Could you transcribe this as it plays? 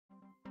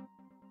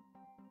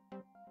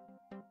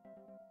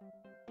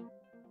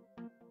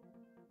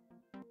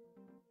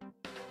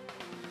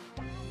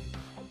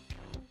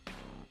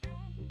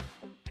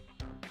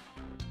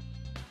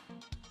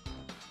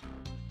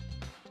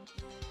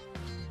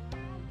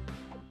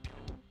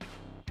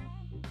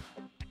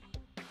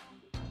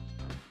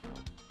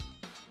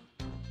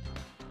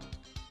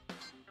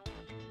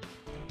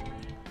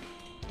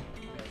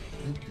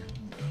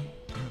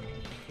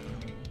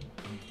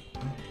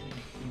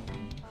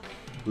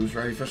Who's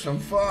ready for some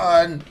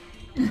fun?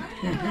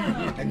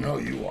 I know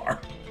you are.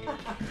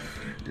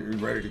 You're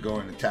ready to go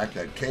and attack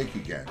that cake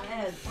again. I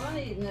had fun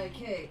eating that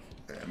cake.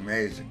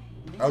 Amazing.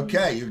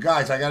 Okay, you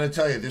guys, I got to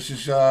tell you, this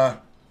is going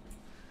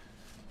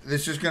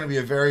to be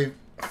a very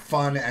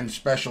fun and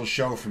special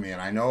show for me.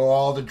 And I know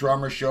all the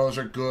drummer shows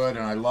are good,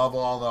 and I love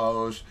all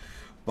those,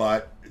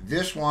 but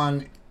this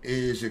one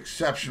is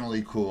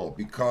exceptionally cool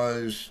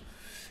because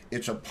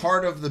it's a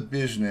part of the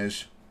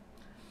business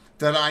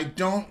that I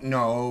don't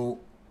know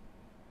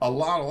a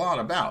lot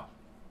about.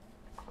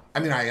 I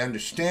mean, I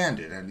understand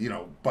it, and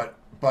but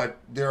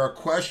there are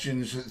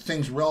questions,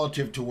 things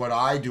relative to what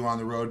I do on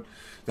the road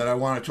that I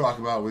want to talk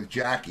about with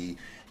Jackie.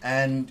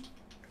 And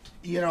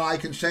I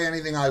can say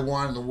anything I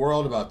want in the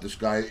world about this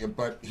guy,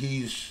 but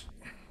he's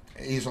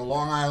a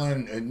Long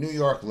Island, New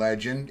York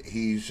legend.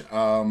 He's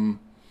a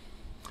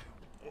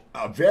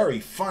very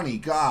funny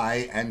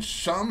guy, and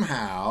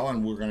somehow,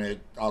 and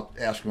I'll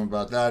ask him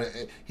about that,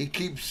 he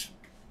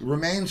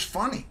remains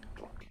funny.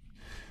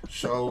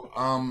 So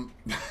I'm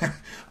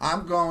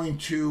going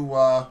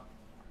to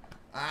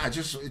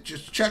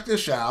just check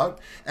this out,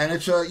 and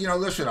it's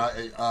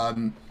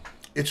listen,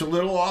 it's a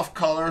little off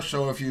color,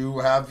 so if you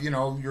have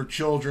your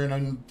children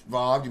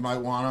involved, you might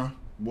wanna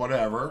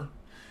whatever.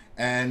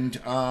 And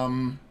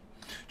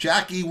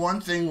Jackie, one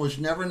thing, was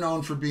never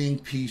known for being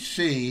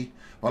PC,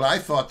 but I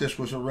thought this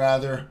was a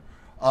rather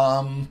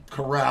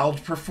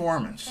corralled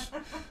performance.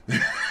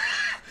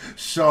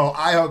 So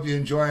I hope you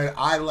enjoy it.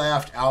 I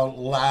laughed out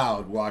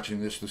loud watching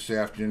this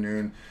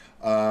afternoon.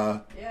 Yeah,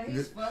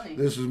 he's funny.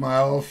 This is my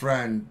old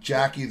friend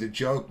Jackie the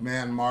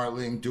Jokeman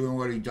Martling doing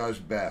what he does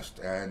best.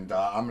 And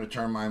I'm going to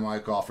turn my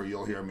mic off or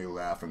you'll hear me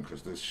laughing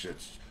because this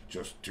shit's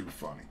just too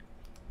funny.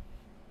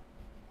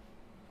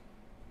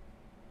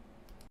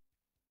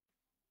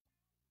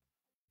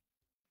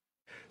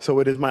 So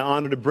it is my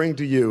honor to bring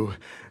to you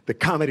the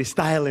comedy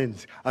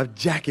stylings of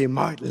Jackie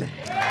Martling.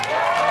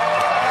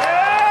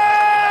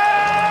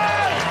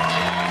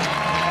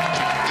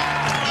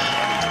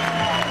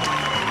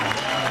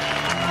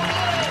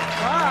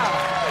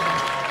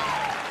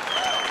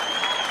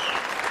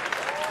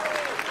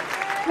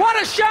 What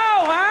a show,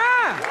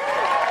 huh?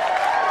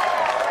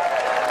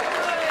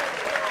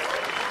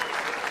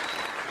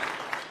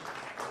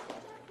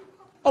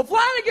 Oh,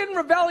 Flanagan,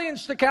 Ravelli, and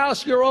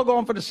Stokowski are all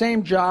going for the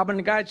same job, and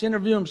the guy that's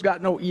interviewing him's got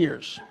no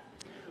ears.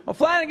 Well,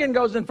 Flanagan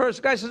goes in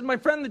first. The guy says, my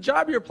friend, the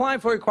job you're applying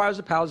for requires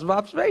the powers of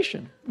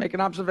observation. Make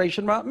an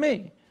observation about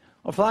me.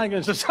 Well,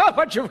 Flanagan says, how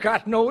about you've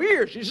got no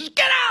ears? He says,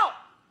 get out!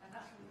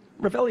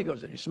 Ravelli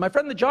goes in. He says, my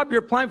friend, the job you're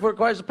applying for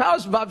requires the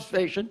powers of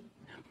observation.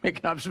 Make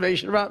an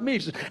observation about me. He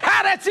says,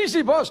 that's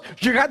easy, boss.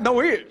 You got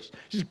no ears.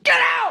 He says, get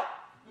out!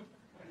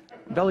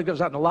 Belly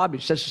goes out in the lobby.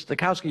 He says to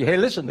Stokowski, hey,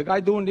 listen, the guy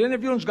doing the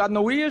interviewing's got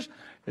no ears.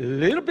 A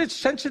little bit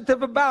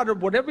sensitive about it.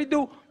 Whatever you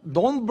do,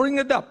 don't bring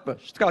it up.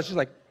 Stokowski's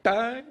like,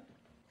 die.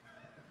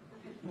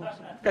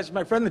 Guys,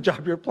 my friend, the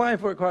job you're applying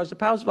for requires the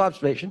powers of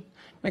observation.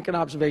 Make an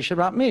observation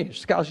about me.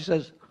 Stokowski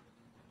says,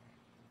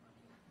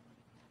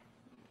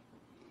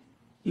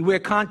 you wear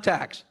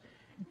contacts.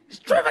 It's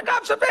terrific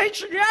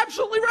observation. You're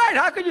absolutely right.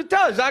 How could you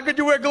tell us? How could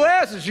you wear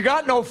glasses? You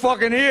got no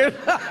fucking ears.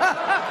 Guy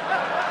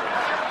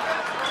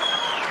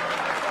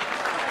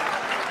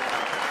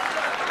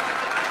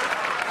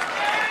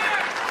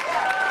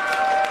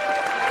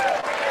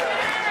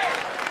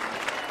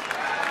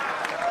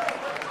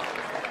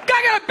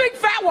got a big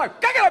fat wife.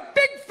 Guy got a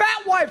big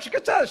fat wife. She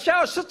gets out of the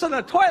shower, sits on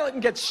the toilet,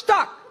 and gets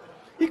stuck.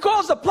 He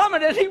calls the plumber,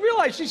 and he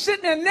realizes she's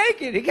sitting there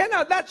naked. He can't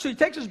have that, so he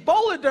takes his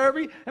bowler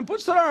derby and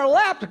puts it on her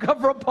lap to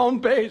cover up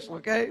home base,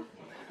 okay?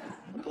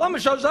 The plumber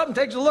shows up and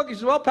takes a look. He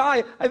says, well,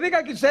 pal, I think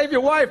I can save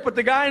your wife, but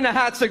the guy in the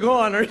hat's a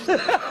goner. Guy's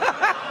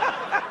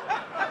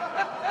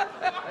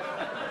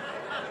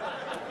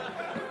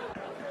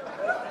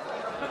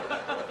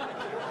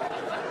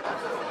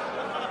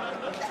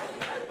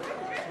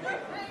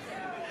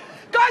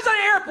on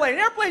an airplane.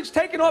 Airplane's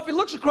taking off. He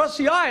looks across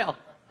the aisle.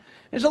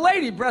 There's a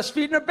lady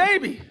breastfeeding her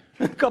baby.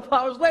 A couple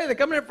hours later, they're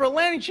coming in for a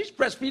landing. She's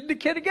breastfeeding the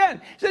kid again.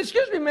 He says,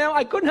 excuse me, ma'am,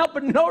 I couldn't help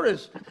but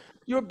notice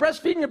you were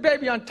breastfeeding your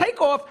baby on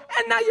takeoff,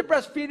 and now you're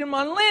breastfeeding him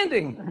on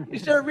landing.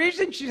 Is there a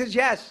reason? She says,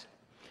 yes.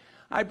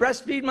 I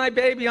breastfeed my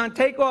baby on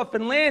takeoff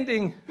and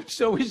landing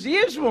so his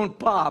ears won't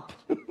pop.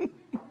 The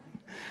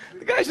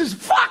guy says,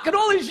 fuck, in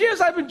all these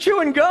years I've been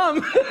chewing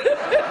gum.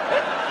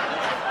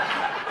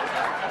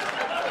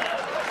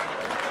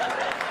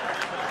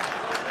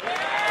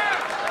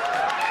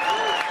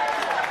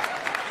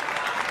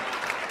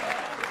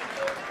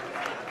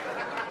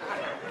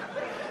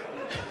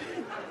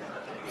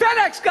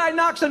 FedEx guy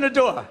knocks on the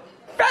door.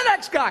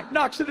 FedEx guy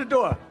knocks on the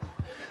door.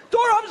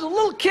 Door opens, a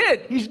little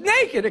kid. He's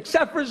naked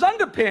except for his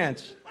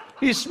underpants.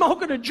 He's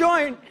smoking a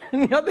joint.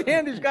 In the other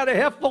hand, he's got a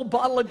half-full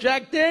bottle of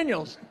Jack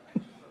Daniels.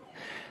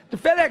 The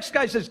FedEx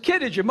guy says,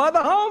 kid, is your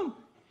mother home?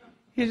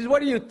 He says,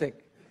 what do you think?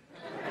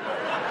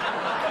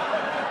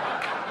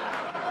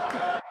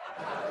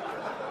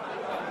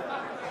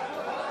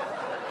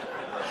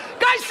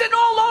 Guy's sitting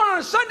all alone on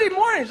a Sunday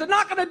morning. There's a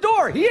knock on the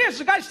door. He answers.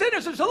 The guy sitting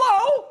there says,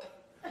 hello?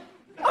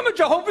 I'm a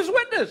Jehovah's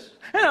Witness,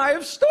 and I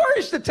have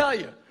stories to tell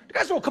you. The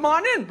guy says, well, come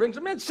on in. Brings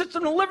him in, sits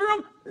in the living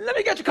room. Let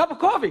me get you a cup of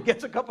coffee.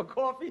 Gets a cup of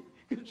coffee.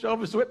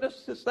 Jehovah's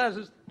Witness says,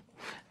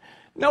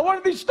 now, what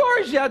are these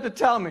stories you had to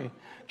tell me?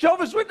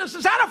 Jehovah's Witness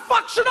says, how the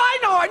fuck should I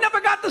know? I never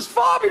got this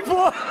far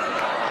before.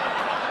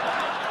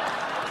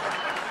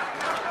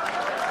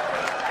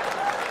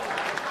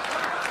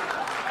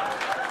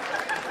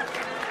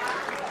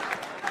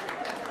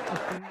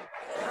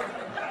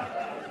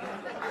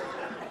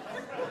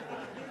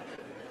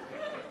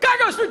 Guy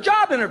goes for a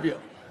job interview.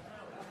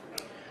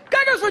 Guy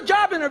goes for a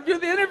job interview.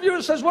 The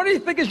interviewer says, what do you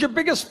think is your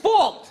biggest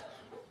fault?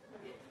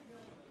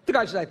 The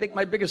guy says, I think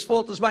my biggest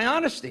fault is my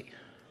honesty.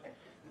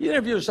 The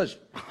interviewer says,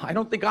 I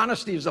don't think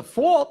honesty is a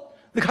fault.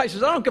 The guy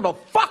says, I don't give a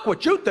fuck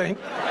what you think.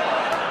 The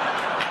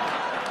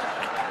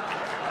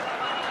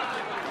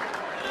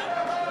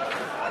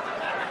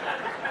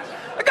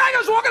guy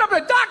goes walking up to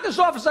the doctor's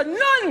office. A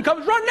nun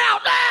comes running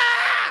out.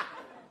 Ah!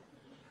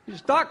 He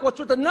says, Doc, what's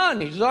with the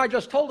nun? He says, oh, I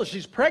just told her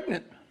she's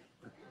pregnant.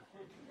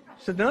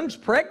 He said, the nun's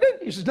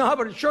pregnant? He says, no,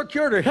 but it sure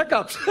cured her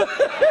hiccups.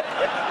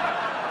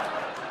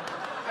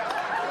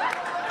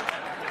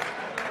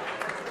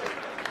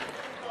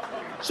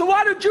 So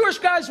why do Jewish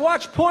guys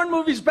watch porn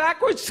movies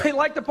backwards? They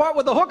like the part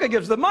where the hooker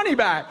gives the money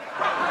back.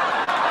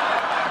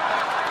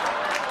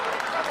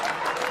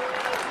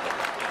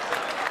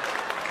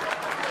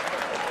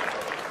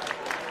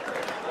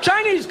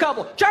 Chinese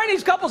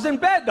couple's in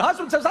bed. The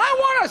husband says, I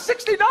want a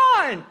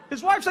 69.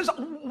 His wife says,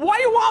 why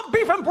do you want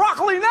beef and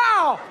broccoli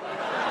now?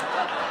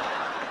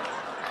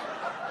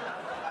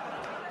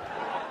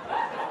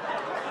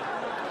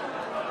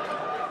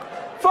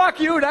 Fuck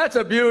you, that's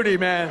a beauty,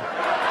 man.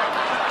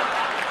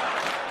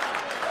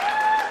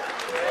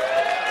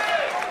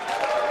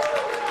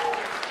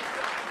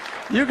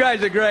 You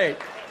guys are great.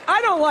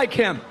 I don't like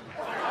him.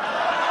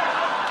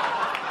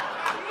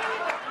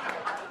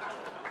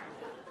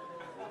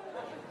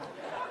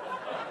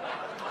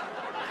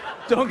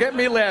 Don't get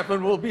me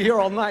laughing. We'll be here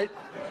all night.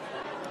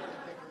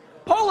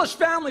 Polish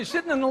family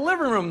sitting in the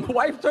living room. The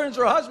wife turns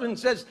to her husband and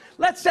says,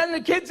 let's send the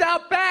kids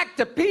out back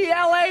to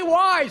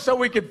PLAY so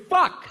we can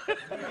fuck.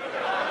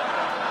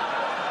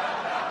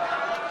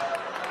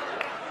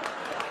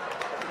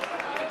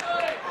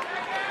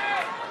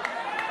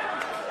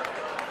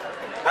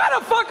 How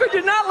the fuck could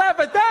you not laugh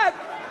at that?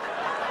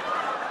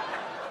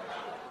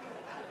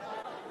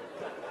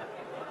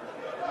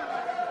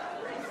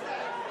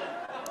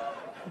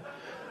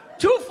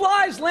 Two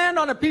flies land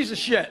on a piece of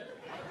shit.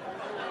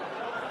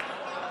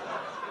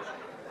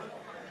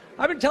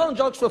 I've been telling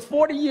jokes for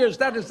 40 years.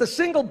 That is the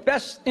single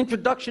best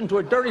introduction to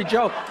a dirty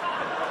joke.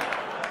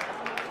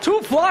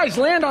 Two flies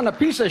land on a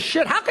piece of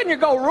shit. How can you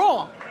go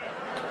wrong?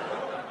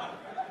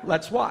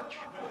 Let's watch.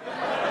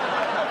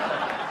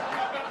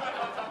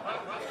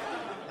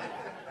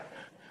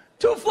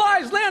 Two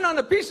flies land on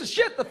a piece of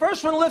shit. The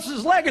first one lifts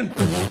his leg and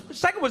the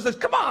second one says,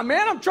 come on,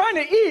 man, I'm trying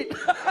to eat.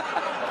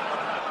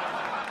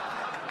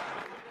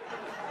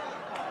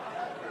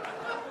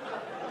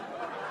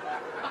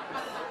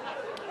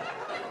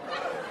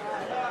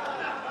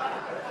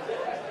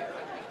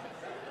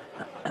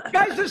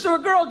 Guy says to a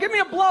girl, give me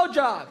a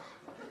blowjob.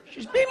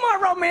 She's being more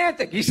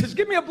romantic. He says,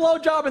 give me a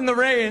blowjob in the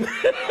rain.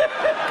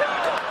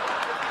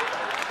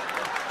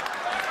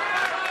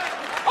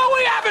 Oh,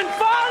 we having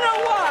fun or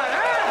what?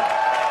 Huh?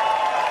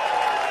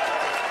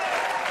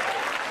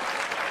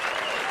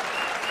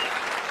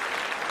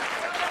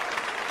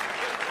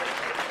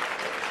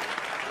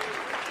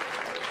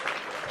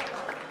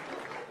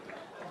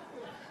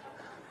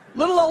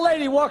 Little old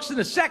lady walks in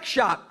a sex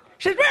shop.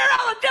 She says, where are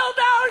all the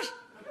dildos?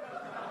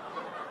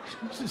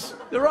 She says,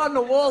 they're on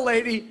the wall,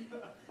 lady.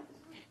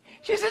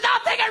 She says,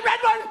 I'll take a red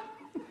one.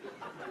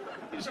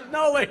 He says,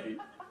 no, lady.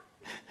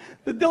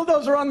 The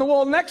dildos are on the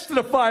wall next to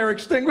the fire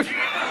extinguisher.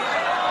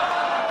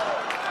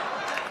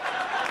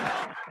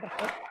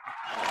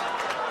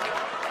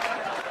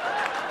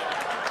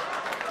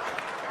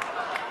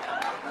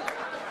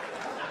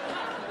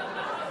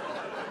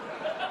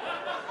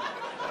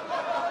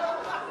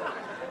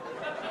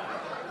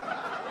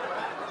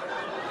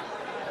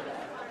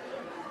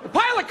 The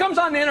pilot comes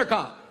on the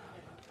intercom.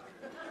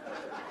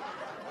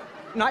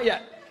 Not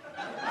yet.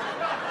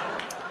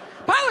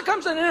 Pilot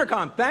comes on the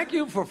intercom. Thank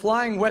you for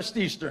flying West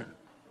Eastern.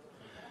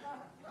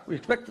 We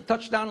expect to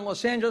touch down in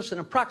Los Angeles in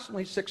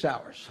approximately 6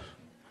 hours.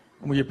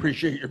 And we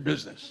appreciate your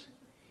business.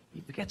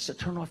 He forgets to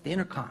turn off the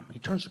intercom. He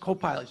turns to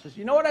co-pilot. He says,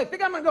 you know what? I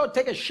think I'm going to go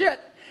take a shit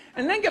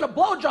and then get a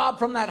blowjob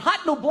from that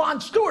hot new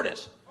blonde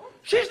stewardess.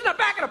 She's in the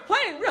back of the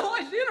plane,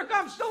 realizes the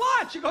intercom's still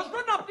on. She goes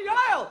running up the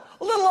aisle.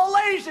 A little old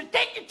lady says,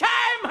 take your time,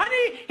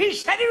 honey. He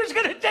said he was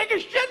going to take a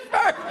shit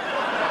first.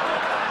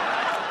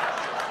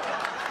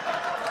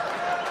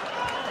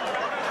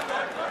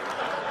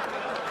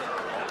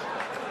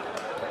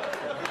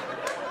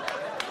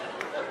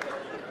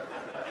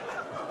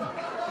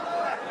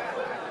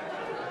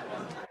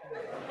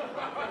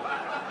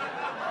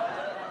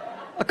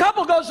 A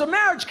couple goes to a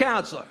marriage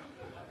counselor.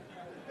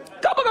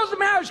 Couple goes to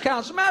marriage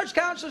counselor. Marriage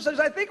counselor says,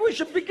 I think we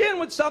should begin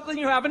with something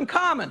you have in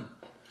common.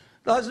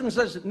 The husband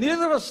says,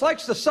 neither of us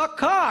likes to suck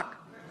cock.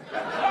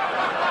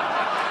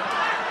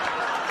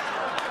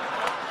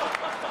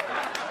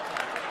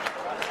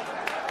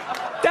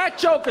 That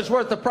joke is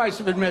worth the price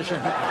of admission.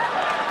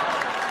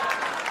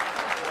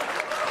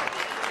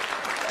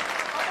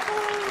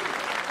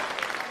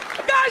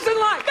 Guy's in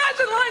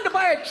line to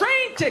buy a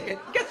train ticket.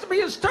 Gets to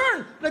be his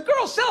turn. The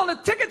girl selling the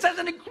tickets has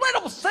an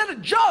incredible set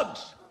of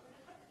jugs.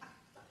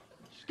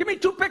 Give me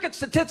 2 tickets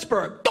to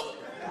Pittsburgh.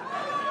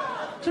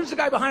 As soon as the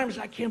guy behind him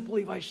says, I can't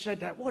believe I said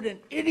that. What an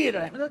idiot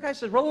I am. And the guy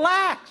says,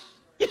 relax.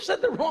 You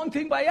said the wrong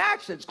thing by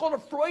accident. It's called a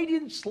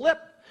Freudian slip.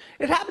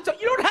 It happened to,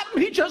 you know what happened to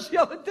me just the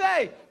other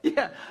day?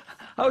 Yeah,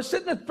 I was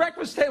sitting at the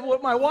breakfast table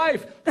with my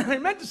wife, and I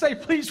meant to say,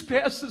 please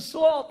pass the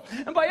salt.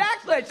 And by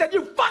accident, I said,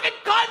 you fucking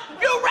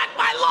cunt, you wrecked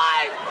my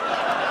life!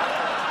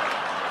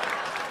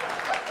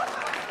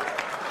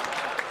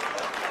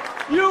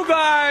 You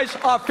guys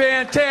are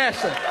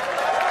fantastic.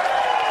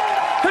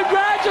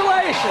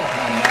 Congratulations.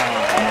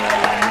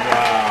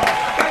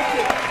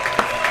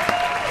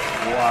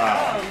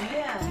 Wow. Oh,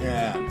 yeah.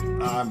 Yeah,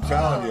 I'm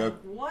telling you.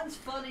 One's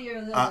funnier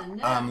than the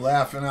next. I'm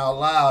laughing out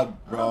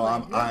loud, bro.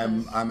 Oh,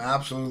 I'm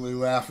absolutely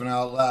laughing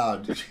out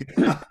loud.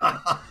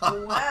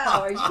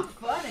 Wow, are you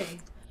funny?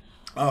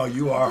 Oh,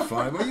 you are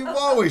funny. Well, you've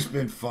always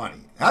been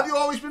funny. Have you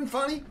always been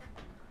funny?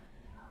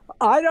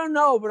 I don't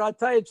know, but I'll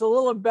tell you, it's a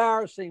little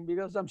embarrassing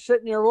because I'm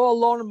sitting here all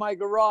alone in my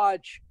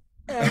garage,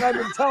 and I've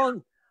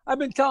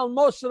been telling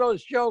most of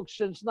those jokes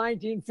since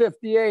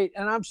 1958,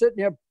 and I'm sitting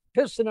here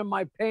pissing in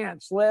my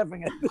pants,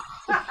 laughing at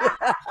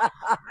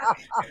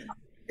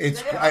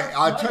It's.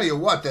 I'll tell you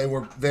what, they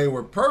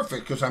were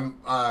perfect because I'm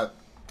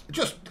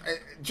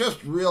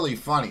just really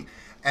funny,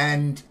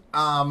 and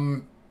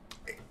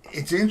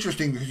it's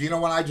interesting because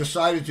when I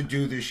decided to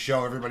do this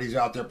show, everybody's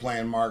out there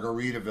playing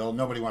Margaritaville.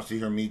 Nobody wants to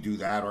hear me do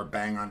that or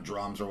bang on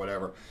drums or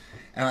whatever.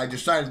 And I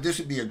decided this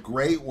would be a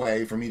great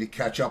way for me to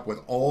catch up with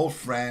old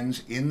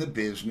friends in the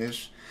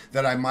business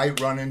that I might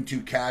run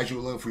into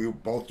casually if we were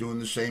both doing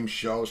the same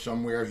show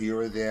somewhere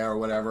here or there or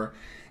whatever.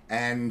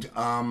 And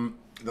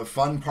the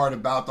fun part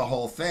about the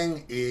whole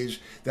thing is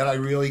that I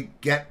really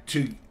get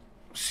to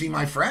see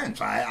my friends.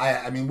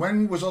 I mean,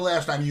 when was the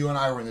last time you and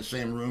I were in the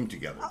same room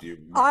together?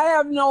 I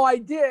have no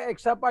idea,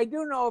 except I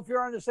do know if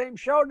you're on the same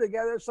show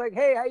together, it's like,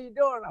 hey, how you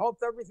doing? I hope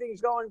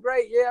everything's going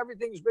great. Yeah,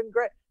 everything's been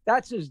great.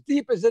 That's as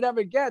deep as it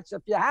ever gets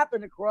if you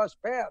happen to cross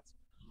paths.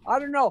 I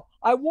don't know.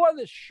 I wore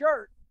this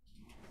shirt.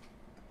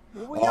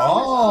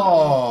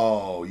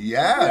 Oh,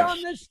 yes. Are we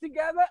on this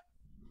together?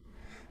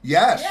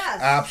 Yes, Yes.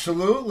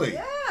 absolutely.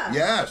 Yeah.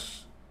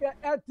 Yes.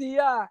 At the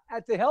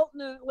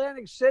Hilton in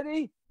Atlantic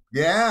City.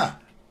 Yeah.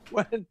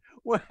 When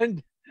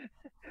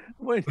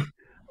who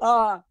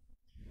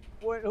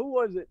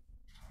was it?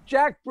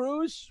 Jack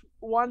Bruce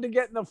wanted to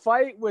get in a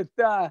fight with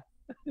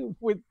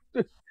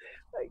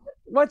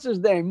what's his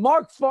name?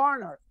 Mark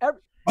Farner.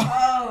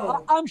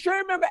 I'm sure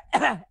you remember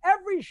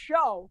every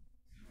show.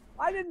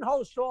 I didn't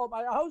host all of them.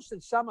 I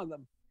hosted some of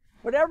them.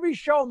 But every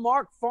show,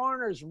 Mark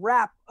Farner's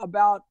rap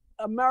about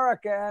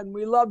America and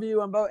we love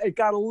you, and it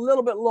got a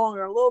little bit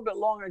longer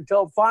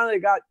until it finally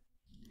got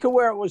to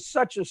where it was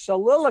such a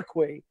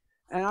soliloquy.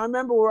 And I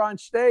remember we're on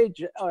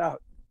stage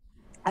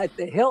at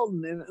the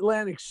Hilton in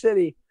Atlantic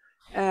City,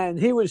 and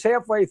he was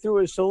halfway through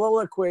his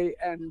soliloquy,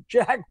 and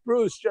Jack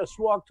Bruce just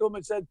walked to him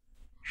and said,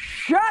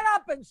 "Shut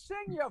up and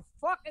sing your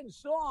fucking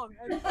song."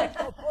 And they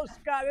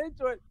almost got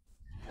into it.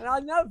 And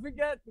I'll never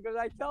forget, because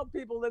I tell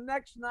people the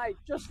next night,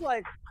 just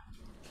like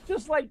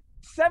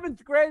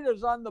 7th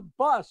graders on the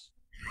bus,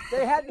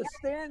 they had to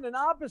stand in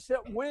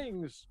opposite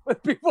wings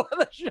before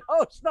the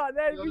show started.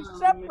 They had to be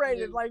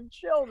separated like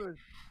children.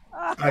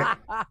 That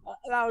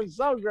was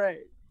so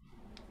great.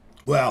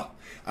 Well,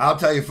 I'll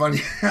tell you funny.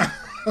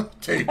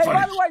 Hey,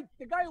 by the way,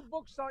 the guy who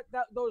books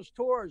those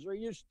tours, or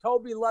used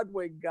Toby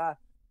Ludwig,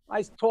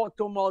 I talk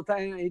to him all the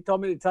time. He told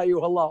me to tell you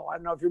hello. I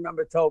don't know if you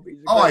remember Toby.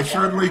 I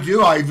certainly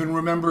do. I even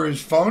remember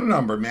his phone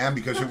number, man,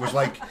 because it was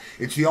like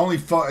it's the only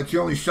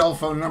cell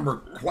phone number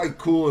quite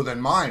cooler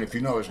than mine. If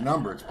you know his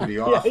number, it's pretty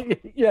awesome.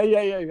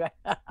 Yeah.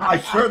 I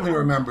certainly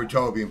remember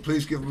Toby, and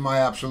please give him my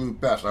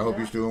absolute best. I hope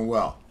he's doing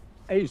well.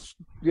 He's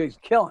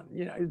killing.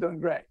 He's doing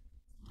great.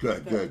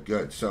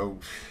 Good. So,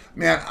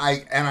 man,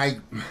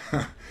 I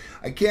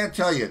can't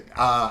tell you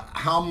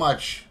how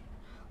much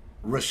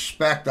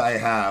respect I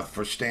have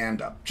for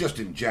stand-up, just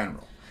in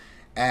general,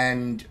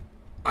 and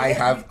I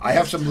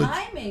have some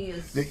timing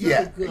is so good.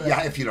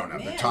 Yeah. If you don't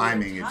have the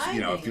timing, it's if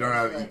you don't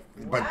have, like,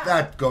 but wow.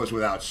 that goes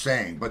without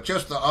saying. But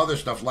just the other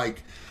stuff,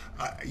 like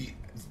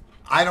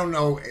I don't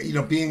know,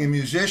 being a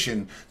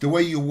musician, the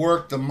way you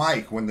work the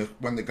mic when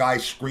the guy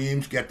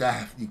screams, get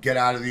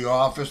out of the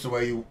office, the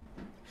way you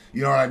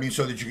know what I mean,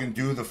 so that you can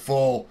do the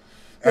full.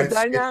 The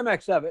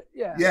dynamics of it,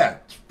 yeah. Yeah,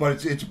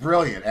 but it's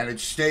brilliant, and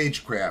it's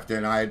stagecraft,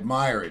 and I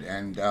admire it,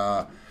 and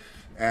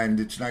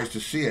it's nice to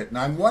see it. And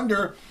I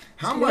wonder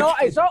how much.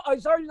 It's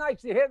always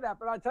nice to hear that,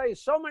 but I'll tell you,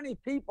 so many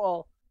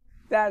people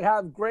that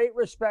have great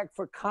respect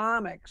for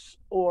comics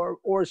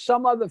or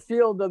some other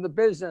field of the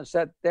business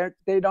that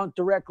they don't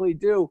directly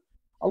do,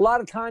 a lot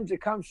of times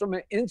it comes from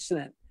an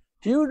incident.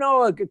 Do you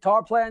know a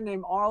guitar player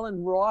named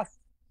Arlen Roth?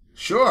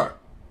 Sure.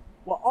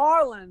 Well,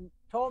 Arlen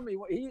told me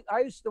I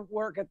used to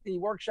work at the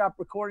Workshop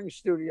Recording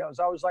Studios.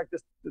 I was like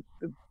the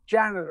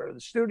janitor, the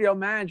studio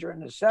manager in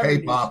the 70s. Hey,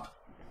 Bob.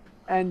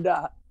 And do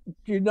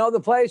you know the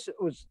place?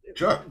 It was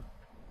Sure.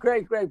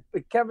 Great.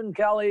 Kevin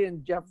Kelly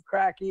and Jeff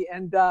Cracky.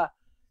 And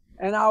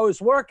I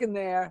was working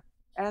there,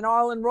 and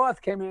Arlen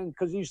Roth came in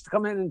because he used to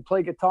come in and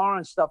play guitar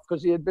and stuff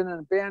because he had been in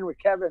a band with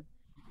Kevin.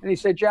 And he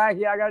said,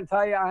 Jackie, I got to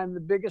tell you, I'm the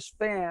biggest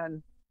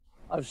fan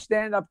of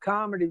stand-up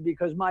comedy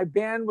because my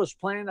band was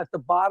playing at the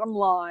Bottom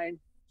Line,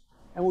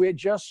 and we had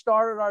just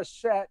started our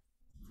set,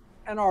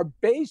 and our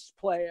bass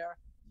player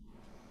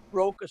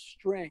broke a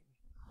string.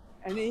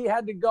 And he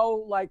had to go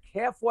like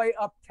halfway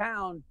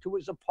uptown to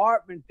his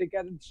apartment to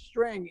get a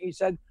string. He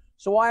said,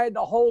 so I had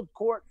to hold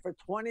court for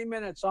 20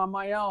 minutes on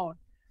my own.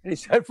 And he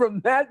said,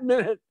 from that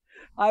minute,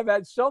 I've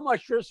had so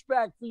much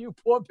respect for you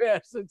poor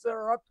bastards that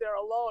are up there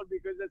alone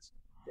because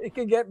it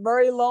can get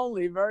very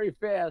lonely very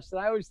fast.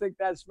 And I always think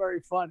that's very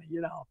funny,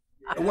 you know.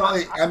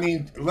 Well, I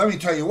mean, let me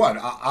tell you what.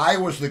 I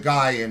was the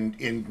guy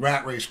in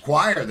Rat Race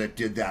Choir that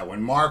did that.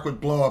 When Mark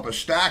would blow up a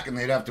stack and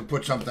they'd have to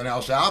put something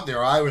else out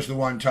there, I was the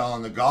one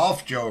telling the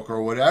golf joke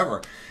or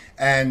whatever.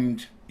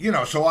 And, you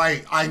know, so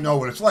I know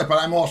what it's like.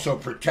 But I'm also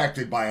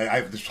protected by,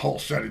 I have this whole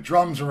set of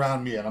drums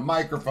around me and a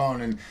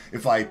microphone. And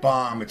if I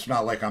bomb, it's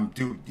not like I'm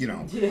you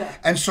know. Yeah.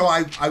 And so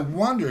I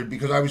wondered,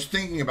 because I was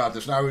thinking about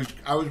this, and I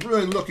was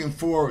really looking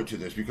forward to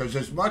this. Because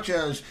as much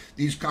as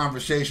these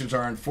conversations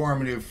are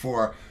informative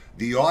for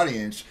the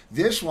audience,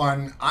 this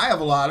one, I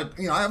have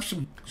I have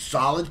some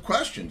solid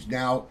questions.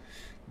 Now,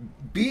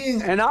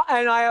 and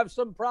I have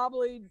some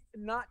probably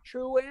not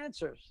true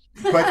answers.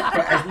 But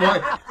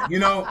you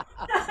know,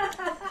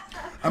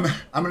 I'm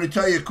going to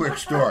tell you a quick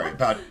story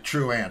about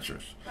true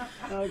answers.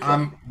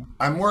 Okay.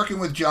 I'm working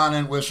with John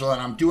Entwistle,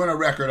 and I'm doing a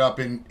record up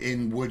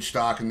in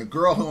Woodstock, and the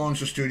girl who owns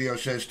the studio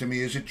says to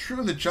me, is it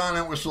true that John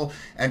Entwistle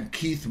and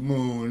Keith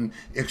Moon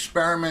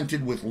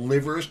experimented with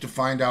livers to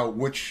find out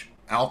which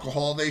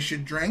alcohol they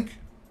should drink?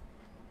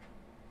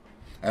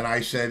 And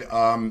I said,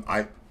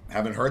 I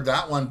haven't heard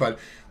that one, but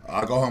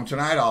I'll go home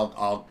tonight,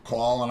 I'll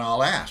call and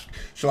I'll ask.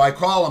 So I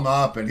call him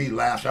up and he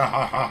laughs.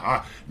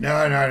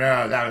 No,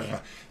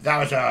 that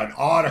was an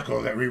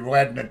article that we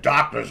read in the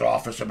doctor's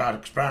office about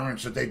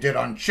experiments that they did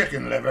on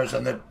chicken livers,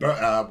 and that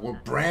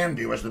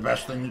brandy was the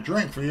best thing to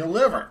drink for your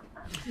liver.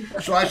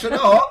 So I said,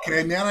 oh,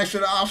 okay. And then I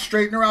said, I'll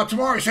straighten her out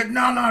tomorrow. He said,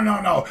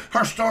 no.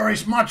 Her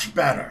story's much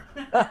better.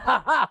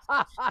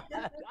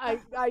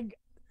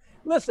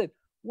 Listen,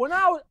 when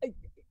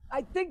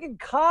I think in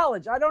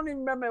college, I don't even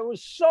remember, it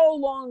was so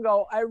long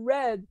ago, I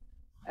read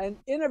an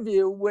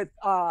interview with,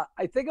 I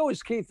think it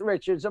was Keith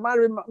Richards. It might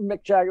have been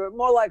Mick Jagger, but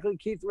more likely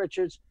Keith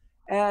Richards.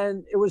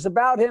 And it was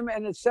about him,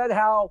 and it said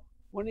how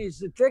when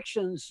his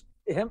addictions,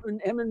 him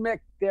and Mick,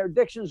 their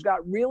addictions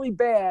got really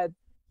bad,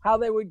 how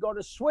they would go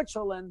to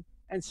Switzerland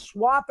and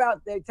swap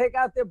out, they take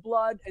out their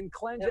blood and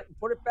cleanse it and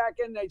put it back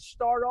in, they'd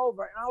start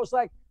over. And I was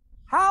like,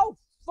 how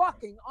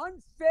fucking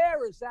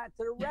unfair is that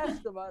to the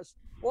rest of us,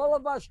 all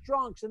of us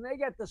drunks, and they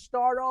get to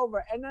start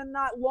over? And then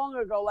not long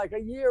ago, like a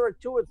year or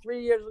 2 or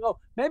 3 years ago,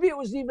 maybe it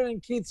was even in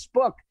Keith's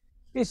book,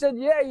 he said,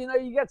 yeah, you know,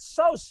 you get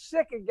so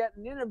sick of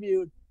getting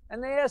interviewed,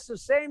 and they ask the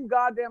same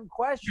goddamn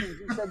questions.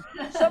 He said,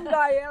 some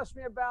guy asked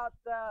me about,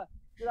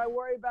 did I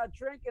worry about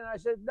drinking? I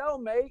said, no,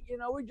 mate. You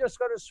know, we just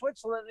go to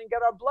Switzerland and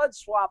get our blood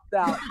swapped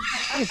out.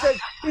 He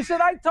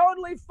said, I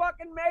totally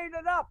fucking made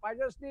it up. I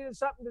just needed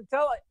something to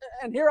tell it.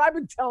 And here I've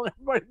been telling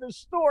everybody this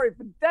story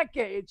for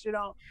decades, you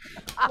know.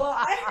 Well,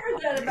 I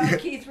heard that about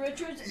Keith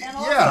Richards and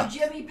also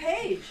Jimmy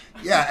Page.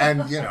 Yeah,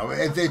 and, you know,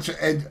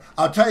 and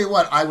I'll tell you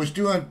what, I was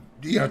doing,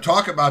 you know,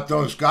 talk about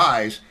those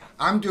guys.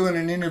 I'm doing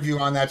an interview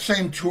on that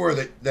same tour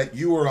that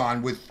you were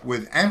on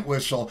with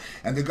Entwistle,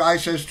 and the guy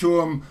says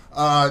to him,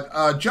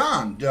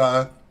 John,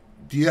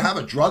 do you have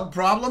a drug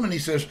problem? And he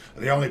says,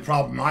 the only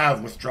problem I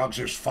have with drugs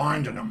is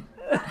finding them.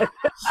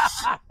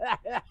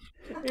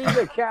 He's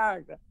a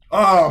character.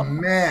 Oh,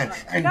 man.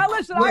 And now,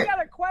 listen, I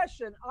got a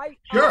question.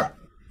 Sure.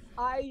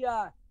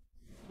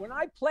 When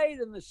I played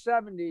in the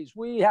 70s,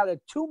 we had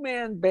a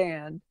two-man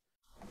band,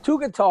 2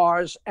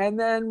 guitars, and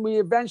then we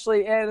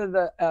eventually added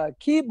a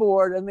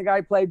keyboard, and the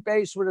guy played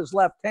bass with his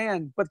left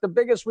hand. But the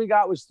biggest we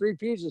got was 3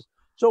 pieces.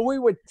 So we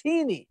were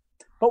teeny.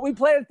 But we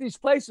played at these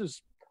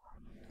places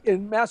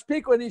in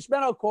Massapequa and East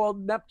Meadow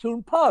called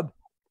Neptune Pub.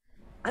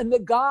 And the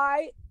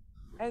guy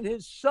and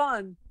his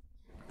son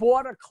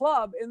bought a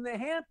club in the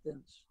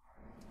Hamptons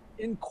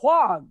in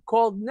Quogue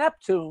called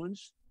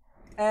Neptune's.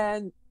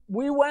 And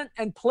we went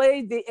and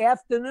played the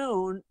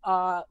afternoon,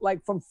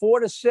 like from 4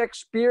 to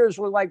 6. Beers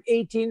were like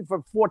 18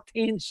 for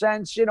 14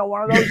 cents, you know,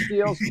 one of those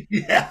deals.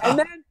 Yeah.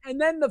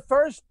 And then the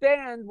first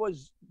band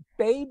was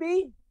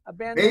Baby, a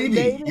band named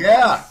Baby.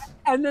 Yeah.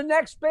 And the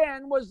next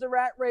band was the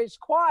Rat Race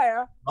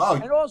Choir. Oh.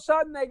 And all of a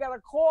sudden they got a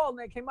call and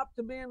they came up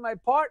to me and my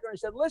partner and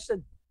said,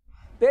 listen,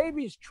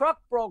 baby's truck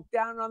broke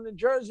down on the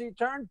Jersey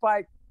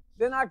Turnpike.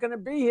 They're not going to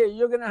be here.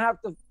 You're going to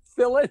have to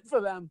fill in for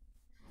them.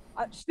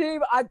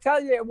 Steve, I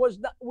tell you,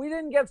 we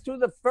didn't get through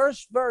the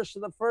first verse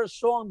of the first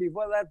song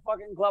before that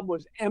fucking club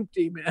was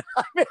empty, man.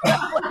 I mean,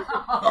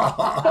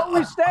 but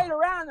we stayed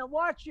around and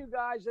watched you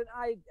guys, and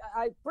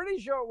I'm pretty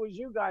sure it was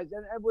you guys,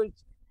 and it was.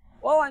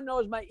 All I know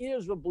is my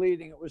ears were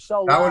bleeding. It was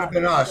so loud. That would have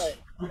been us.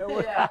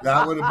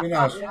 That would have been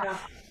us.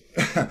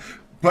 Yeah.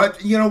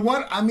 But you know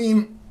what? I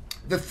mean,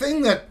 the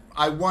thing that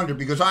I wonder,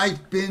 because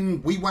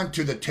we went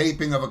to the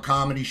taping of a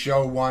comedy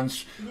show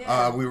once.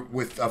 We were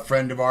with a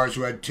friend of ours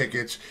who had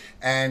tickets,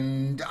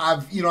 and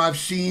I've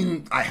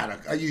seen. I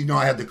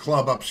had the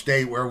club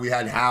upstate where we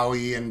had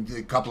Howie and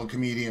a couple of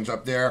comedians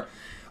up there,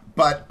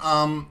 but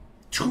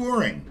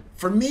touring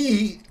for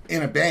me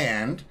in a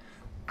band,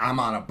 I'm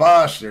on a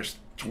bus. There's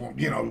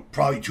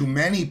probably too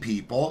many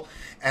people,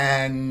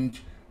 and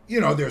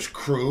there's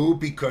crew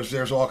because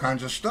there's all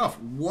kinds of stuff.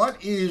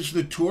 What is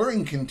the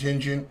touring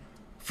contingent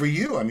for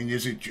you? I mean,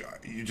 is it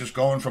you just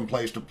going from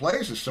place to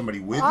place? Is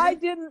somebody with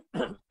you?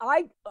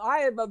 I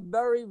have a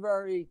very,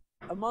 very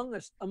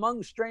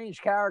among strange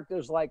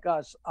characters like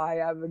us. I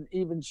have an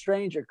even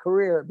stranger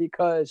career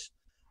because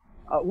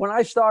when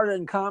I started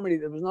in comedy,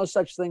 there was no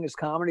such thing as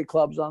comedy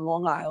clubs on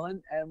Long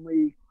Island, and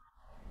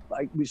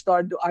I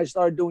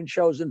started doing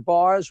shows in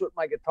bars with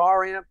my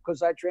guitar amp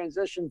because I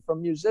transitioned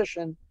from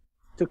musician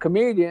to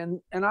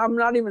comedian, and I'm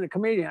not even a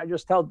comedian. I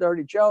just tell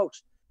dirty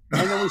jokes.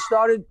 And then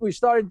we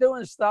started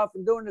doing stuff,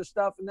 and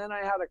then I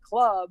had a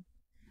club,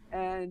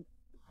 and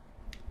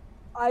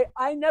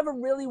I never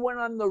really went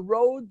on the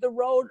road.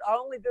 I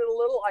only did a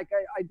little. Like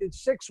I did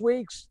 6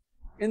 weeks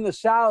in the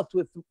South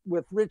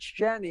with Rich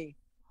Jenny,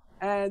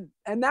 and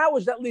that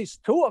was at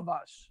least 2 of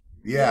us.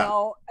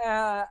 Yeah.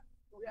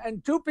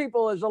 And 2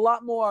 people is a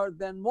lot more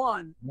than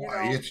one.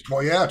 It's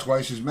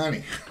twice as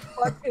many.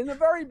 But in the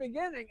very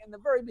beginning,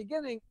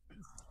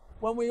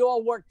 when we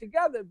all worked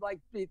together, like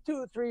the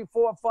 2, 3,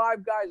 4,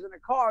 5 guys in a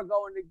car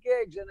going to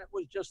gigs, and it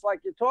was just like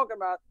you're talking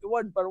about. It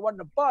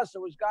wasn't a bus. It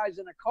was guys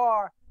in a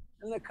car,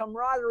 and the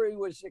camaraderie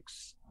was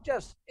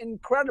just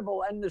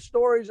incredible, and the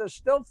stories are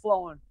still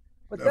flowing.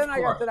 But then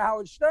I got to the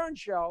Howard Stern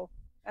show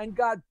and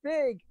got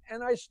big,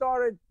 and I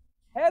started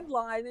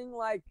headlining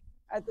like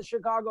at the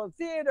Chicago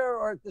Theater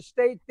or at the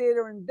State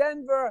Theater in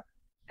Denver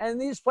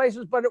and these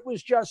places, but it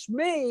was just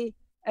me.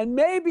 And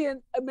maybe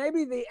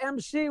the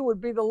MC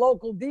would be the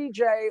local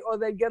DJ, or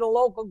they'd get a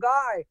local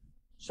guy.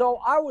 So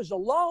I was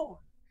alone.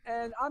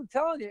 And I'm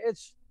telling you,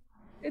 it's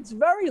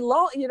very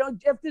lonely.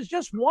 If there's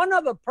just one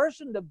other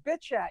person to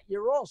bitch at,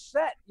 you're all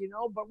set,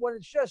 but when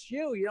it's just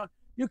you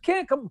you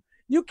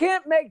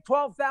can't make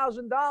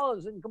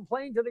 $12,000 and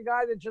complain to the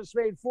guy that just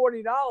made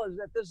 $40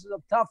 that this is a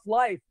tough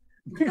life.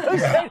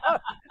 Because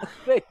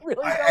they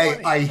really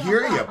don't. I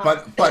hear you,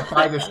 but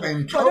by the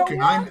same token,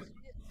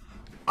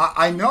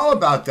 I know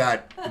about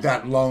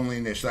that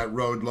loneliness, that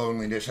road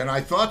loneliness, and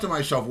I thought to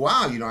myself,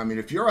 wow,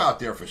 if you're out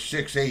there for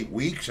 6, 8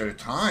 weeks at a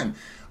time,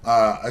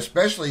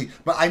 especially,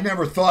 but I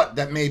never thought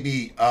that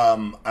maybe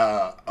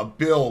a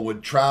bill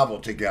would travel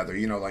together,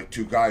 like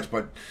 2 guys,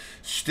 but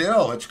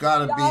still, it's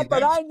got to be.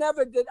 But I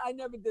never did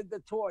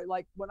the tour.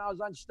 Like when I was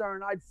on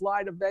Stern, I'd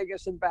fly to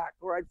Vegas and back,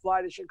 or I'd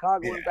fly to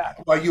Chicago and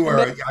back. Well, you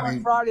were,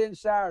 Friday and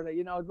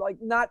Saturday,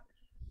 like not,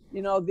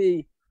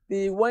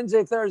 the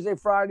Wednesday, Thursday,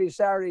 Friday,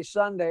 Saturday,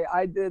 Sunday.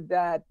 I did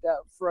that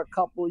for a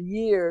couple of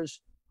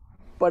years,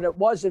 but it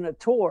wasn't a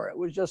tour. It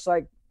was just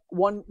like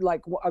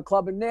a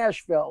club in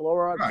Nashville,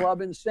 or a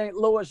club in St.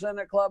 Louis, and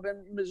a club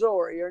in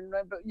Missouri, or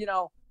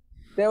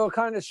they were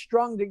kind of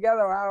strung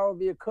together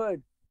however you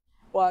could,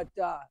 but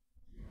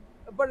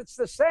it's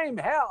the same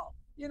hell.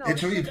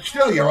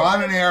 You're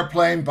on an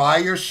airplane by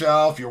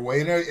yourself. You're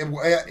waiting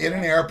in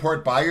an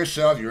airport by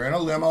yourself. You're in a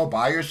limo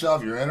by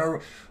yourself. You're in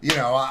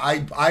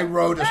I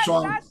wrote a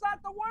song. That's not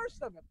the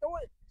worst of it.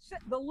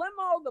 The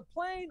limo, the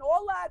plane,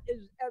 all that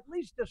is at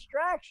least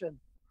distraction.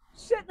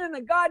 Sitting in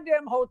a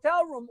goddamn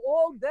hotel room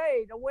all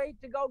day to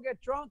wait to go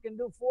get drunk and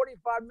do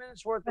 45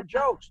 minutes worth of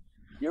jokes.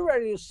 You're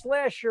ready to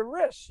slash your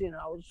wrists.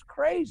 It's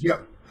crazy.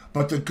 Yeah,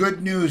 but the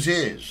good news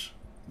is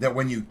that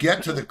when you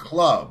get to the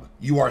club,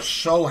 you are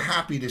so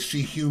happy to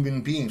see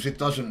human beings. It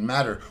doesn't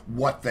matter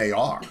what they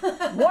are.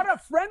 What a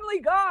friendly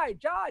guy.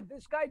 God,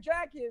 this guy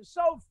Jackie is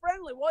so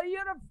friendly. Well,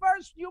 you're the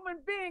first human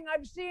being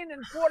I've seen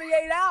in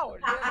 48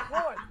 hours. Of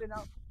course,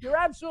 you're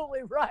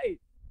absolutely right.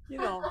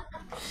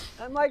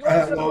 I'm like,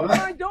 listen, what am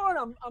I doing?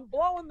 I'm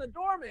blowing the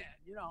doorman,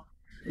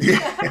 Yeah.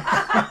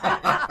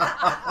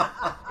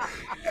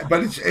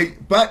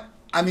 But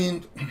I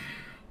mean,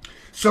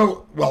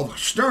 so,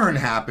 Stern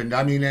happened,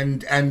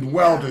 and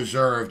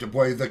well-deserved.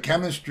 Boy, the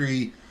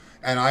chemistry,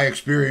 and I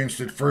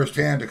experienced it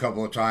firsthand a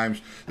couple of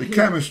times, the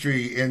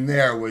chemistry in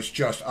there was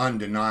just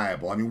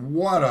undeniable. I mean,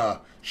 what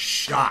a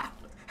shot.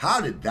 How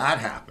did that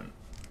happen?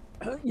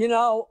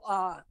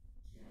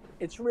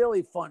 It's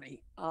really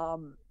funny.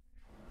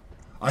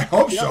 I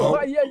hope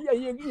so.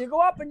 You go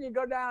up and you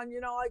go down,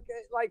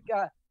 like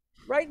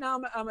right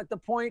now I'm at the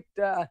point,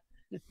 I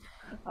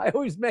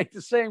always make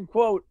the same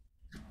quote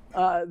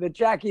that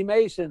Jackie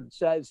Mason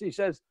says. He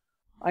says,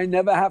 I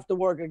never have to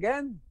work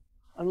again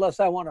unless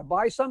I want to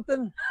buy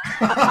something.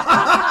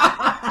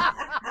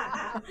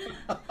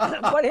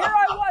 But here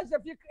I was.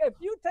 If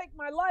you take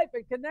my life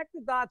and connect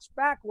the dots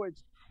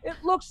backwards, it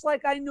looks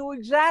like I knew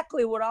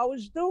exactly what I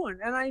was doing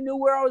and I knew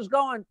where I was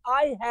going.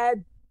 I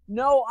had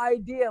no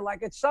idea.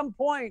 Like at some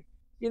point,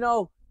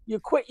 you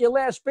quit your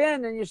last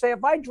band and you say,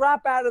 if I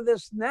drop out of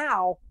this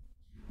now,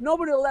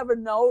 nobody will ever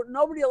know.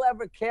 Nobody will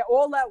ever care.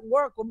 All that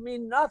work will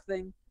mean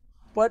nothing.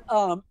 But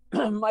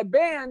my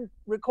band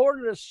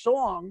recorded a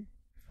song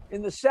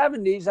in the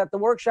 70s at the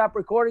Workshop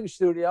Recording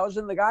Studios,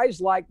 and the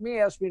guys like me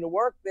asked me to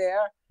work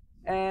there,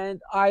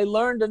 and I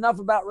learned enough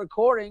about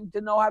recording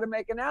to know how to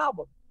make an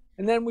album.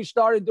 And then we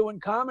started doing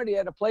comedy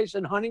at a place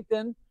in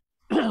Huntington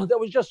that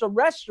was just a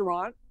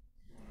restaurant,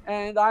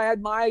 and I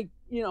had my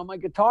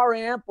guitar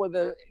amp with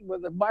a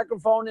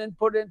microphone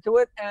input into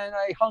it, and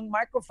I hung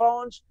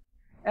microphones,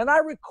 and I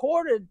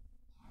recorded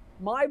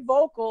my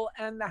vocal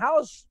and the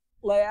house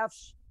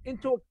laughs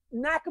into a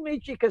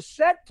Nakamichi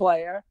cassette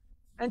player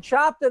and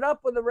chopped it up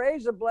with a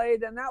razor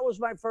blade, and that was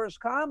my first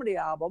comedy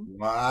album.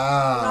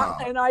 Wow.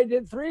 And I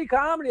did 3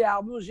 comedy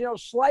albums,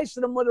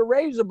 slicing them with a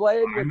razor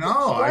blade.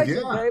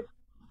 Tape.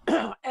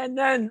 And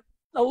then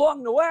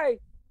along the way,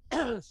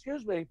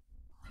 excuse me,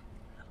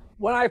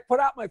 when I put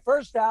out my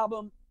first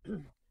album,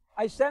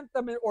 I sent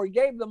them or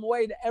gave them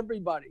away to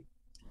everybody.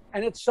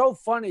 And it's so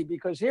funny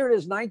because here it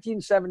is,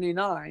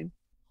 1979,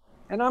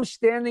 and I'm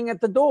standing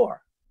at the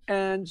door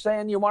and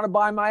saying, you want to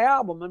buy my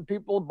album? And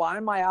people buy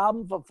my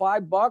album for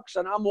 $5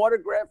 and I'm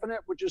autographing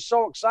it, which is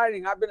so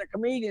exciting. I've been a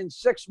comedian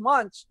 6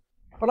 months,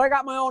 but I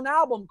got my own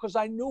album because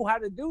I knew how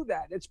to do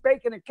that. It's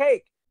baking a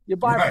cake. You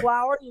buy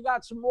flour, you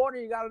got some water,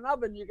 you got an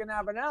oven, you can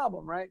have an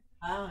album, right?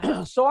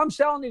 So I'm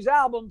selling these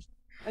albums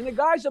and the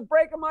guys are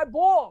breaking my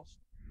balls.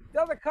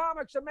 The other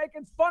comics are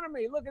making fun of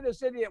me. Look at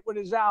this idiot with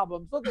his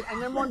albums.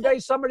 And then one day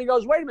somebody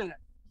goes, wait a minute.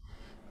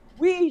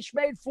 We each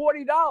made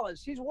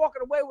 $40. He's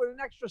walking away with an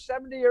extra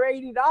 $70 or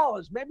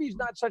 $80. Maybe he's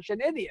not such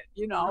an idiot,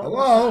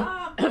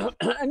 Hello.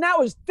 And that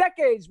was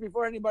decades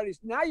before anybody's.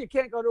 Now you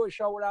can't go to a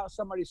show without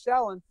somebody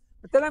selling.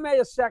 But then I made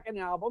a second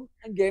album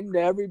and gave them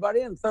to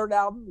everybody, and third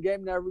album gave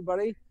them to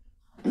everybody.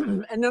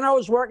 And then I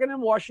was working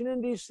in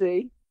Washington,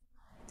 D.C.,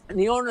 and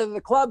the owner of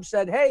the club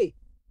said, hey,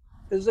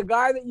 there's a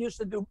guy that used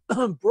to do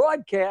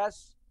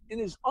broadcasts in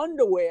his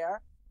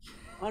underwear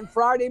on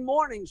Friday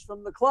mornings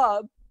from the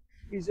club.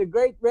 He's a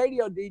great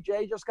radio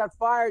DJ. He just got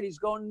fired. He's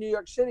going to New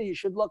York City. You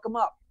should look him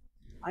up.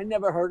 I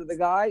never heard of the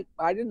guy.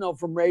 I didn't know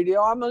from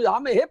radio. I'm a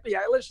hippie.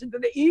 I listened to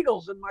the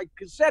Eagles in my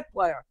cassette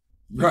player.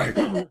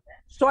 Right.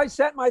 So I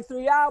sent my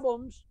 3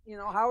 albums,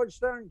 Howard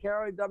Stern,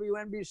 Carrie,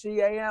 WNBC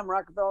AM,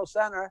 Rockefeller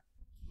Center.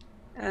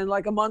 And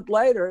like a month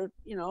later,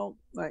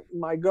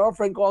 my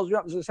girlfriend calls me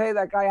up and says, hey,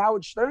 that guy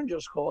Howard Stern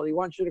just called. He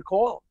wants you to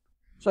call him.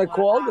 So I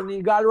called and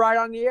he got it right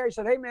on the air. He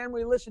said, hey, man,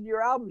 we listened to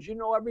your albums. You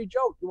know every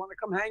joke. You want to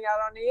come hang out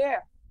on the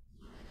air?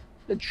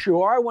 I said,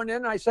 sure. I went in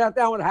and I sat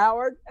down with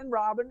Howard and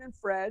Robin and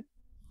Fred.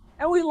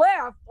 And we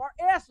laughed our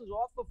asses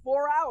off for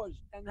 4 hours.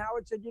 And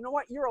Howard said, you know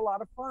what? You're a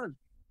lot of fun.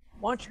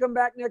 Why don't you come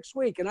back next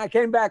week? And I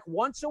came back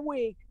once a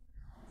week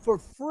for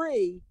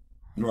free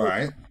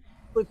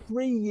for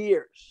 3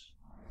 years.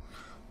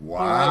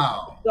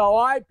 Wow. So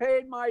I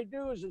paid my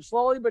dues, and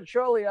slowly but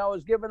surely I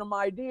was giving him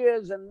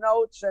ideas and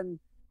notes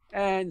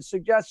and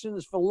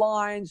suggestions for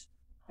lines.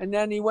 And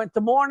then he went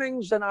to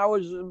mornings, and I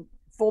was a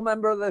full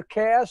member of the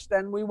cast,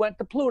 and we went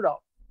to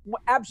Pluto.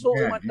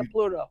 Absolutely went to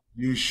Pluto.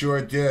 You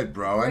sure did,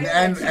 bro.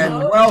 And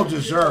well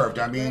deserved.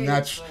 I mean,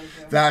 that's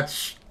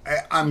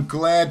I'm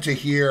glad to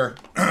hear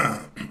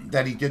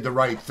that he did the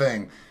right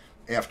thing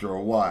after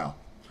a while.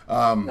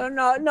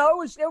 No,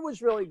 it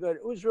was really good.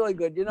 It was really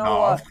good.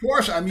 No, of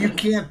course. I mean, you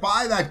can't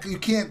buy that.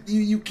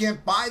 You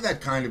can't buy that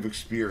kind of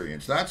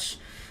experience. That's,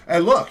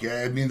 and look,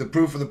 I mean, the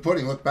proof of the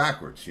pudding. Look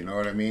backwards. You know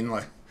what I mean?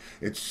 Like,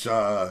 it's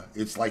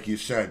like you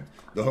said.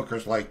 The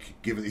hookers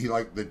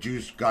the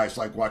Jews guys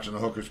like watching the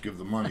hookers give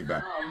the money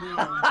back.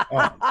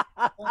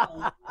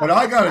 But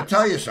I got to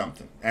tell you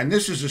something, and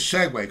this is a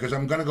segue because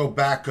I'm going to go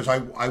back because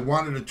I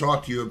wanted to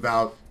talk to you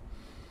about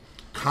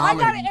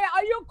comedy.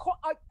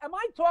 Am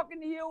I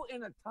talking to you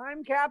in a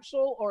time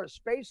capsule or a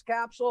space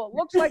capsule? It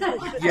looks like you're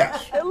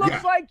yes. It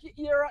looks like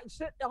you're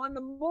sitting on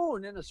the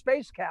moon in a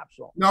space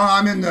capsule. No,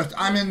 I'm in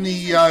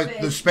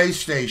the space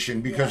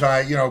station because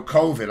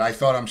COVID. I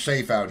thought I'm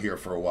safe out here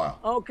for a while.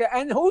 Okay,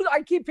 and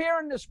I keep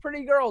hearing this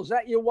pretty girl. Is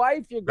that your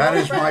wife? Your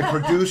girlfriend? That is my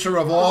producer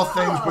of all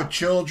things but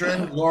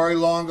children, Lori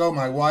Luongo,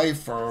 my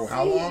wife for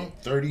how long?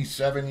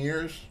 37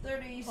 years.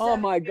 37. Oh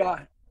my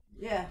God.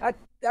 Yeah.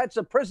 That's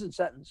a prison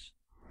sentence.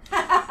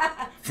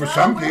 For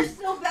some we're people,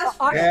 still best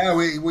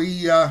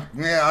friends.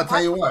 I'll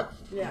tell you what.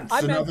 Yeah,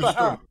 it's another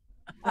story.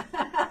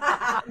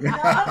 No,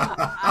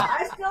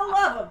 I still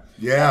love him.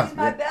 Yeah, he's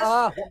my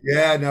best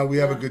friend. No, we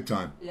have a good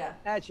time. Yeah,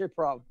 that's your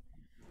problem.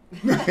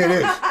 It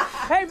is.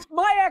 Hey,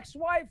 my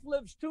ex-wife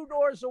lives 2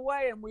 doors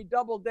away, and we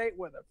double date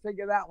with her.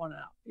 Figure that one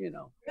out.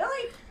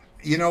 Really?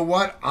 You know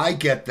what? I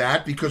get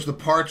that because the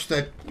parts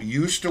that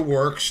used to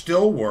work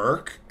still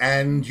work,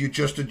 and you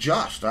just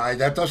adjust.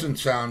 That doesn't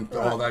sound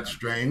all that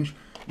strange.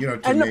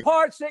 And the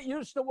parts that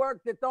used to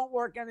work that don't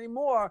work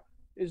anymore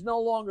is no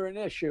longer an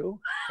issue.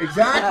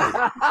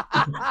 Exactly.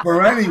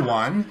 For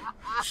anyone.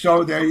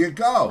 So there you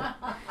go.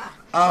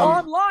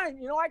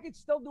 Online, I could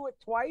still do it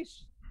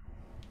twice.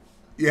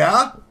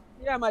 Yeah?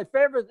 Yeah, my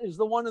favorite is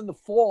the one in the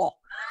fall.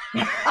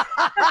 Man,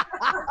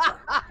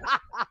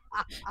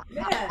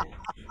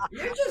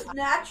 you're just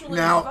naturally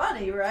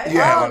funny, right?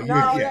 Yeah. Oh,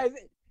 no,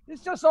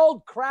 it's just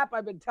old crap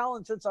I've been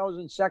telling since I was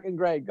in second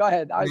grade. Go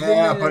ahead.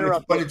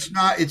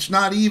 It's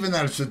not even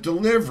that. It's a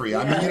delivery.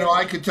 I mean,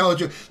 I could tell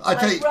you.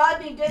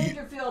 Rodney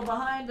Dangerfield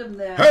behind him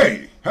there.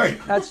 Hey.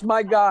 That's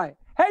my guy.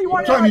 Hey, you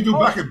want to time you do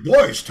back at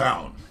Boys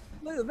Town?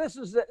 This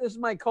is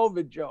my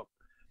COVID joke.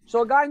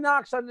 So a guy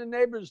knocks on the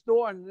neighbor's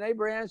door, and the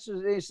neighbor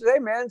answers, and he says, "Hey,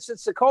 man,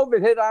 since the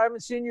COVID hit, I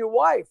haven't seen your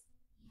wife."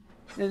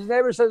 And his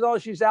neighbor says, "Oh,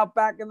 she's out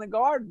back in the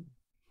garden."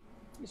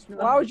 He says,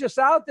 "Well, I was just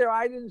out there.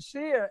 I didn't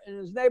see her." And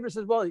his neighbor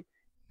says, "Well,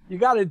 you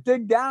got to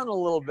dig down a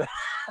little bit."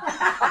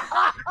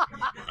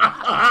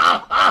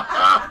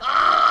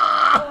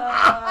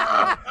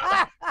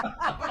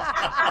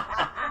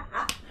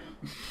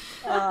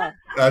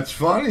 That's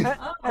funny.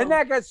 And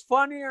that gets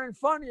funnier and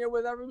funnier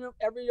with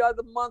every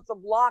other month of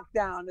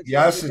lockdown. It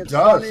does.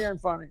 Funnier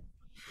and funnier.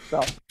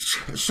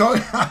 So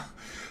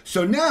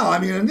now, I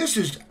mean, and this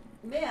is.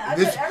 Man, I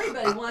bet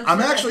everybody wants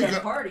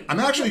party. I'm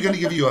actually going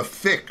to give you a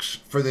fix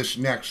for this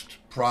next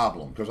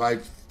problem, because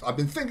I've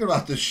been thinking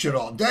about this shit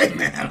all day,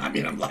 man. I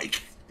mean, and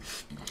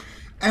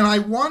I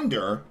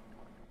wonder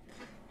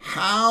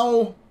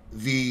how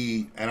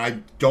and I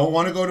don't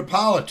want to go to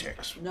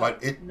politics, no.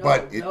 But the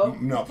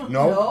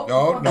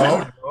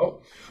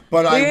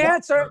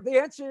answer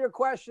to your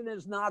question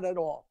is not at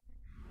all.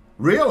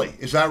 Really?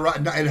 Is that right?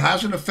 It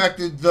hasn't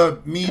affected the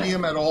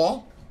medium at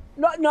all?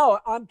 No,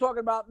 I'm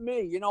talking about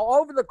me.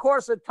 Over the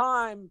course of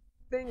time,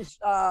 things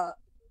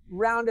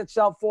round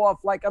itself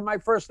off. Like on my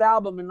first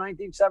album in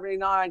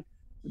 1979,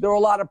 there were a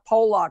lot of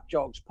Polak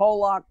jokes.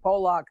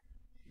 Polak.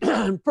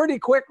 Pretty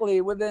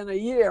quickly, within a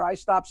year, I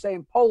stopped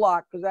saying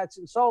Polak because that's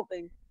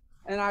insulting.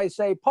 And I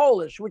say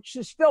Polish, which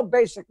is still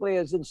basically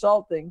as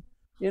insulting.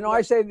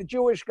 I say the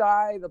Jewish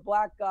guy, the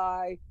black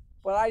guy,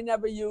 but I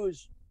never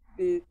use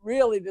the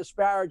really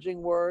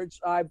disparaging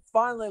words. I've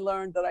finally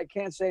learned that I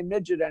can't say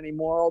midget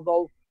anymore,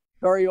 although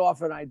very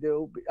often I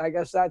do. I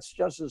guess that's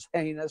just as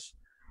heinous.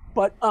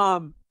 But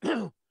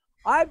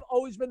I've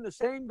always been the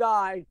same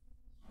guy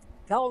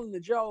telling the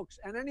jokes.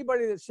 And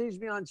anybody that sees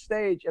me on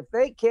stage, if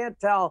they can't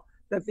tell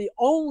that the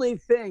only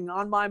thing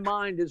on my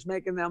mind is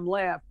making them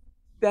laugh,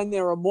 then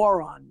they're a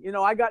moron.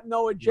 I got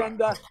no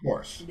agenda. Right, of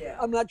course. Yeah.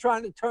 I'm not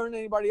trying to turn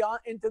anybody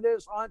into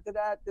this, onto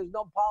that. There's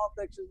no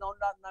politics. There's no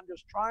nothing. I'm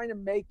just trying to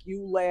make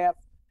you laugh.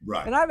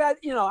 Right. And I've had,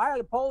 I had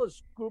a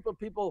Polish group of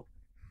people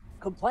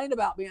complain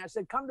about me. I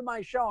said, "Come to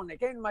my show." And they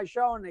came to my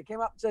show and they came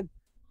up and said,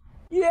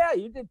 "Yeah,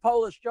 you did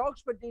Polish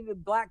jokes, but you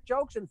did black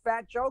jokes and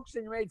fat jokes,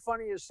 and you made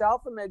fun of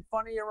yourself and made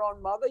fun of your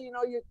own mother.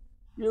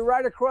 You're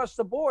right across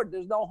the board.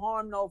 There's no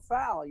harm, no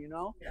foul,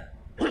 Yeah.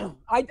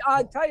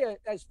 I tell you,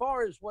 as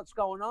far as what's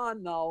going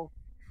on, though,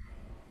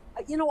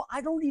 I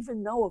don't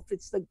even know if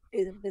it's the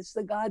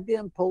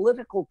goddamn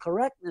political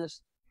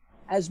correctness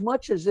as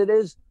much as it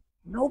is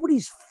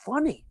nobody's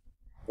funny.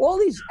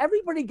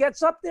 Everybody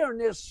gets up there and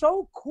they're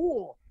so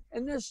cool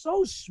and they're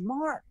so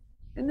smart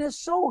and they're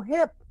so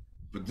hip.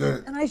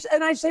 And I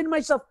say to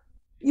myself,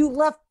 you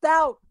left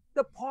out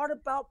the part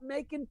about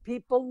making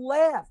people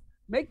laugh.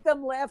 Make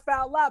them laugh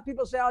out loud.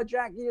 People say, "Oh,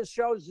 Jackie, your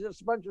show's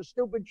just a bunch of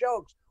stupid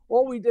jokes.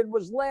 All we did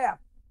was laugh."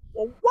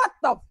 Well, what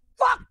the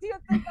fuck do you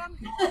think I'm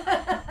doing?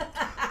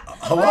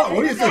 What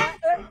do you think?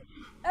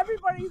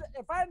 Everybody,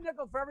 if I had a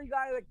nickel for every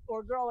guy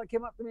or girl that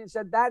came up to me and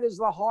said, "That is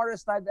the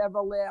hardest I've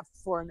ever laughed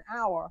for an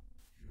hour,"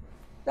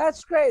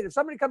 that's great. If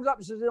somebody comes up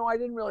and says, "I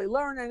didn't really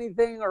learn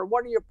anything," or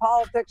 "What are your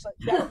politics?"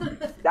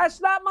 That's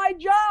not my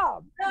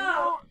job.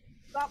 No.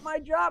 It's not my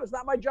job. It's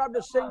not my job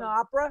to sing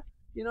opera.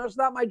 It's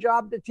not my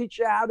job to teach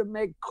you how to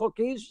make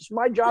cookies. It's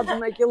my job to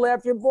make you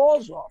laugh your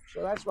balls off.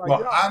 So that's my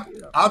job.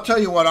 I'll tell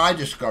you what I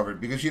discovered,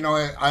 because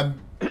I'm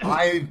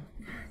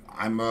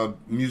a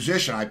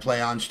musician. I play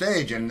on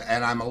stage, and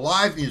I'm a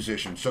live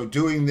musician. So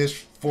doing this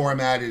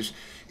format is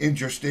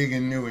interesting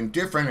and new and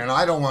different, and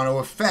I don't want to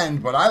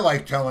offend, but I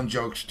like telling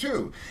jokes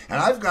too. And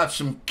I've got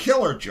some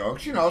killer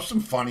jokes, some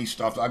funny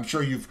stuff. I'm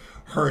sure you've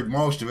heard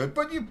most of it,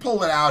 but you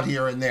pull it out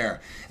here and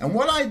there. And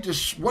what I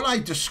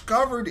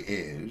discovered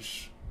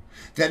is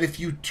that if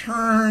you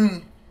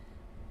turn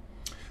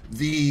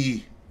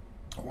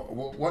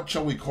what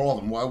shall we call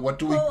them? What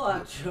do we?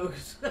 Polak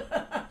jokes.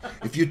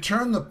 If you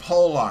turn the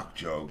Polak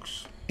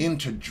jokes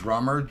into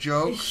drummer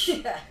jokes,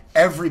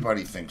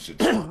 everybody thinks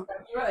it's fun.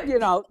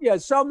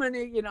 Right. So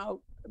many,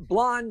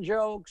 blonde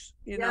jokes,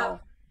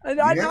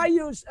 And I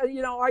use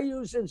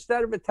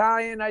instead of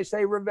Italian, I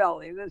say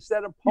Ravelli, and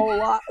instead of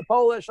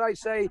Polish, I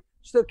say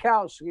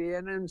Stokowski,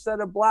 and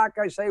instead of black,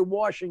 I say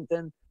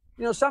Washington.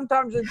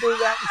 Sometimes I do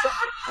that,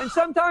 and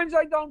sometimes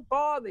I don't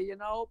bother,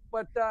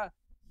 But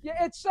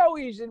it's so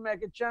easy to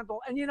make it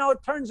gentle. And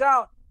it turns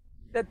out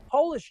that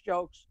Polish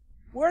jokes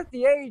we're at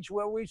the age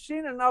where we've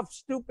seen enough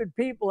stupid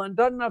people and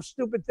done enough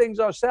stupid things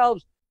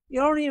ourselves. You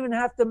don't even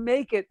have to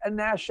make it a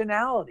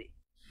nationality.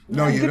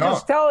 No, you you can don't.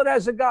 just tell it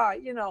as a guy.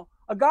 You know,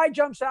 a guy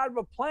jumps out of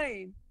a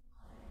plane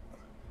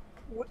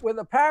with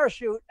a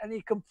parachute and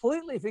he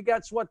completely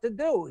forgets what to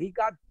do. He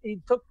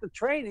took the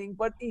training,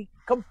 but he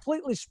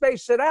completely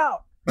spaced it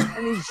out.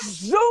 And he's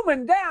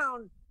zooming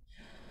down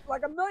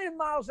like 1,000,000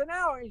 miles an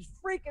hour. He's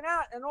freaking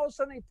out. And all of a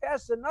sudden he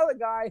passes another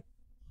guy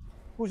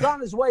who's on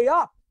his way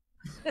up.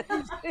 He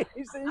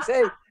says,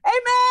 hey,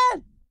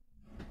 man,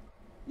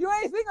 you know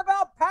anything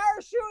about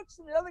parachutes?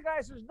 And the other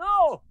guy says,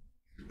 no.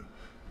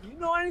 You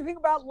know anything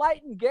about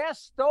lighting gas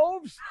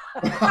stoves?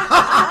 They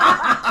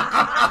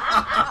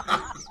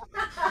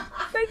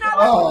not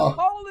a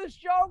Polish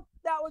joke.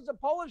 That was a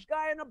Polish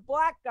guy and a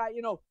black guy.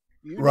 You know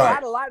how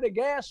to light a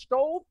gas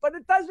stove, but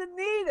it doesn't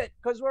need it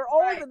because we're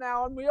older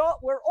now and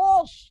we're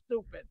all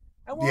stupid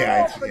and we're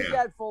all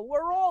forgetful.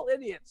 We're all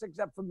idiots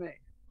except for me.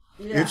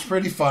 Yeah. It's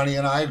pretty funny,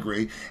 and I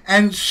agree.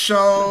 And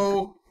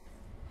so,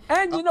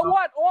 and you know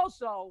what?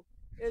 Also,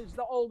 is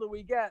the older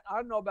we get. I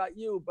don't know about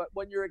you, but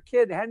when you're a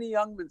kid, Henny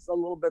Youngman's a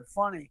little bit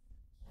funny.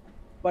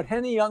 But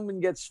Henny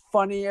Youngman gets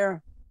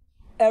funnier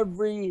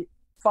every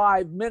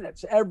 5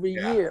 minutes, every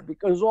year,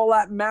 because all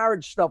that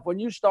marriage stuff, when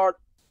you start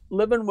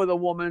living with a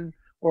woman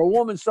or a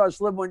woman starts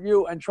living with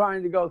you and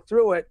trying to go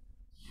through it,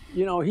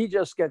 you know, he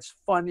just gets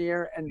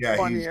funnier and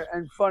funnier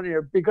and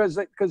funnier because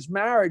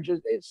marriage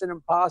it's an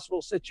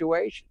impossible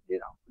situation. You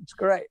know, it's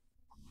great.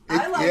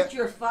 I liked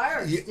your fire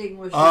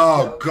extinguisher.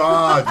 Oh joke.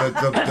 God,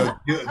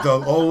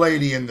 the old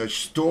lady in the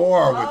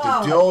store with the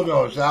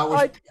dildos, that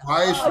was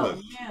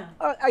priceless.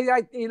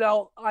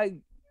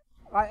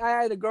 I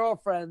had a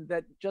girlfriend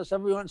that just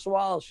every once in a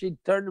while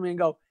she'd turn to me and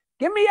go,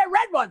 "Give me a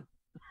red one."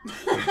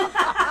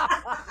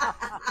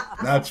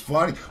 That's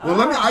funny. Well,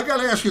 I got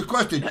to ask you a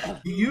question.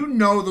 Do you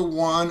know the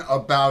one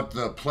about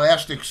the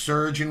plastic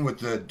surgeon with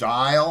the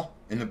dial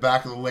in the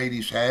back of the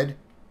lady's head?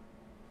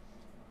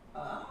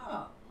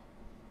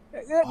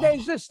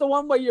 There's just the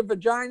one where your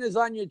vagina's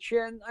on your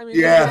chin. I mean,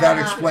 that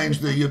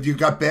explains you've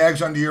got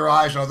bags under your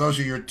eyes. Oh, those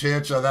are your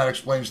tits. So that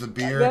explains the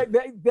beard.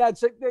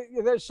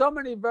 There's so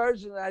many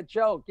versions of that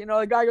joke. You know,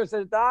 the guy goes to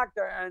the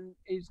doctor and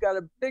he's got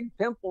a big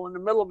pimple in the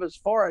middle of his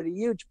forehead, a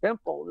huge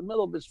pimple in the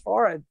middle of his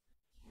forehead.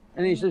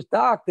 And he says,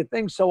 "Doc, the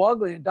thing's so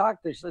ugly." And the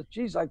doctor says,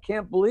 "Geez, I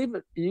can't believe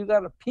it. You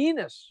got a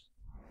penis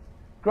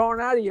growing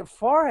out of your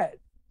forehead."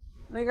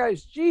 And the guy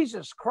goes,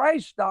 "Jesus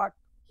Christ, Doc.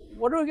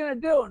 What are we going to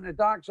do?" And the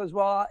doc says,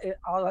 "Well,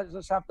 I'll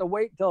just have to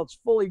wait till it's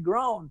fully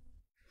grown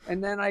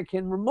and then I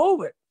can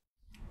remove it."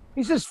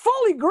 He says,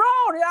 "Fully grown?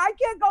 I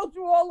can't go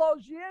through all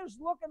those years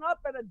looking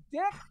up at a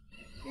dick."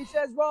 He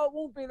says, "Well, it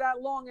won't be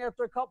that long.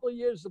 After a couple of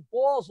years, the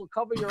balls will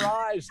cover your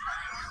eyes."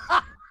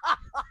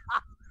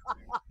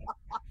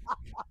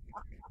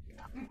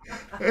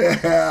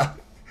 Yeah.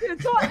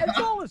 It's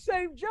all the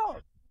same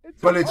joke.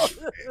 But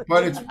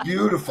it's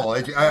beautiful.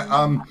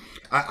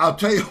 I'll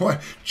tell you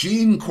what,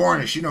 Gene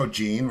Cornish, you know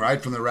Gene,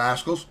 right, from the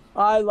Rascals?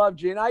 I love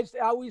Gene.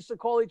 We used to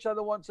call each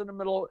other once in the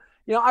middle.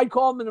 You know, I'd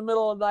call him in the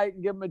middle of the night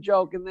and give him a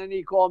joke, and then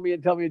he'd call me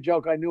and tell me a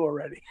joke I knew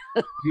already.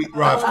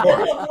 Right, of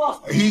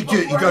course. He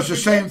does the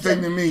same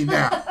thing to me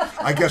now.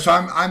 I guess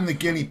I'm the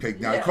guinea pig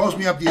now. He calls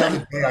me up the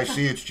other day. I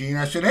see it's Gene.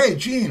 I said, "Hey,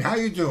 Gene, how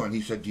you doing?"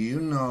 He said, "Do you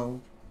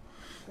know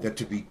that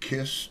to be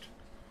kissed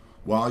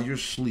while you're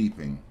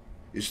sleeping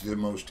is the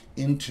most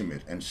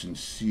intimate and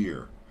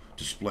sincere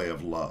display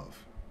of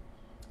love,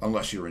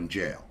 unless you're in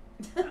jail?"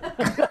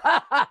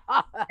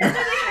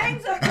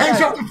 Hangs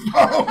up the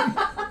phone.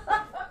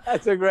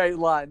 That's a great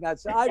line.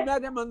 I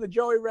met him on the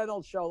Joey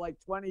Reynolds show like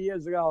 20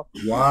 years ago.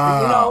 Wow.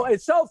 And, you know,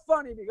 it's so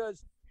funny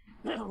because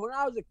when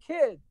I was a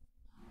kid,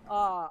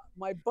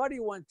 my buddy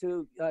went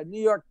to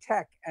New York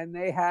Tech and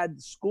they had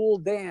school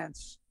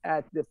dance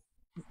at the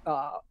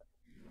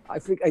I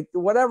think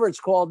whatever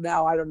it's called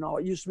now, I don't know.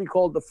 It used to be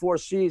called the Four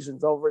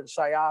Seasons over in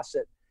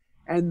Syosset.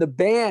 And the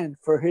band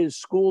for his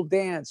school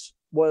dance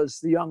was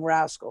the Young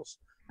Rascals.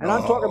 And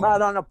I'm talking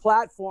about on a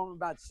platform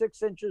about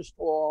 6 inches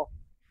tall.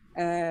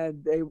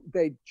 And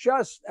they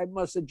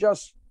must have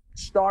just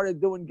started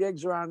doing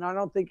gigs around. I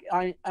don't think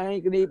I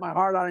ain't gonna eat my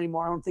heart out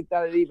anymore. I don't think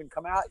that had even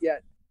come out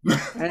yet.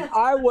 And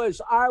I was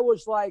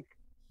like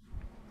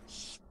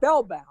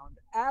spellbound,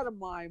 out of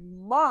my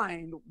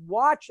mind,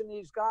 watching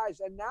these guys,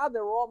 and now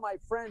they're all my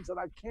friends, and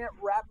I can't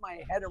wrap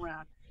my head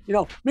around. You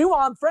know, meanwhile,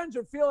 I'm friends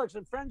with Felix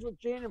and friends with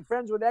Gene and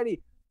friends with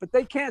Eddie, but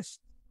they can't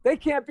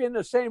be in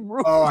the same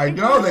room. Oh, I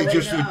know.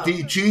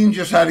 Gene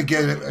just had to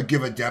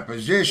give a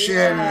deposition,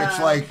 and it's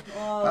like,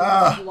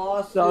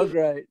 so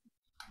great.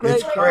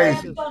 It's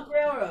crazy.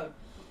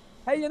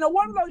 Hey, you know,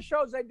 one of those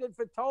shows I did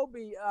for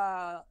Toby,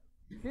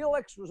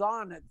 Felix was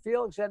on it.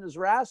 Felix and his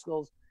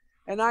Rascals,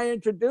 and I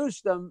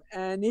introduced them,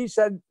 and he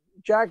said,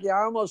 "Jackie,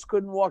 I almost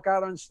couldn't walk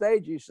out on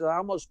stage." He said, "I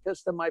almost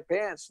pissed in my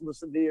pants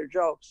listening to your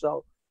jokes."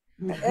 So,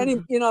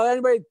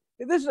 anybody,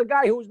 this is a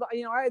guy who was,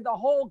 you know, I had the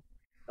whole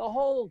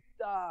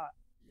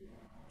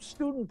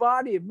student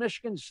body of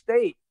Michigan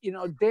State, you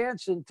know,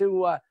 dancing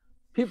to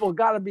people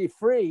got to be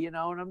free, you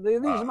know. And these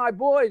are my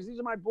boys. These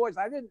are my boys.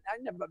 I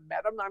never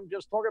met them. I'm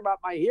just talking about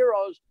my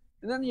heroes.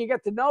 And then you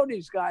get to know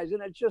these guys,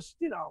 and it's just,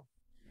 you know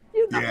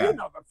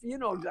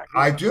exactly.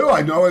 I do.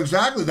 I know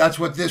exactly. That's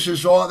what this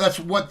is all. That's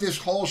what this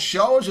whole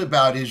show is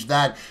about. Is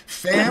that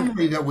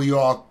family that we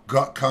all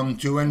come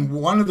to. And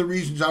one of the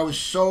reasons I was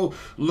so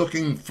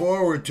looking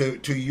forward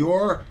to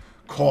your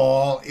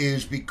call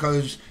is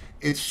because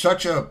it's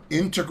such a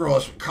integral.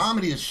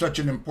 Comedy is such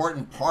an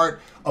important part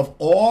of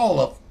all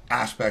of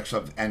aspects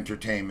of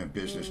entertainment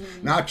business,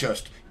 not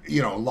just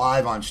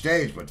live on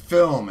stage, but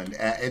film, and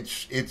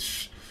it's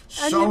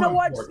so. And you know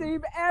what,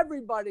 important. Steve?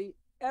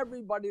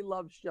 Everybody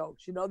loves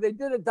jokes. You know, they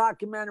did a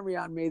documentary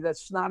on me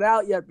that's not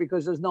out yet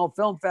because there's no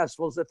film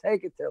festivals to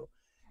take it to.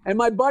 And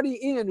my buddy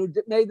Ian, who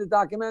made the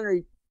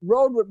documentary,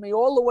 rode with me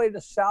all the way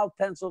to South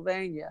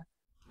Pennsylvania,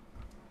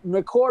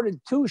 recorded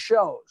 2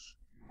 shows.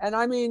 And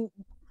I mean,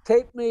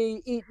 tape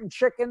me eating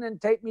chicken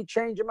and tape me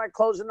changing my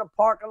clothes in the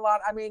parking lot.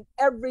 I mean,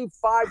 every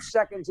 5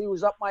 seconds he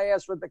was up my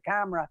ass with the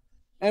camera.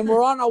 And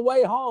we're on our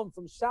way home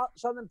from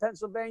southern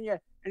Pennsylvania,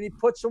 and he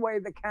puts away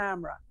the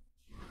camera.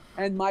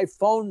 And my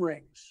phone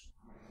rings.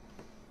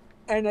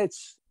 And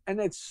it's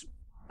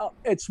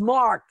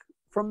Mark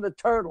from the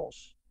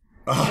Turtles.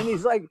 And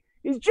he's like,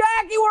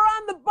 Jackie, we're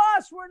on the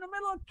bus. We're in the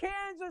middle of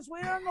Kansas.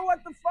 We don't know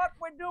what the fuck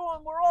we're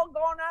doing. We're all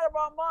going out of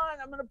our mind.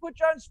 I'm going to put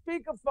you on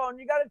speakerphone.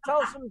 You got to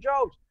tell some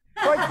jokes.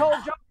 So I told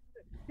jokes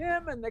to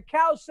him and the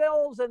cow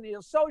sales and the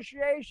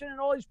association and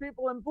all these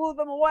people and blew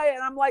them away.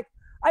 And I'm like,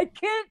 I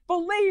can't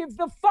believe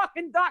the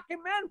fucking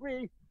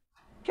documentary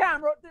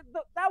camera.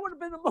 That would have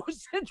been the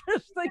most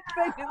interesting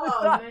thing in the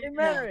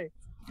documentary. Man.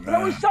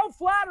 But it was so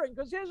flattering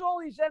because here's all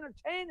these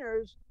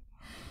entertainers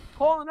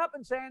calling up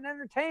and saying,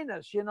 entertain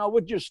us,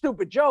 with your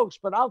stupid jokes,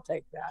 but I'll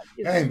take that.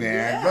 Hey,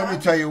 man, let me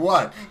tell you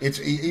what. It's,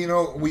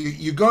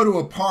 you go to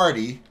a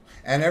party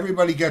and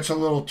everybody gets a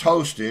little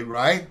toasted,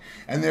 right?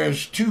 And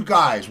there's 2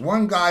 guys.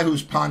 One guy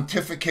who's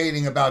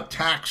pontificating about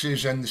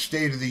taxes and the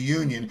State of the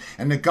Union,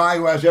 and the guy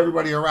who has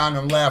everybody around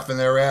him laughing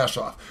their ass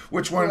off.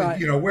 Which one,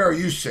 where are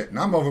you sitting?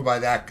 I'm over by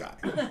that guy.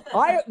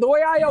 The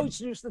way I always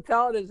used to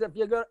tell it is if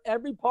you go,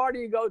 every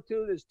party you go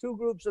to, there's 2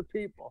 groups of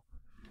people.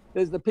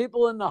 There's the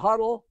people in the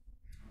huddle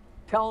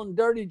telling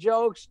dirty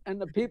jokes and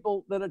the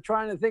people that are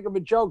trying to think of a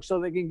joke so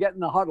they can get in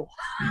the huddle.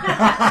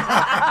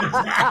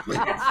 Exactly.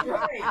 That's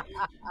right.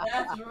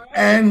 That's right.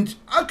 And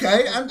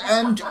okay,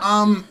 and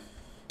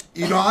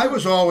I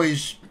was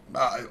always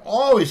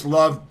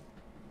loved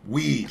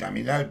weed. I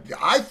mean,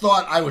 I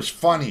thought I was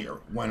funnier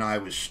when I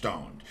was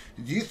stoned.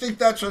 Do you think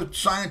that's a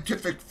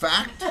scientific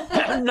fact?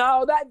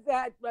 No,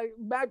 that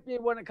might be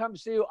when it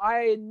comes to you.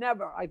 I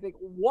think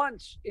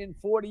once in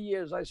 40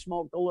 years I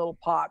smoked a little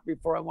pot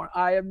before I went.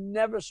 I have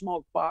never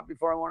smoked pot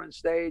before I went on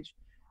stage.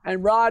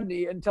 And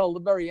Rodney, until the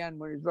very end,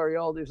 when he's very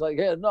old, he's like,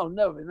 "Hey, no,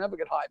 never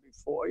get high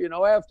before.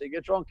 After,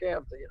 get drunk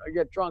after.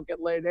 Get drunk,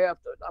 get laid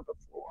after, not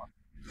before."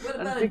 What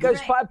about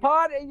because pot,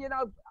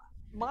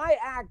 my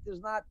act is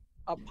not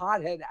a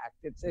pothead act.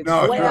 It's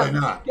no, it's really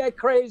not. Get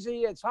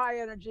crazy. It's high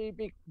energy.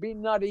 Be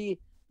nutty.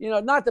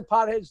 Not that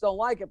potheads don't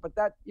like it, but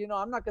that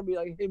I'm not gonna be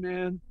like, "Hey,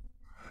 man."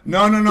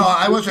 No.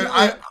 I wasn't.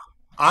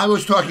 I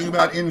was talking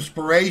about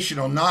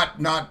inspirational,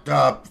 not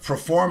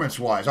performance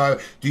wise.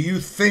 Do you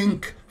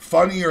think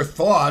funnier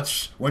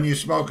thoughts when you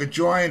smoke a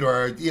joint,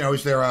 or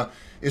is there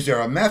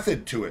a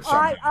method to it?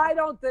 I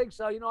don't think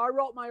so. I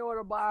wrote my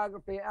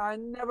autobiography. I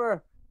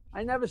never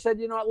said,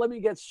 let me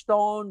get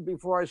stoned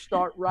before I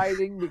start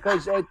writing,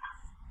 because it,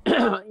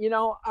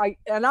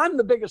 and I'm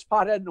the biggest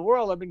pothead in the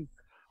world. I've been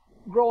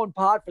growing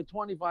pot for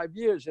 25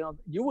 years.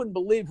 You wouldn't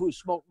believe who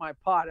smoked my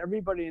pot.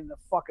 Everybody in the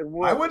fucking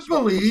world. I would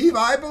believe.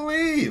 I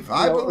believe.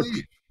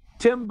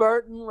 Tim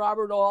Burton,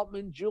 Robert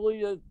Altman,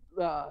 Julia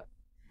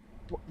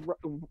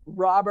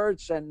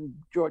Roberts, and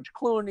George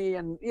Clooney,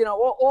 and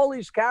all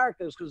these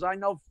characters, because I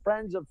know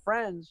friends of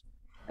friends,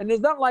 and there's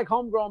nothing like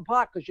homegrown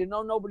pot because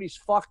nobody's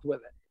fucked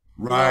with it.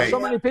 Right. So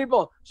many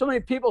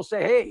people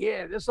say, "Hey,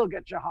 yeah, this will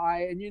get you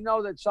high," and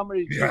that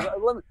somebody. Yeah.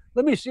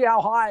 Let me see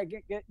how high I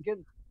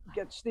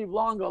get Steve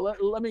Luongo.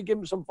 Let me give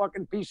him some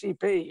fucking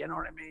PCP. You know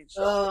what I mean?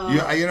 So,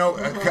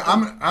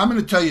 I'm going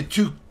to tell you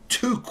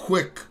two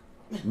quick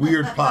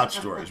weird pot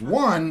stories.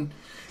 One,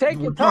 take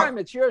your time.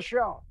 It's your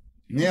show.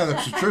 Yeah,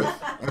 that's the truth.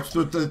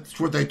 That's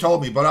what they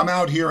told me. But I'm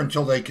out here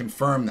until they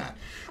confirm that.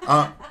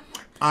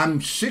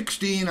 I'm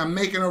 16. I'm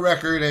making a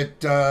record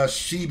at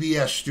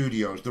CBS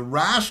Studios. The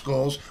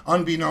Rascals,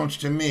 unbeknownst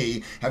to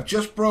me, have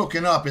just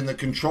broken up in the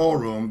control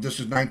room. This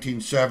is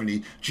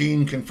 1970.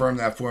 Gene confirmed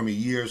that for me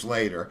years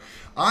later.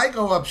 I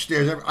go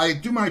upstairs. I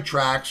do my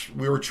tracks.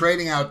 We were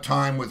trading out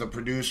time with a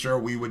producer.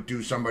 We would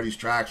do somebody's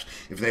tracks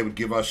if they would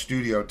give us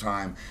studio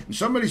time. And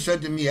somebody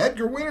said to me,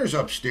 "Edgar Winter's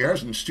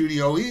upstairs in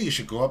Studio E. You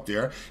should go up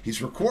there.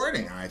 He's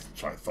recording."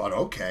 So I thought,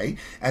 okay.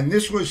 And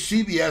this was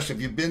CBS. If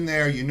you've been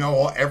there,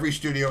 every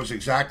studio is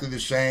exactly exactly the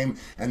same,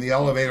 and the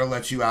elevator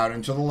lets you out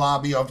into the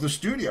lobby of the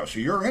studio, so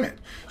you're in it.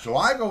 So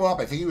I go up,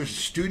 I think it was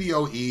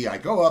Studio E. I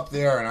go up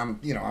there, and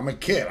I'm a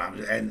kid,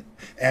 and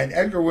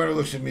Edgar Winter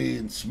looks at me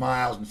and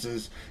smiles and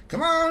says,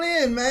 "Come on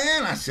in,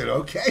 man." I said,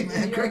 "Okay,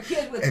 man." You're a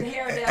kid with the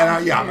hair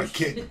down. Yeah, I'm a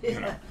kid,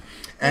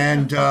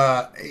 And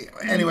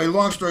anyway,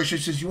 long story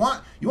short, she says, "You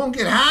want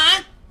get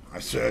high?" I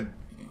said,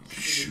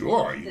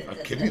 "Sure." Are you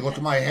kidding me? Look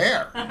at my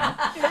hair.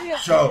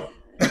 So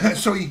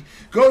he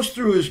goes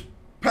through his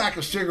pack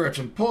of cigarettes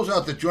and pulls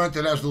out the joint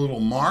that has the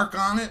little mark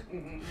on it.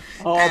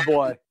 Oh,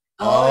 boy.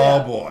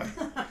 Oh, boy.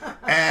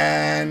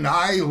 And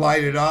I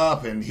light it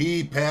up, and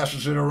he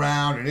passes it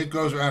around, and it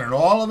goes around. And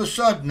all of a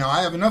sudden, now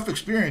I have enough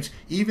experience,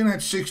 even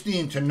at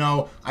 16, to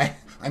know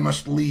I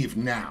must leave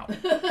now.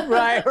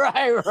 Right.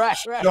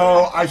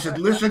 So I said,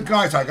 "Listen,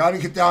 guys, I got to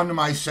get down to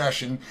my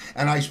session."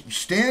 And I'm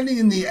standing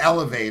in the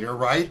elevator,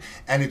 right?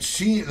 And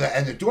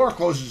and the door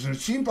closes, and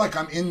it seemed like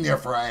I'm in there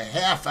for a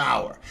half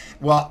hour.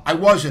 Well, I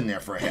was in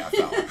there for a half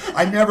hour.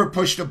 I never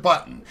pushed a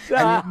button.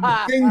 And when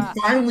the thing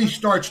finally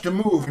starts to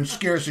move and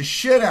scares the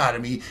shit out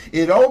of me,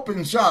 it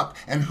opens up,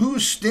 and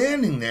who's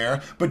standing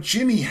there but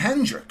Jimi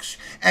Hendrix?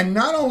 And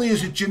not only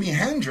is it Jimi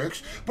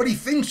Hendrix, but he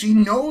thinks he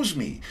knows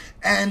me.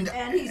 And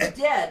he's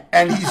dead.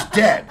 And he's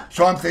dead.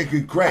 So I'm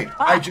thinking, great.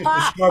 I just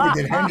discovered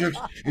that Hendrix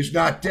is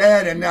not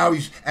dead, and now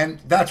and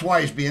that's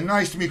why he's being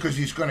nice to me, because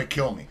he's going to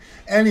kill me.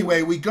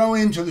 Anyway, we go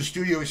into the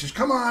studio. He says,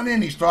 "Come on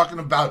in." He's talking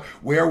about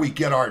where we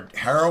get our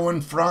heroin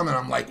from, and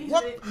I'm like,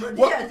 "What?"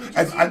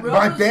 Yeah,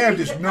 my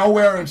band is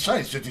nowhere in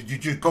sight. He said,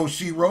 "Did you go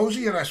see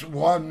Rosie?" And I said,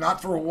 "Well, not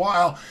for a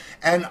while."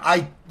 And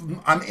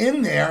I'm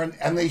in there,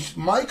 and they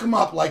mic him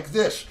up like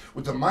this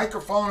with the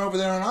microphone over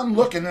there, and I'm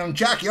looking, and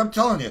Jackie, I'm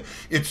telling you,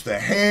 it's the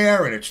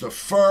hair, and it's the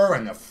fur,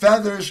 and the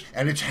feathers,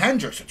 and it's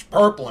Hendrix. It's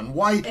purple and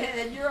white.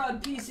 And you're on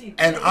PC.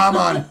 And I'm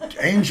on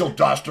Angel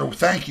Duster.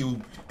 Thank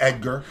you,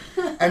 Edgar.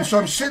 And so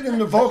I'm sitting in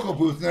the vocal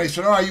booth, and they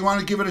said, "All right, you want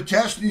to give it a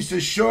test?" And he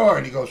says, "Sure."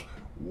 And he goes,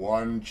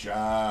 "One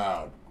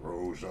child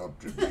grows up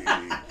to be."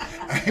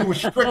 And it was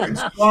freaking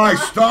Sly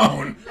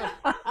Stone.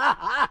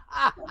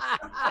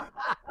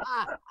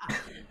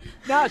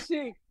 Now,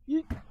 see,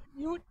 you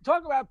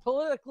talk about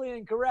politically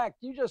incorrect.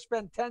 You just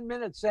spent 10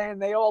 minutes saying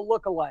they all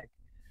look alike.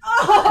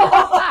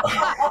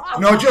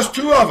 No, just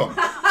two of them.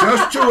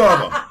 Just two of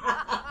them.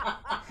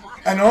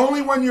 And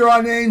only when you're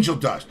on Angel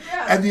Dust.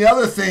 Yeah. And the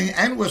other thing,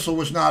 Entwistle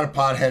was not a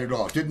pothead at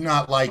all. Did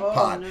not like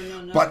pot.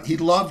 No. But he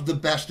loved the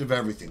best of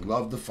everything.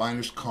 Loved the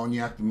finest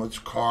cognac, the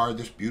most car,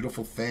 this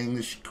beautiful thing,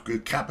 this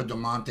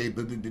Capidamonte.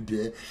 Blah, blah, blah,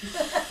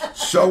 blah.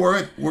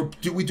 So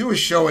we do a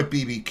show at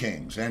BB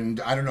King's. And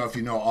I don't know if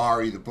you know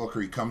Ari, the booker.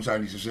 He comes out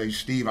and he says, "Hey,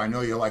 Steve, I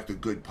know you like the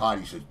good pot."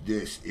 He says,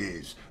 "This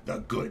is the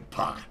good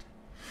pot."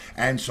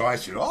 And so I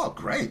said, "Oh,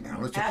 great,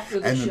 man." After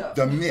the show.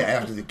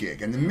 After the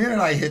gig. And the minute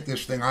I hit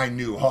this thing, I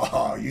knew,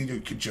 you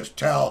could just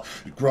tell,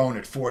 grown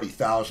at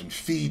 40,000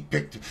 feet,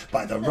 picked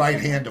by the right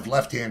hand of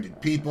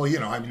left-handed people.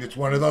 It's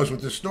one of those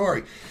with the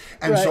story.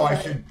 And so I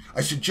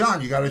said,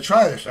 "John, you got to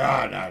try this." No.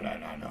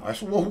 I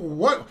said, "Well,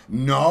 what?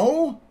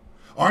 No?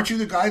 Aren't you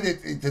the guy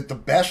that the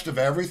best of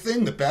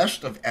everything? The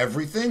best of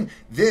everything?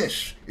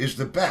 This is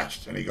the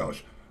best." And he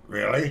goes,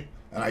 "Really?"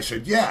 And I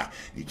said, "Yeah."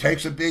 He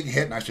takes a big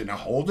hit, and I said, "Now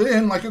hold it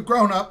in like a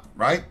grown-up,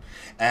 right?"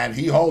 And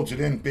he holds it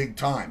in big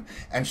time.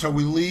 And so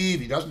we leave.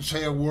 He doesn't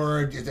say a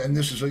word. And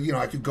this is,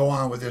 I could go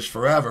on with this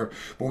forever.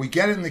 But we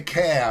get in the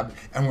cab,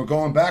 and we're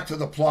going back to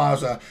the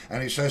plaza,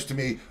 and he says to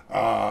me,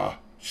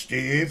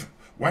 "Steve,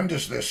 when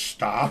does this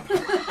stop?"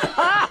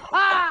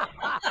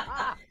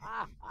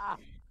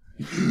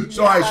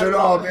 So I said,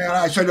 "Oh, man."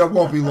 I said, "It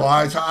won't be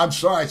long." "I'm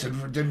sorry." I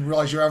said, "Didn't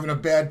realize you're having a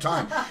bad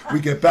time."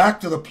 We get back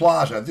to the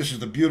plaza. This is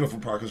the beautiful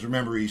part, because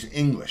remember, he's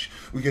English.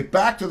 We get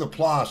back to the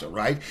plaza,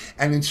 right?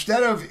 And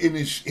instead of in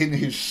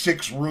his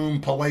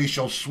 6-room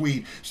palatial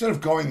suite, instead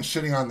of going and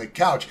sitting on the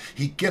couch,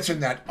 he gets in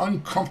that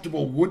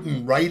uncomfortable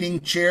wooden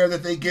writing chair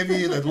that they give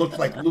you that looks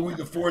like Louis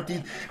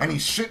XIV, and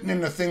he's sitting in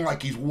the thing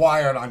like he's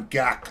wired on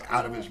gack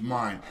out of his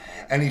mind.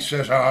 And he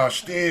says,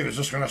 "Steve, is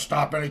this going to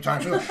stop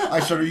anytime soon?" I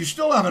said, "Are you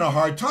still having a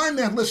hard time,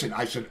 man?" "Listen,"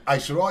 I said,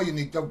 "all you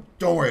need,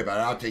 don't worry about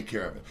it. I'll take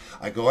care of it."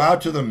 I go out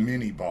to the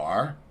mini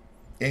bar,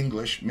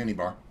 English mini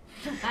bar,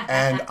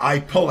 and I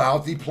pull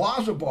out the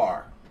Plaza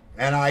bar.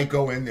 And I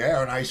go in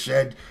there, and I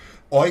said,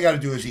 "All you got to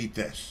do is eat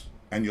this,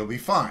 and you'll be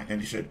fine." And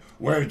he said,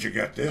 "Where did you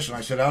get this?" And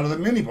I said, "Out of the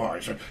mini bar."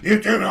 He said,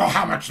 "You do know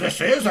how much this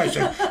is?" I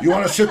said, "You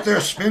want to sit there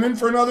spinning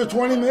for another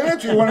 20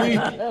 minutes? You want to eat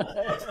it?"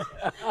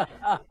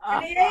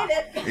 And he ate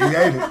it. He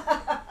ate it.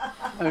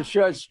 I'm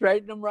sure it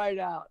straightened him right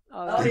out.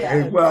 Oh,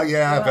 yeah. Well,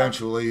 yeah,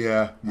 eventually,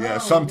 yeah.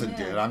 Something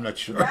did. I'm not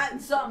sure. That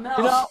and something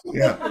else.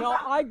 Yeah.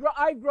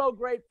 I grow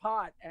great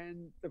pot,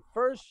 and the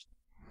first,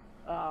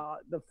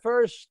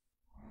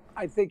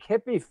 I think,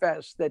 hippie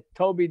fest that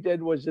Toby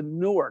did was in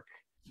Newark,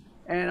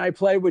 and I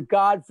played with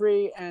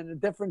Godfrey and a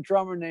different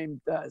drummer named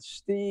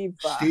Steve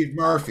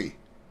Murphy.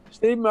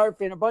 Steve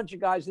Murphy and a bunch of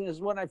guys, and this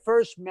is when I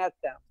first met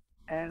them.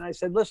 And I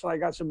said, "Listen, I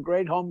got some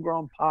great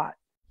homegrown pot."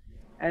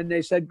 And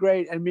they said,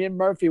 "Great." And me and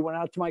Murphy went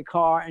out to my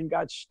car and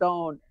got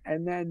stoned.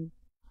 And then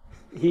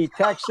he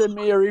texted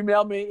me or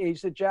emailed me. He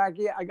said,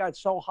 Jackie, I got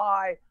so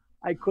high,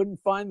 I couldn't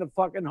find the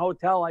fucking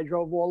hotel. I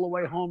drove all the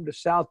way home to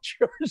South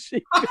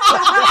Jersey.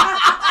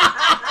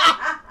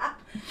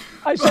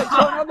 I said,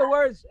 so in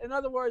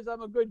other words,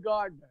 I'm a good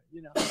gardener,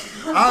 you know.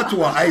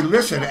 Hey,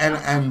 listen,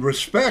 and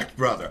respect,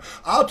 brother.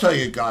 I'll tell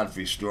you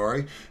Godfrey's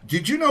story.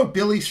 Did you know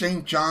Billy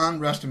St. John,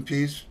 rest in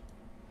peace?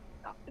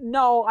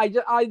 No,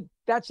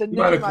 that's a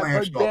name I've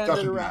heard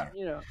banded around,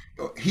 you know.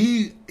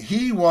 He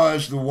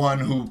was the one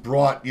who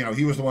brought,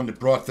 he was the one that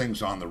brought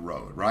things on the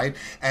road, right?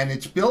 And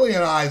it's Billy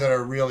and I that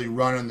are really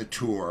running the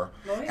tour.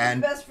 Well, he was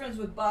best friends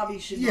with Bobby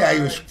Shinoda. Yeah,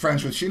 he was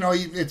friends with,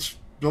 it's,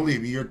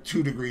 believe me, you're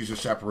 2 degrees of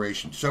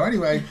separation. So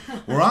anyway,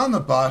 we're on the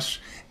bus,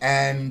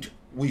 and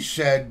we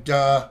said,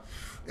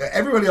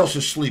 everybody else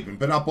is sleeping,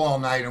 been up all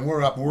night, and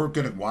we're up, and we're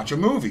going to watch a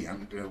movie.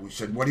 And we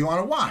said, what do you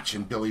want to watch?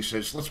 And Billy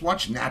says, let's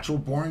watch Natural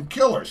Born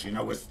Killers,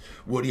 with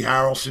Woody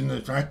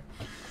Harrelson, right?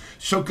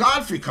 So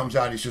Godfrey comes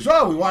out, he says,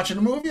 oh, we watching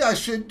a movie? I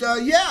said,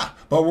 yeah,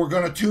 but we're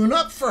going to tune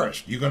up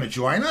first. You going to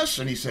join us?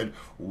 And he said,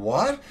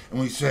 what?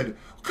 And we said,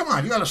 come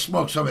on, you got to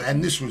smoke something.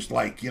 And this was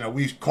like,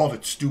 we called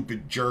it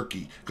stupid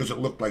jerky because it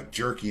looked like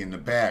jerky in the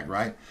bag,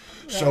 right?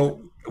 Yeah.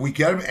 So we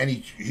get him, and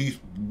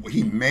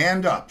he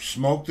manned up,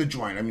 smoked the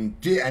joint. I mean,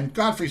 and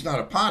Godfrey's not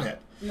a pothead.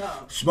 No.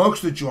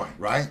 Smokes the joint,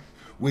 right?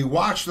 We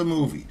watch the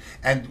movie,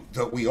 and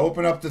we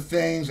open up the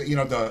things,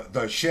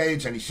 the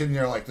shades, and he's sitting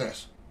there like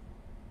this.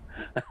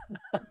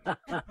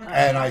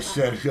 And I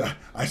said,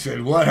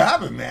 what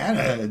happened,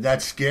 man?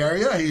 That scare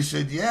you? He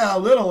said, yeah, a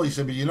little. He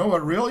said, but you know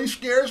what really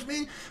scares me?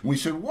 And we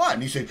said, what?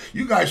 And he said,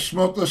 you guys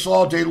smoke this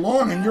all day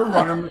long, and you're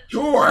running the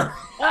tour.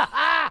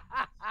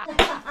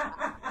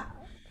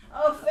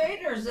 Oh,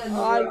 Fader's in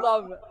there. I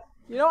love it.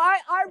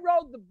 I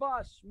rode the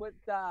bus with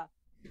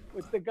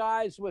the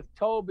guys with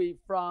Toby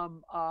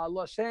from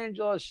Los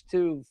Angeles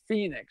to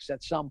Phoenix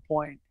at some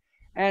point,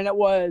 and it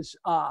was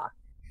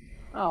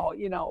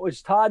it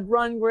was Todd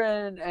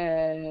Rundgren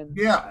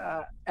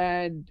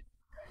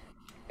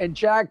and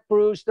Jack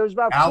Bruce. There was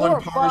about Alan 4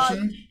 or 5.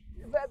 Parsons.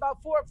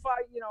 About 4 or 5.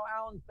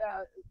 Alan.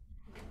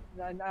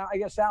 And I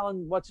guess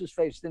Alan, what's his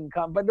face, didn't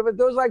come, but there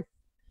was like,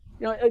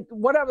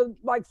 whatever,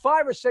 like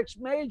 5 or 6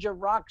 major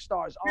rock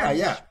stars on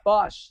this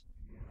bus,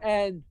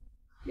 and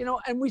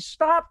and we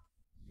stopped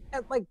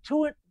at like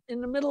 2 in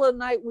the middle of the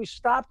night. We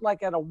stopped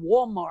like at a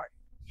Walmart.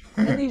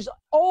 And these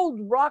old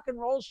rock and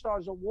roll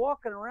stars are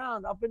walking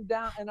around up and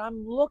down, and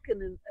I'm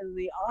looking in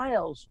the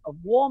aisles of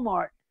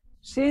Walmart,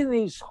 seeing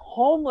these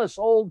homeless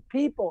old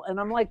people, and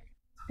I'm like,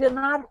 they're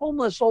not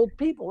homeless old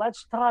people.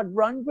 That's Todd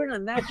Rundgren,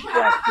 and that's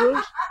Jack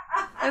Bruce.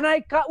 And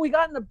we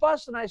got in the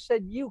bus, and I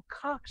said, you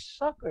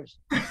cocksuckers.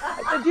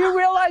 I said, do you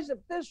realize if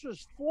this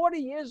was 40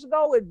 years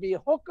ago, it'd be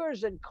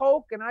hookers and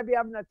coke, and I'd be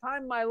having the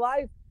time of my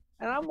life,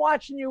 and I'm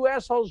watching you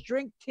assholes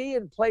drink tea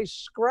and play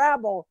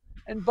Scrabble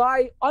and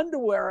buy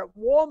underwear at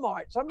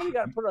Walmart. Somebody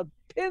got to put a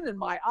pin in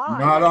my eye.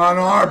 Not on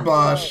our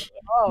bus.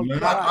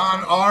 Not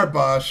on our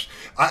bus.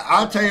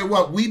 I'll tell you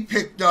what, we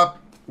picked up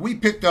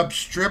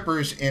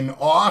strippers in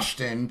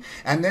Austin,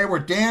 and they were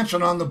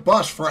dancing on the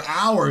bus for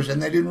hours,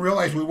 and they didn't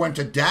realize we went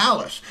to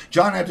Dallas.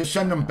 John had to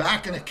send them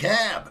back in a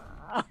cab.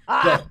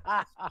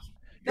 That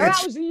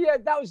was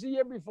the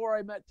year before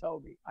I met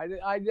Toby.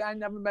 I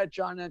never met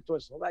John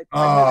Entwistle.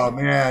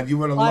 Man, you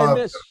would have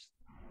loved.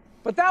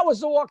 But that was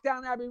the Walk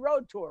Down Abbey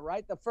Road tour,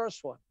 right? The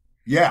first one.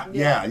 Yeah.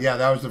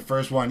 That was the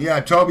first one. Yeah,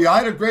 Toby, I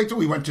had a great tour.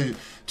 We went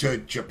to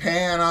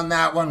Japan on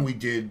that one. We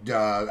did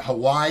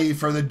Hawaii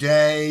for the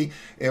day.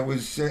 It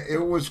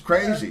was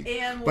crazy.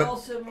 Ann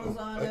Wilson was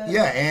on it.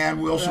 Yeah,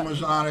 Ann Wilson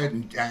was on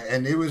it,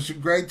 and it was a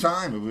great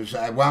time.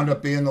 I wound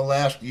up being the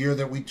last year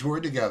that we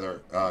toured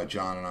together,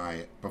 John and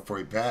I, before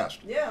he passed.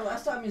 Yeah,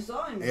 last time you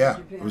saw him. Yeah,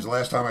 it was the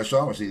last time I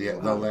saw him. Was the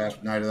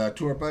last night of that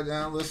tour. But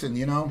listen,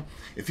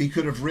 if he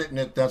could have written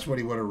it, that's what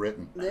he would have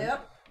written.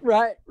 Yep.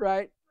 Right.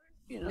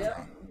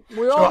 Yep.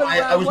 We're all been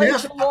around way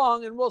too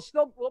long, and we'll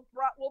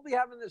be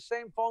having the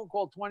same phone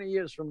call 20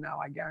 years from now.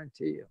 I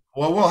guarantee you.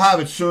 Well, we'll have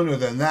it sooner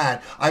than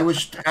that.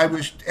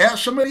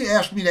 Somebody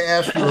asked me to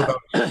ask you about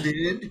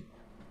Sid.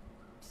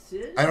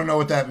 Sid? I don't know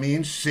what that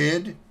means.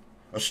 Sid,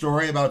 a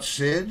story about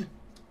Sid.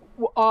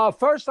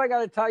 First, I got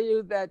to tell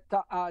you that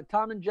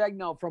Tom and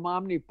Jegno from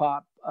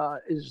Omnipop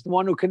is the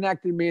one who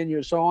connected me and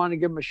you. So I want to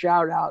give him a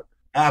shout out.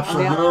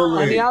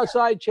 Absolutely. On the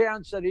outside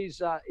chance that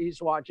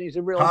he's watching. He's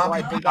a real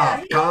Tommy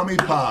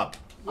Pop.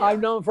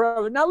 I've known him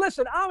forever. Now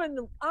listen,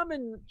 I'm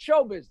in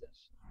show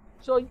business.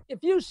 So if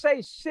you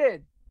say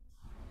Sid,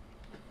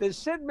 there's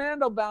Sid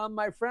Mandelbaum,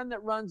 my friend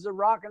that runs the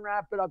Rock and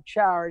Wrap It Up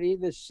charity.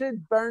 There's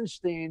Sid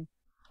Bernstein,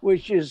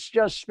 which is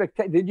just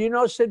spectacular. Did you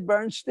know Sid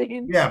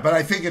Bernstein? Yeah, but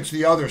I think it's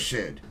the other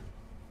Sid.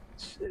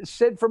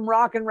 Sid from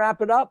Rock and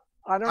Wrap It Up?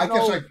 I don't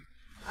know.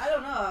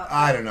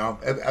 I don't know.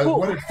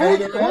 What did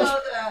Fader ask?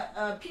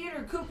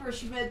 Peter Cooper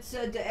Schmidt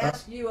said to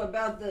ask you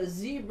about the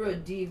Zebra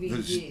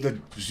DVD. The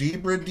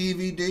Zebra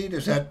DVD?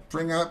 Does that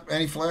bring up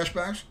any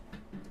flashbacks?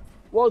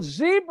 Well,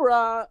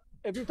 Zebra,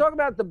 if you talk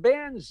about the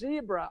band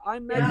Zebra, I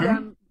met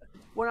them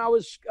when I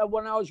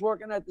was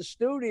working at the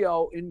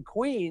studio in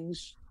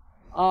Queens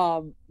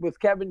with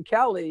Kevin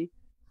Kelly.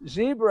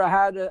 Zebra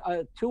had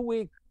a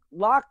 2-week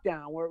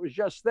lockdown where it was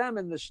just them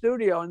in the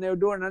studio, and they were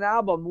doing an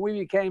album. We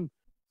became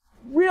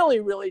really,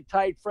 really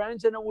tight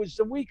friends, and it was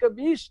the week of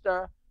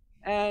Easter,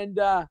 and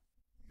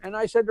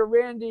I said to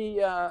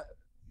Randy,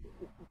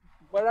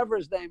 whatever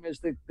his name is,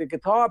 the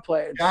guitar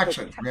player,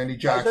 Randy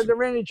Jackson. I said to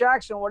Randy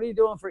Jackson, "What are you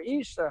doing for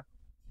Easter?"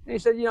 And he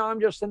said,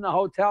 "I'm just in the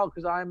hotel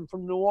because I'm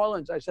from New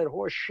Orleans." I said,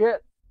 "Horse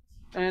shit."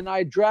 And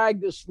I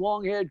dragged this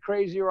long-haired,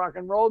 crazy rock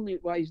and roll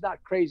music. Well, he's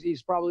not crazy.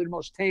 He's probably the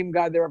most tame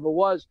guy there ever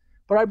was.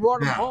 But I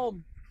brought him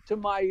home to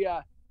my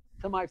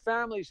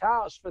family's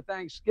house for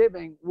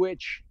Thanksgiving,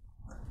 which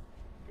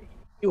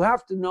you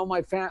have to know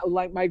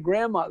like my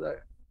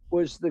grandmother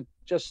was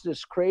just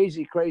this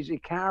crazy, crazy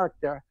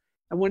character.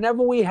 And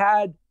whenever we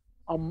had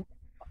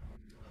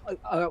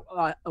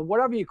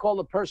whatever you call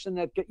the person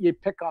that you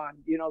pick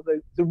on,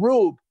 the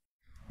rube.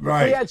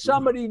 Right. We had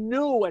somebody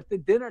new at the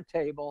dinner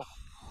table.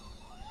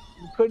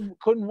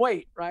 Couldn't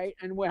wait, right?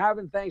 And we're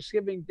having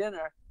Thanksgiving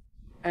dinner,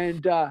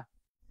 and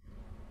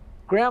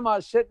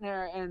Grandma's sitting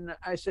there, and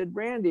I said,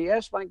 "Randy,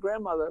 ask my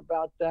grandmother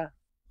about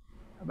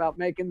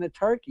making the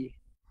turkey."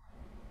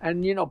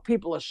 And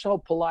people are so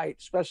polite.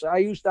 Especially, I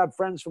used to have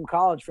friends from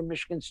college, from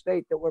Michigan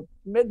State, that were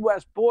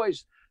Midwest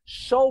boys,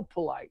 so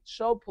polite,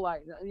 so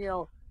polite.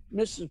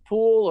 Mrs.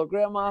 Poole or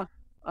Grandma,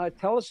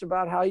 tell us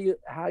about how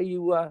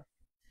you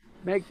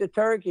make the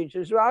turkey. She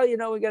says,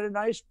 "Well, we get a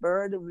nice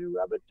bird and we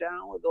rub it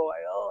down with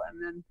oil,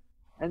 and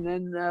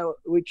then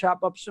we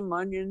chop up some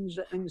onions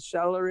and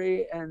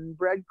celery and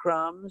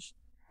breadcrumbs,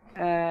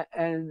 and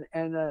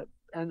a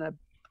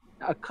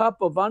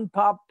cup of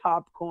unpopped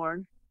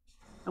popcorn,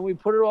 and we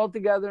put it all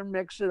together and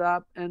mix it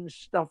up and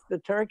stuff the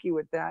turkey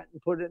with that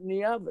and put it in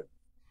the oven."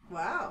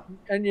 Wow.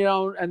 And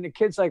and the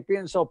kids like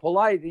being so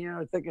polite,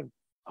 thinking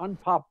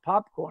unpopped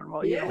popcorn.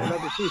 Well,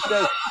 whatever she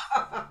says.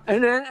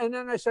 And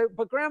then I said,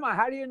 "But Grandma,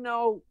 how do you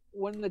know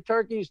when the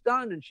turkey's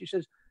done?" And she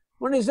says,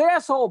 "When his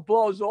asshole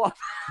blows off."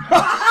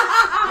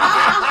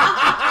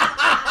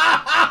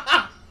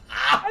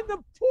 And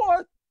the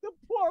poor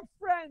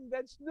friend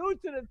that's new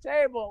to the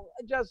table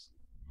just,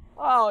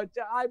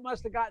 I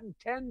must have gotten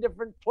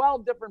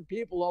 12 different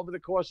people over the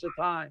course of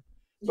time.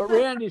 But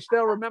Randy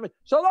still remembers.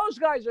 So those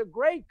guys are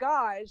great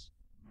guys.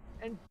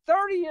 And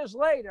 30 years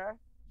later,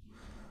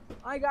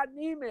 I got an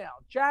email.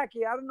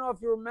 "Jackie, I don't know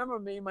if you remember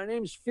me. My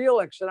name's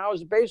Felix, and I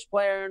was a bass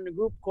player in a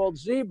group called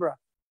Zebra."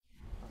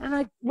 And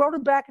I wrote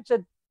him back and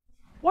said,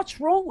 "What's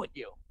wrong with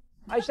you?"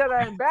 I said,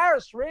 "I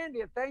embarrassed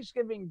Randy at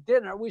Thanksgiving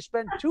dinner. We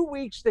spent 2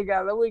 weeks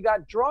together. We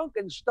got drunk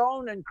and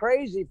stoned and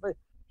crazy.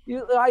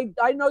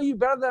 I know you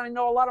better than I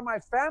know a lot of my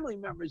family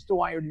members.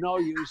 Do I know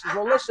you?" He says,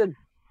 "Well, listen,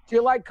 do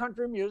you like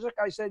country music?"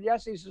 I said,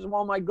 "Yes." He says,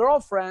 "Well, my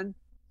girlfriend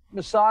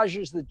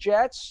massages the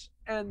Jets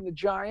and the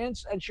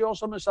Giants, and she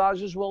also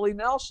massages Willie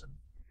Nelson.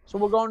 So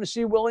we're going to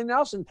see Willie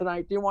Nelson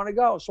tonight. Do you want to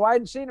go?" So I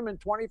hadn't seen him in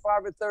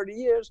 25 or 30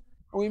 years,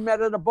 and we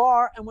met at a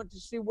bar and went to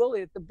see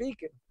Willie at the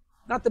Beacon.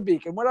 Not the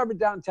Beacon, whatever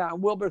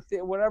downtown, Wilbur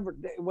Theater, whatever.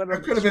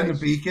 It could have been the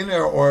Beacon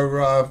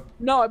or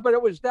no, but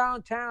it was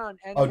downtown.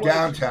 And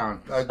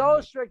downtown.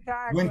 So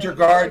spectacular. Winter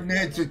Garden.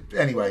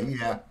 Anyway,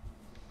 yeah.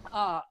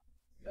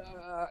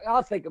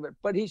 I'll think of it.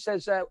 But he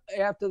says that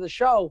after the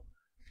show,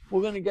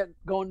 we're going to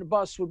go on the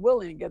bus with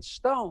Willie and get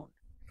stoned.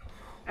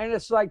 And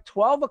it's like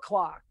 12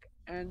 o'clock.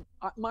 And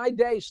my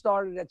day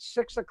started at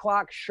 6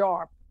 o'clock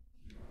sharp.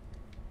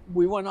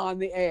 We went on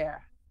the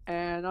air.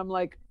 And I'm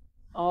like,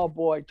 oh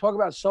boy, talk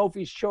about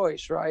Sophie's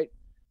Choice, right?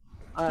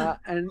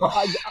 And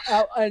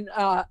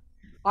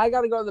I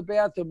got to go to the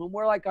bathroom. And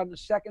we're like on the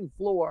second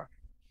floor.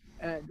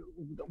 And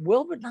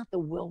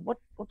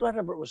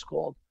whatever it was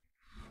called.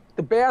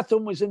 The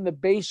bathroom was in the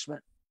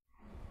basement.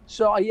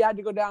 So he had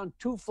to go down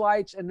 2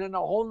 flights and then a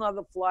whole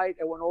nother flight.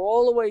 I went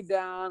all the way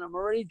down. I'm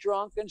already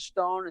drunk and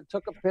stoned and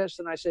took a piss.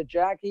 And I said,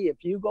 "Jackie,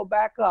 if you go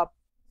back up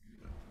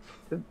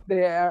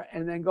there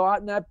and then go out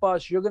in that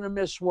bus, you're going to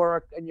miss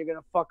work and you're going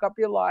to fuck up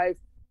your life."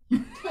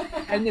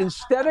 And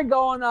instead of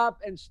going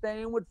up and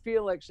staying with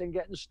Felix and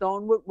getting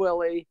stoned with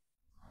Willie,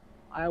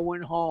 I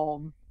went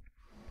home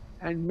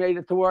and made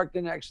it to work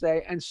the next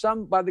day. And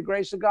by the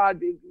grace of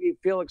God,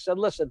 Felix said,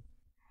 "Listen,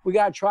 we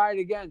got to try it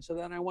again." So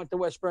then I went to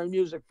Westbury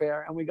Music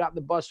Fair and we got in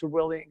the bus with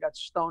Willie and got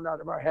stoned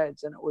out of our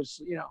heads. And it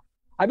was,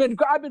 I've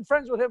been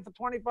friends with him for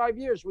 25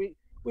 years. We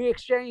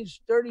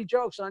exchanged dirty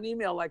jokes on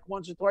email like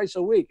once or twice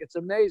a week. It's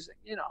amazing.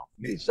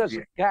 He's such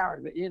a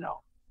character,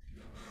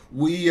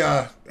 We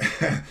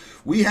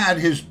had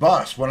his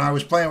bus when I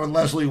was playing with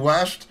Leslie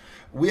West.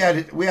 We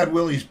had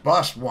Willie's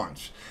bus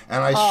once,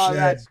 and I said,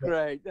 "That's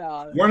great.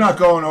 We're not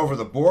going over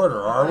the border,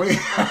 are we?"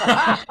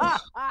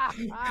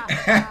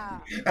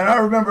 And I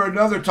remember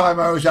another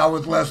time I was out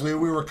with Leslie.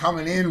 We were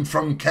coming in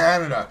from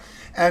Canada,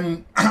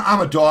 and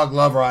I'm a dog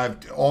lover.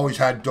 I've always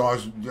had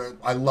dogs.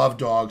 I love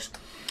dogs,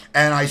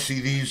 and I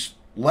see these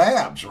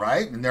labs,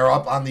 right? And they're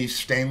up on these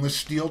stainless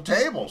steel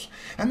tables,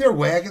 and they're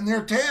wagging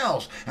their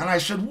tails. And I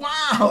said,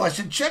 wow, I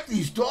said, check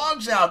these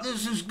dogs out.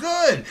 This is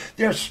good.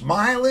 They're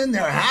smiling,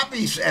 they're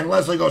happy. And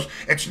Leslie goes,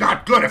 it's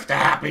not good if they're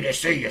happy to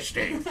see you,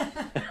 Steve.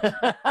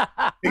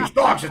 These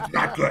dogs, it's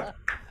not good.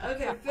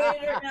 Okay,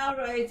 Fader now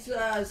writes,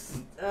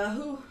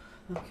 who?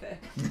 Okay.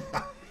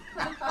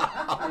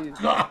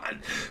 God,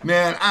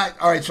 man,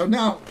 all right, so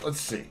now, let's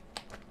see.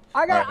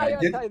 I gotta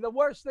tell you, the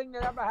worst thing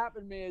that ever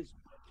happened to me is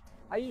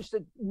I used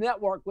to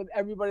network with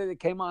everybody that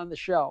came on the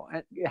show.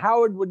 And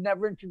Howard would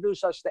never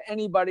introduce us to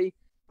anybody,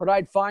 but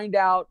I'd find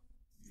out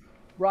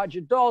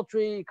Roger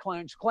Daltrey,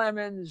 Clarence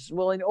Clemens,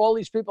 Willie, all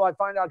these people. I'd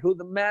find out who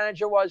the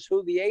manager was,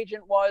 who the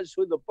agent was,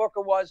 who the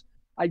booker was.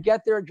 I'd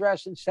get their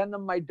address and send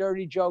them my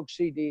Dirty Joke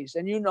CDs.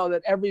 And you know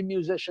that every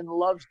musician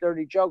loves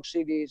Dirty Joke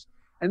CDs.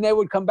 And they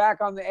would come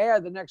back on the air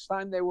the next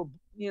time they were,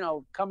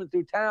 coming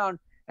through town.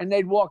 And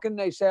they'd walk in,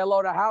 they'd say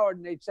hello to Howard,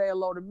 and they'd say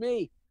hello to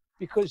me,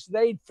 because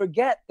they'd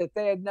forget that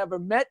they had never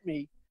met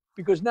me,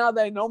 because now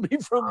they know me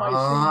from my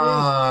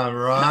CDs.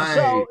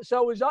 Right.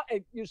 So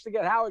it used to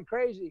get Howard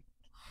crazy.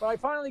 But I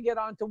finally get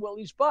onto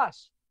Willie's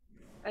bus.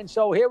 And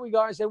so here we go.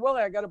 I say,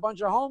 Willie, I got a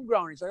bunch of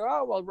homegrown. He's like,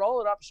 oh, well, roll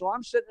it up. So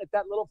I'm sitting at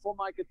that little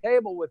Formica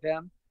table with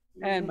him.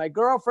 And my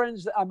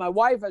girlfriend's, my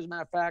wife, as a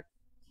matter of fact,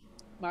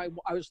 I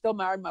was still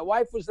married. My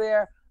wife was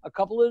there, a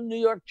couple of the New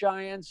York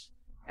Giants,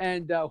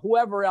 and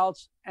whoever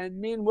else. And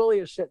me and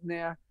Willie are sitting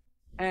there.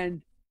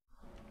 And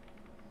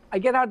I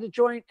get out the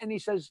joint, and he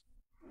says,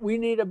 we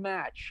need a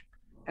match.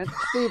 And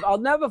Steve, I'll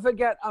never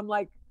forget, I'm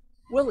like,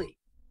 Willie,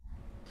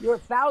 you're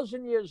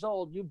 1,000 years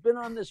old. You've been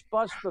on this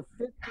bus for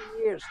 50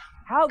 years.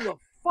 How the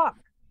fuck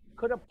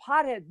could a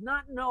pothead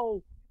not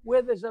know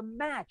where there's a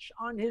match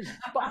on his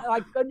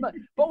bus?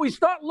 But we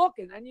start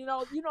looking, and you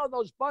know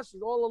those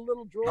buses, all the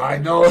little drawers. I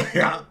know,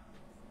 yeah.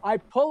 I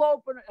pull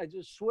open, I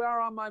just swear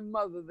on my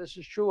mother, this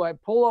is true. I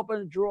pull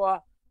open a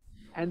drawer,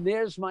 and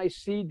there's my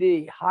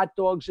CD, Hot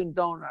Dogs and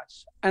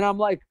Donuts. And I'm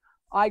like,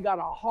 I got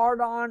a heart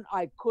on.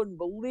 I couldn't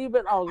believe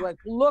it. I was like,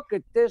 look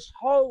at this.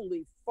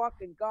 Holy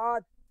fucking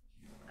God.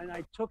 And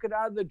I took it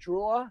out of the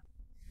drawer.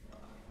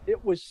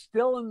 It was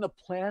still in the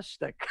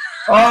plastic.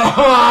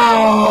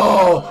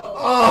 Oh!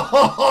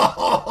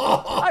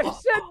 I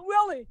said,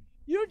 Willie,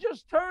 you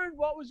just turned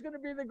what was going to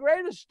be the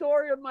greatest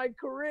story of my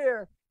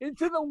career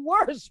into the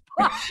worst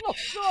possible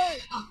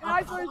story. And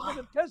I thought he was going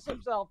to piss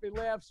himself. He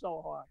laughed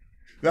so hard.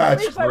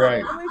 That's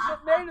great. At least it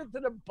made it to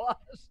the bus.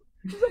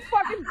 It's a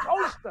fucking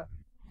toaster.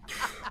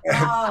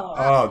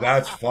 Oh,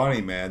 that's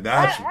funny, man.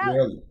 That's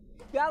really.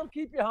 That'll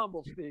keep you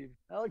humble, Steve.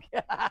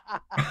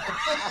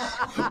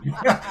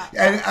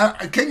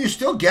 And can you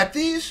still get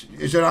these?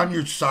 Is it on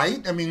your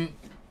site? I mean,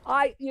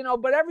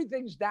 but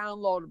everything's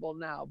downloadable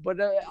now. But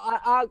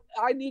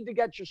I need to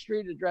get your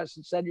street address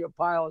and send you a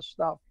pile of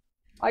stuff.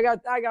 I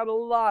got a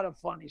lot of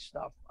funny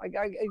stuff. If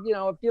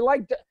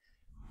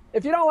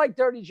you don't like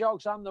dirty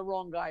jokes, I'm the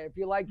wrong guy. If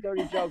you like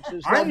dirty jokes,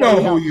 I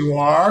know who you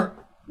are.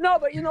 No,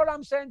 but you know what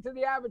I'm saying to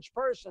the average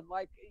person.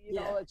 Like,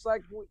 it's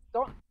like,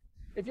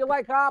 if you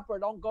like opera,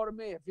 don't go to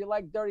me. If you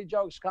like dirty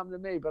jokes, come to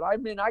me. But I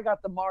mean, I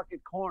got the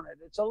market cornered.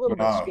 It's a little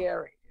bit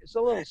scary. It's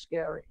a little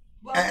scary.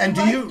 Well, and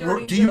do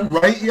you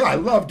write? Yeah, I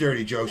love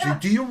dirty jokes. Yeah.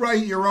 Do you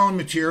write your own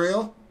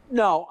material?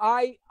 No,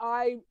 I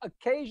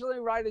occasionally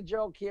write a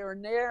joke here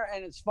and there,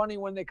 and it's funny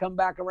when they come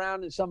back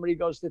around and somebody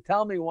goes to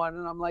tell me one,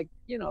 and I'm like,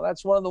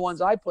 that's one of the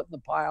ones I put in the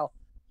pile.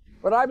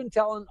 But I've been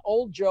telling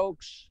old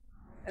jokes,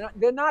 and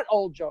they're not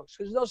old jokes,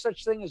 because there's no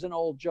such thing as an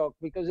old joke,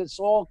 because it's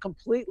all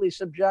completely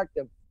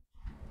subjective.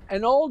 A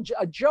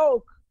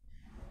joke,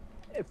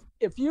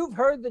 if you've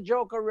heard the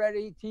joke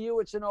already, to you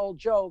it's an old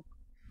joke.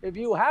 If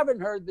you haven't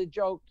heard the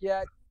joke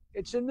yet,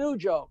 it's a new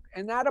joke,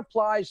 and that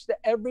applies to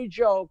every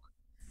joke,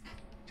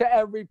 to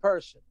every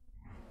person.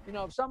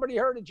 If somebody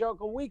heard a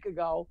joke a week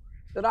ago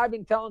that I've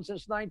been telling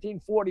since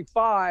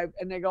 1945,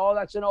 and they go, "Oh,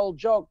 that's an old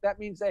joke," that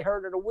means they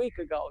heard it a week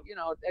ago.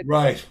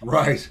 Right.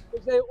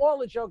 All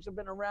the jokes have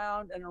been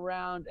around and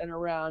around and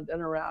around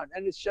and around,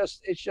 and it's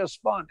just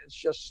fun. It's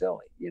just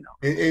silly,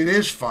 It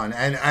is fun,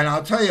 and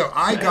I'll tell you,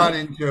 I got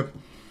into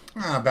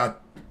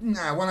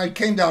when I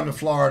came down to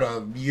Florida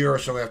a year or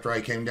so after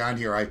I came down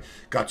here, I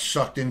got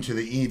sucked into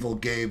the evil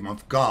game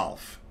of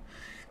golf,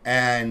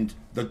 and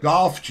the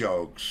golf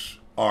jokes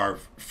are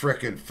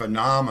frickin'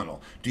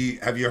 phenomenal.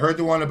 Have you heard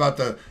the one about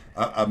the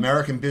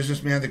American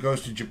businessman that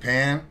goes to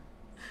Japan?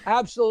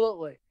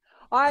 Absolutely.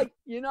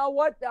 You know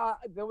what?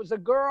 There was a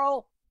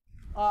girl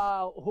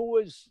who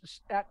was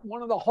at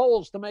one of the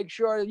holes to make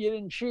sure you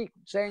didn't cheat,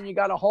 saying you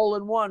got a hole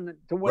in one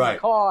to win a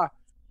car.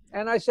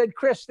 And I said,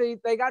 Christy,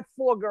 they got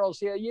 4 girls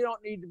here. You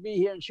don't need to be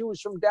here. And she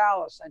was from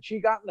Dallas. And she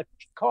got in the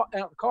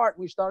cart,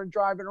 and we started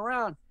driving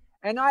around.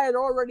 And I had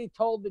already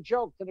told the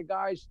joke to the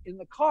guys in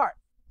the cart.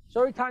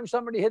 So every time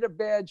somebody hit a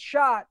bad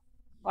shot,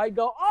 I'd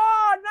go,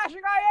 "Oh,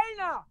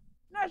 Nashigayena,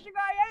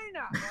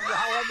 Nashigayena,"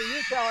 however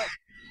you tell it.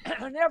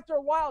 And after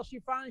a while, she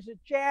finally said,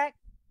 Jack,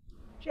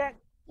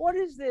 what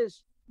is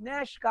this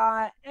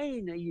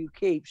Nashigayena you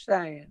keep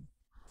saying?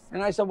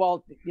 And I said,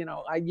 well, you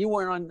know, you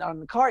weren't on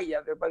the cart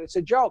yet, but it's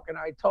a joke. And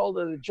I told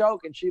her the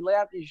joke, and she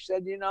laughed, and she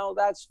said, you know,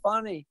 that's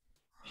funny.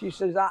 She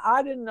says,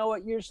 I didn't know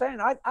what you're saying.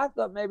 I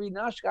thought maybe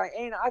Nashka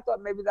ain't. I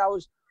thought maybe that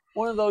was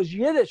one of those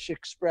Yiddish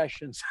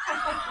expressions.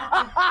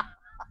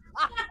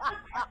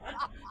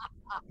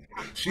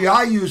 See,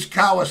 I use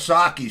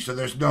Kawasaki, so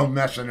there's no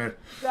messing it.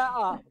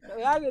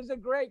 That is a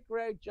great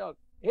joke.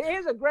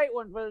 Here's a great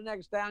one for the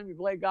next time you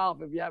play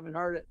golf, if you haven't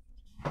heard it.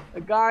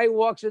 A guy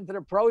walks into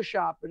the pro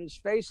shop, and his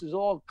face is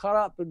all cut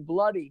up and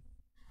bloody.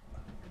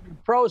 The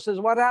pro says,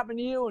 what happened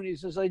to you? And he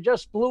says, I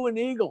just flew an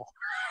eagle.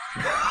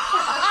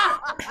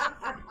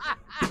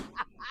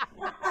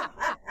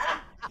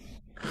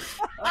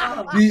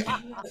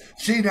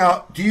 See,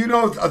 now, do you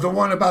know the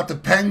one about the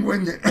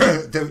penguin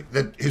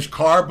that his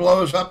car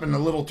blows up in the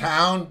little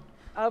town?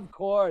 Of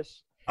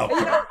course. Oh. And,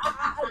 you know,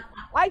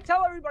 I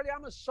tell everybody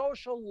I'm a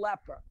social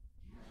leper,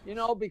 you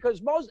know,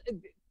 because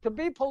to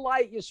be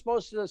polite, you're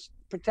supposed to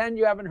pretend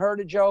you haven't heard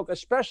a joke,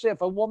 especially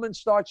if a woman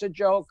starts a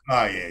joke.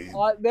 Oh,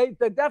 yeah.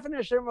 The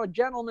definition of a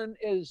gentleman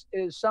is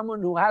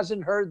someone who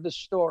hasn't heard the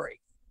story.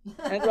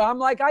 And I'm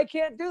like, I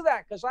can't do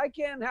that, because I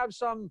can't have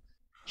some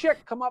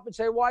chick come up and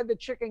say, why'd the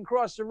chicken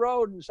cross the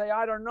road, and say,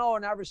 I don't know,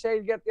 and have her say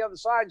to get the other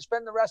side and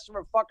spend the rest of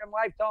her fucking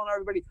life telling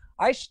everybody,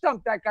 I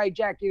stumped that guy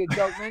Jackie the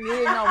joke, man. He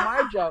didn't know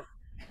my joke.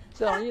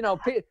 So, you know,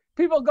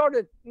 people go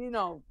to, you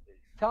know,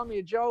 tell me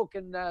a joke,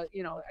 and,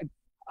 you know,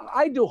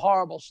 I do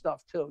horrible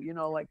stuff too, you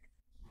know, like,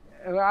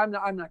 I'm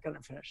not going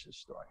to finish this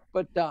story,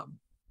 but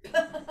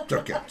it's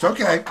okay. It's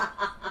okay.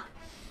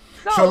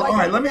 No, so, like, all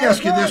right, let me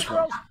ask you this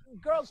one.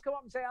 Girls come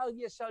up and say, oh,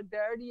 you're so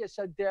dirty. You're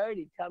so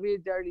dirty. Tell me a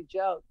dirty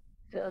joke.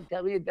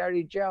 Tell me a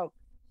dirty joke.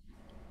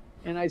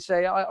 And I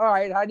say, all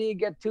right, how do you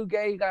get two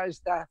gay guys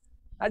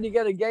how do you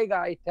get a gay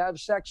guy to have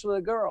sex with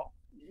a girl?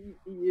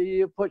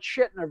 You put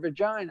shit in her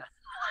vagina.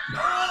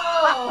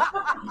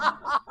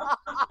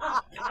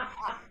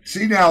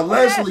 See, now,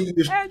 Leslie...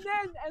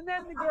 And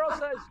then the girl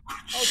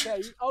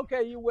says,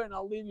 okay, you win.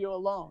 I'll leave you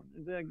alone.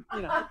 And then,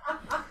 you know.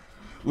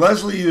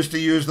 Leslie used to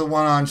use the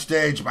one on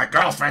stage. My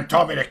girlfriend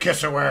told me to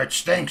kiss her where it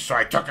stinks, so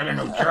I took her to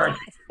New Jersey.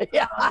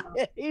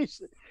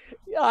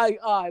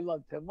 I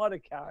loved him. What a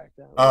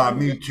character.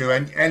 Me too.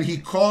 And he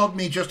called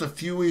me just a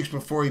few weeks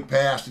before he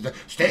passed. He said,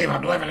 Steve,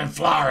 I'm living in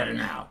Florida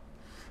now.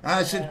 And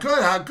I said,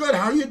 good.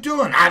 How are you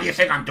doing? How do you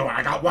think I'm doing?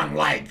 I got one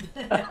leg.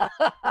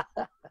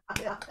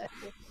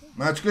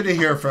 That's good to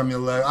hear from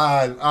you,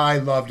 I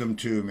loved him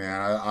too,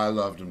 man. I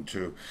loved him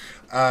too.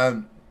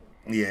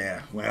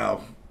 Yeah,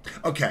 well,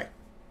 okay.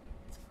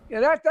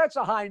 Yeah, that's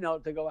a high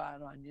note to go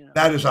out on, you know.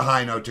 That is a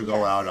high note to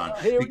go out on.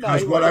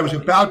 Because what I was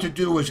about to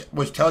do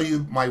was tell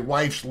you my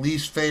wife's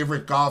least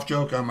favorite golf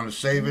joke. I'm going to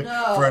save it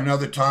for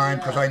another time,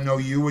 because I know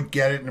you would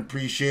get it and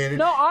appreciate it.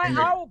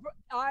 No,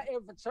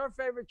 if it's her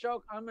favorite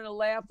joke, I'm going to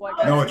laugh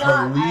like No, it's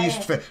her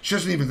least favorite. She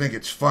doesn't even think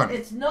it's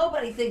funny.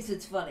 Nobody thinks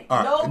it's funny.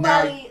 Right,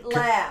 nobody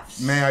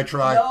laughs. May I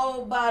try?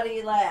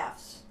 Nobody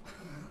laughs.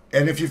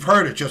 And if you've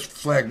heard it, just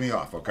flag me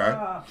off,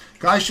 okay?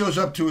 Guy shows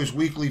up to his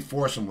weekly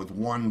foursome with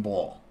one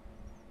ball.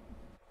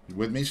 You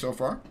with me so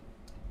far?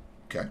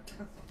 Okay.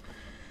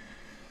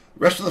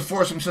 Rest of the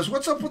foursome says,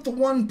 what's up with the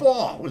one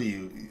ball?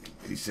 He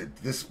said,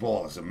 this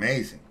ball is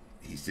amazing.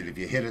 He said, if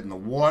you hit it in the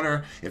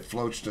water, it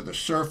floats to the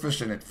surface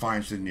and it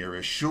finds the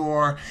nearest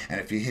shore. And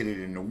if you hit it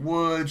in the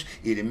woods,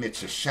 it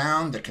emits a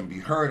sound that can be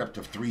heard up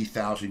to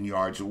 3,000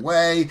 yards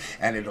away.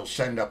 And it'll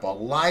send up a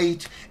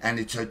light. And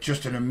it's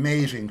just an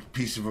amazing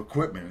piece of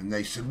equipment. And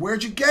they said,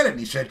 where'd you get it? And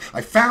he said,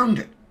 I found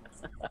it.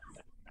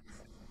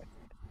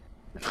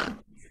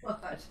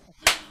 What?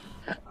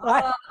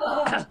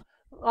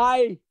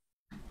 I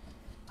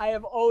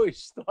have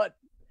always thought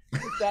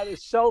that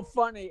is so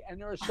funny,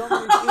 and there are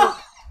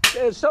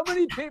so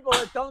many people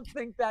that don't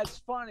think that's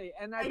funny,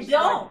 and that's they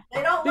don't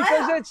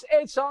because laugh.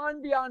 it's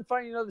on beyond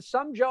funny. You know, there's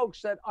some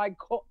jokes that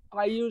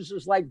I use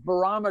as like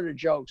barometer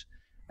jokes,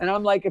 and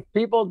I'm like, if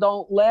people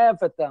don't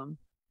laugh at them,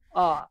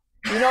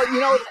 you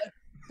know,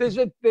 there's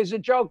a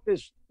joke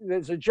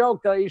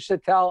that I used to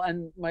tell,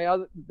 and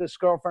this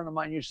girlfriend of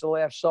mine used to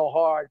laugh so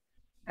hard.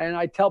 And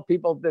I tell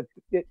people that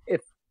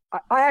if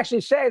I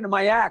actually say it in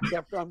my act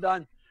after I'm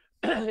done,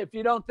 if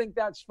you don't think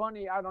that's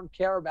funny, I don't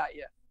care about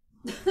you.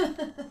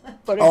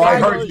 But I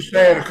heard you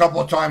say it a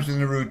couple of times in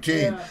the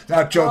routine. Yeah.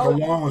 That joke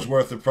alone was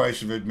worth the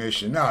price of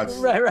admission. No, it's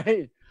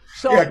right.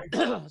 So,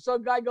 so a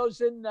guy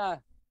goes in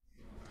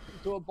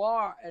to a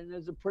bar, and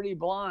there's a pretty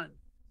blonde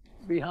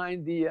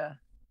behind the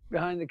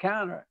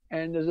counter,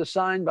 and there's a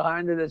sign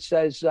behind her that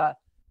says,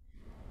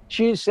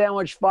 cheese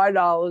sandwich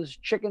 $5,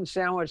 chicken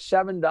sandwich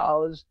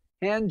 $7.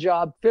 Hand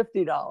job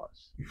 $50.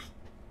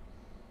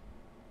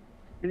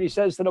 And he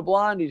says to the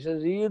blonde, he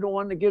says, are you the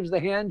one that gives the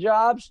hand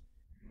jobs?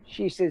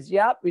 She says,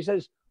 yep. He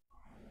says,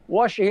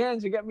 wash your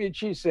hands and get me a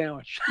cheese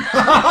sandwich.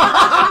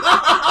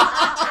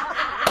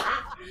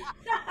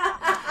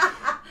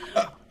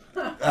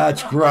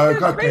 That's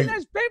great. Okay.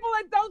 There's people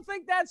that don't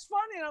think that's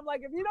funny. And I'm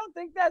like, if you don't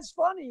think that's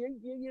funny,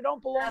 you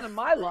don't belong in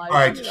my life. All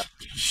right. You know?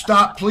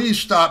 Please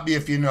stop me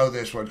if you know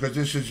this one, because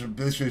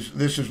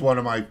this is one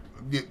of my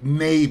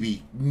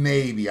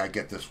maybe I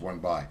get this one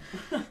by.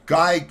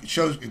 Guy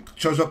shows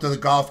up to the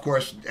golf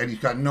course and he's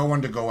got no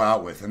one to go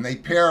out with, and they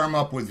pair him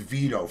up with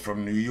Vito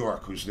from New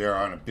York, who's there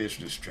on a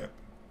business trip.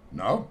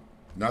 No,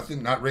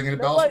 nothing, not ringing a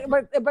bell.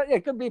 But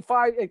it could be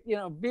five. You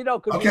know, Vito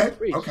could be a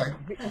priest. Okay.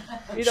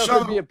 Vito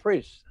could be a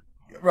priest.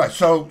 Right.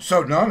 So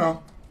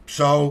no.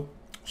 So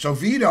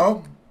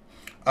Vito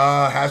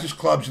has his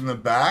clubs in the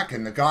back,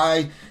 and the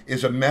guy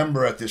is a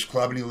member at this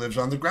club, and he lives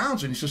on the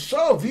grounds. And he says,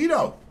 "So,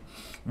 Vito,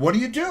 what do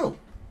you do?"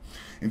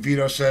 And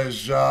Vito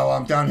says,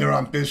 "I'm down here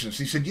on business."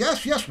 He said,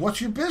 Yes. What's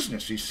your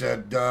business?" He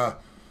said,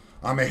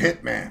 "I'm a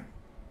hitman."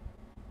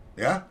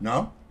 Yeah?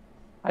 No?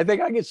 I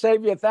think I could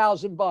save you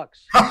 $1,000. Well,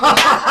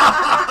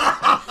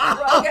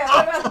 okay,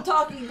 what about the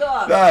talking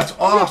dog? That's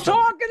awesome.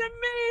 You're talking to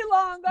me,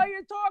 Longo.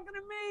 You're talking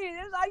to me.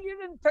 You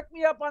didn't pick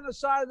me up on the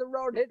side of the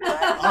road.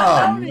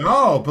 Oh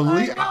no!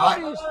 Believe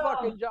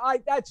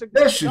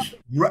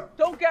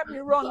Don't get me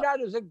wrong. That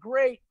is a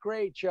great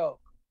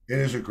joke. It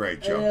is a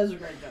great joke. It is a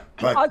great joke.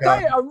 But, I'll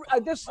tell you,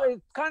 this is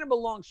kind of a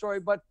long story,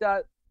 but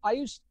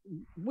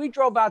we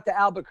drove out to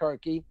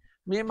Albuquerque.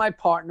 Me and my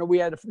partner, we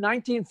had a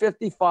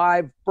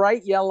 1955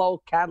 bright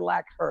yellow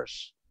Cadillac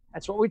hearse.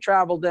 That's what we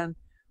traveled in.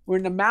 We're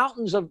in the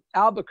mountains of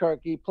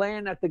Albuquerque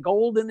playing at the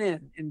Golden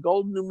Inn in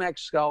Golden, New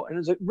Mexico. And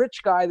there's a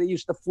rich guy that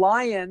used to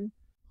fly in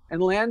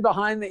and land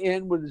behind the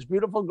inn with his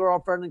beautiful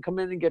girlfriend and come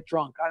in and get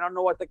drunk. I don't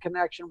know what the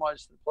connection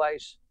was to the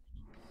place.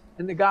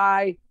 And the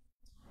guy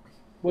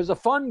was a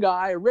fun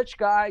guy, a rich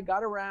guy,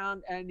 got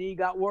around, and he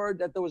got word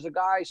that there was a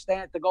guy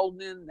staying at the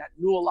Golden Inn that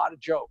knew a lot of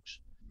jokes.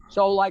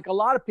 So like a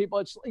lot of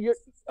people,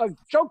 a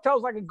joke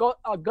tells like a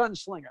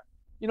gunslinger.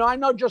 You know, I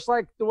know just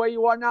like the way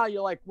you are now,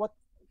 you're like, what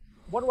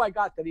do I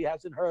got that he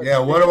hasn't heard? Yeah,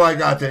 what do I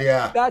got that,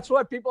 yeah. That's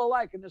what people are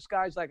like. And this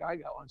guy's like, I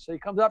got one. So he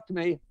comes up to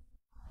me,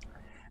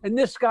 and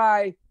this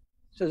guy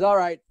says, all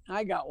right,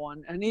 I got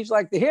one. And he's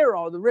like the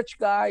hero, the rich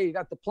guy. He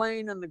got the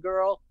plane and the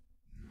girl.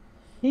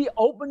 He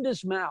opened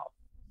his mouth,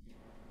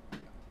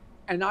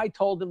 and I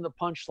told him the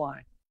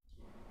punchline.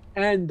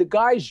 And the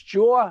guy's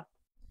jaw,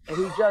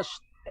 he just,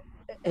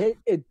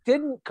 it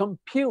didn't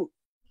compute.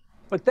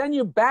 But then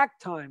you back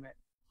time it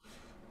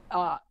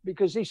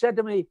because he said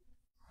to me,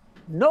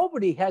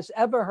 nobody has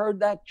ever heard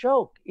that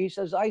joke. He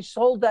says, I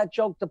sold that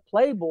joke to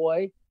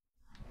Playboy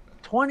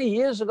 20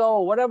 years ago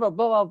or whatever,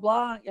 blah, blah,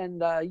 blah, and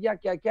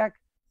yuck.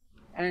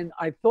 And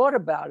I thought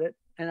about it,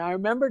 and I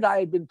remembered I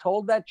had been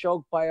told that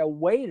joke by a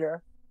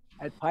waiter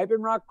at Pipe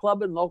and Rock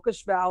Club in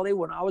Locust Valley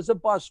when I was a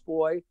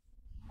busboy,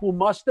 who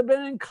must have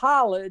been in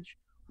college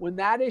when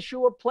that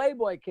issue of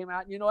Playboy came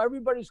out. You know,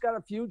 everybody's got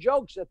a few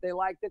jokes that they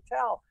like to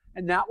tell.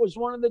 And that was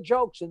one of the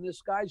jokes in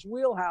this guy's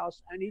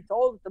wheelhouse. And he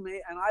told it to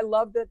me, and I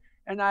loved it.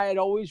 And I had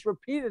always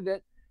repeated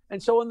it.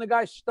 And so when the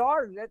guy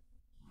started it,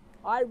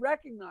 I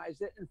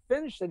recognized it and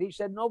finished it. He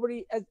said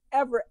nobody has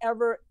ever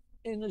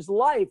in his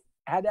life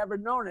had ever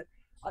known it.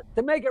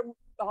 To make it,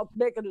 I'll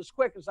make it as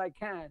quick as I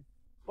can.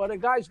 But a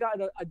guy's got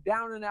a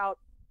down and out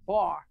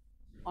bar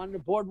on the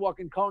boardwalk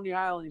in Coney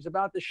Island. He's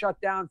about to shut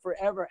down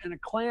forever. And a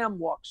clam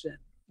walks in.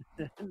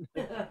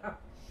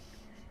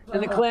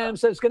 And the clam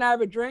says, can I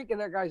have a drink? And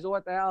that guy says,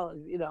 what the hell?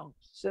 You know,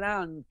 sit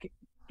down, and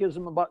gives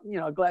him a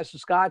glass of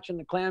scotch. And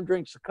the clam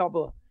drinks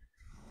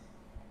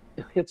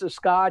hits a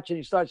scotch, and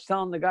he starts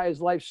telling the guy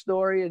his life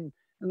story. And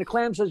the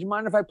clam says, you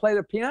mind if I play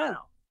the piano?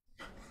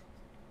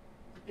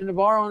 And the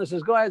bar owner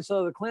says, go ahead.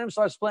 So the clam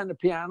starts playing the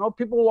piano.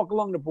 People walk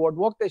along the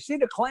boardwalk. They see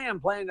the clam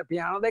playing the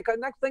piano.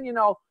 Next thing you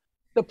know,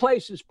 the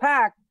place is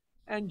packed.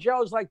 And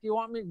Joe's like, do you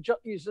want me?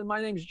 He says,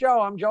 my name's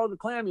Joe. I'm Joe the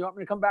Clam. You want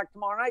me to come back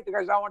tomorrow night? The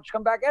guy's, I want you to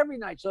come back every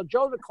night. So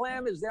Joe the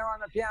Clam is there on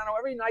the piano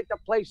every night. The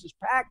place is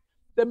packed.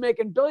 They're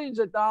making billions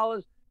of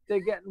dollars. They're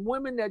getting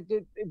women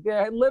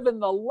they're living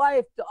the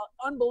life.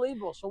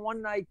 Unbelievable. So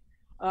one night,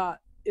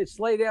 it's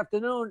late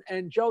afternoon,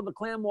 and Joe the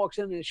Clam walks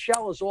in, and his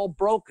shell is all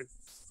broken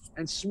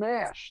and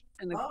smashed.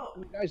 And the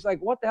guy's like,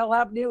 what the hell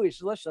happened to you? He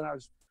said, listen,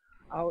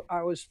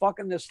 I was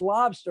fucking this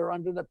lobster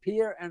under the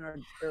pier, and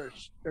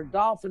her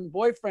dolphin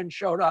boyfriend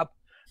showed up,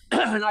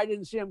 and I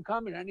didn't see him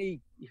coming. And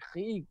he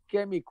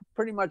gave me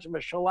pretty much of a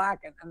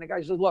shellacking. And the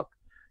guy said, look,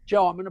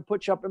 Joe, I'm going to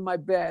put you up in my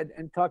bed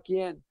and tuck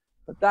you in.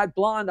 But that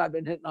blonde I've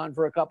been hitting on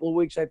for a couple of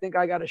weeks, I think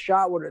I got a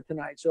shot with her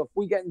tonight. So if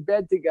we get in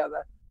bed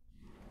together,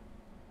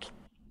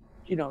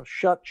 you know,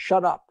 shut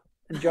up.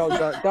 And Joe's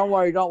like, don't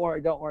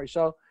worry.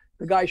 So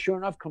the guy, sure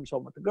enough, comes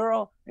home with the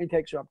girl and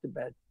takes her up to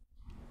bed.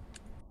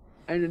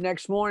 And the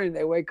next morning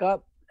they wake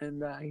up,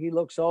 and he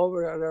looks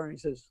over at her and he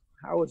says,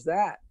 how was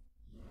that?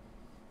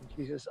 And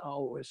she says,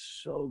 oh, it was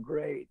so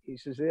great. He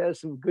says, yeah,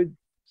 some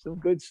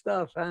good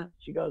stuff, huh?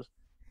 She goes,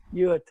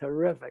 you are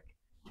terrific.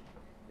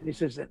 And he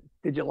says,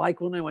 did you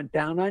like when I went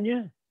down on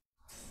you?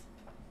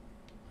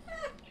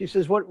 She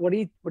says, what are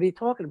you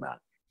talking about?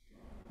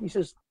 He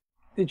says,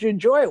 did you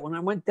enjoy it when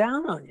I went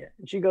down on you?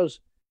 And she goes,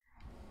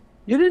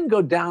 you didn't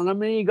go down on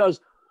me. He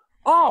goes,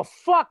 oh,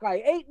 fuck,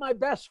 I ate my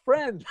best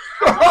friend.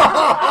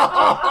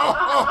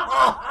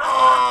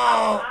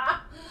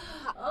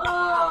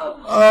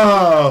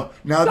 Oh,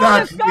 now so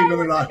that's the guy even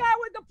with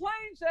the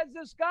says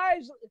this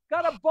guy's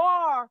got a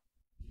bar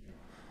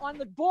on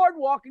the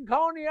boardwalk in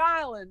Coney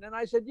Island. And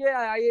I said,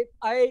 yeah,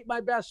 I ate my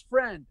best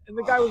friend. And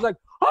the guy was like,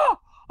 oh,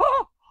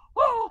 oh,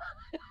 oh.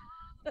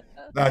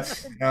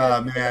 That's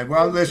man.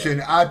 Well,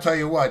 listen, I'll tell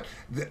you what.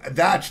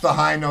 That's the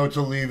high note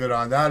to leave it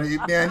on. That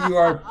man, you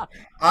are.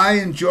 I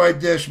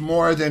enjoyed this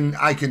more than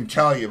I can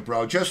tell you,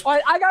 bro. Just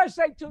I gotta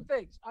say two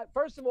things.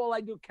 First of all,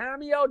 I do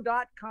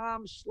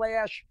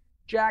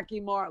cameo.com/Jackie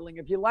Martling.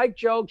 If you like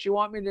jokes, you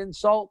want me to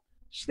insult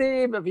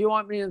Steve, if you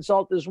want me to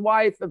insult his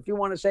wife, if you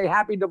want to say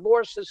happy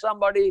divorce to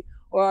somebody,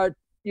 or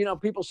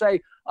people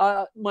say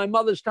my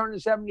mother's turning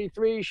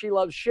 73. She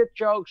loves shit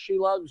jokes. She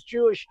loves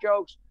Jewish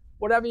jokes.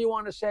 Whatever you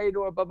want to say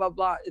to her, blah, blah,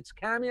 blah. It's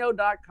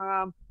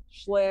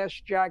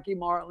cameo.com/Jackie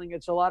Martling.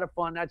 It's a lot of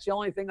fun. That's the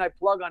only thing I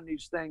plug on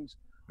these things.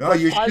 No,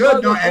 you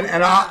should. No,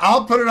 and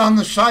I'll put it on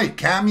the site,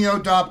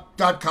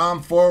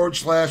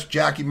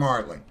 cameo.com/Jackie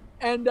Martling.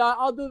 And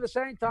I'll do the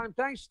same time.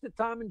 Thanks to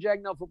Tom and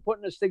Jegno for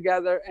putting us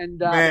together. And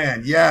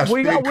man, yes,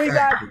 we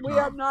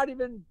have not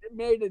even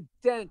made a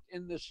dent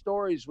in the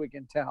stories we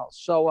can tell.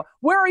 So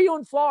where are you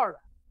in Florida?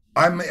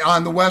 I'm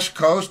on the West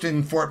Coast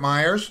in Fort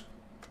Myers.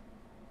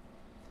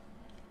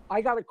 I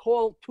got a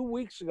call 2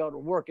 weeks ago to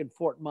work in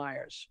Fort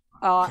Myers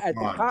at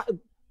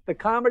the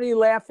Comedy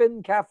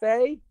Laugh-In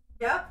Cafe.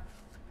 Yep.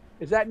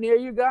 Is that near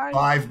you guys?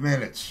 5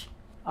 minutes.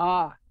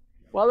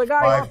 Well, the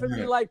guy offered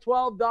me like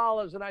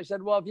 $12, and I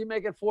said, well, if you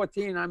make it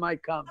 14, I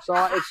might come. So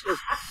it's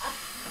just,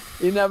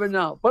 you never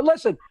know. But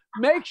listen,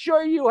 make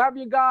sure you have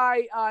your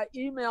guy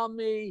email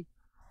me.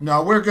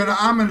 No,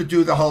 I'm gonna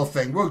do the whole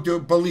thing. We'll do.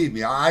 Believe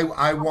me,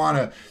 I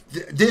wanna.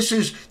 This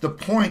is the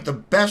point. The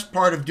best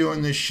part of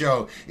doing this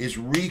show is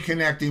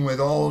reconnecting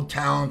with old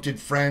talented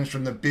friends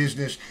from the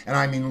business, and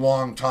I mean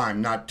long time,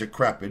 not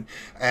decrepit.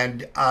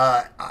 And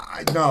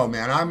no,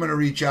 man, I'm gonna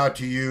reach out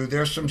to you.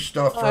 There's some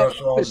stuff for us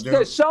all to do.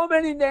 There's so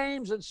many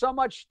names and so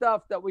much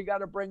stuff that we got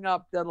to bring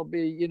up. That'll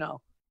be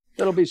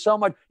so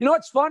much.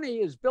 What's funny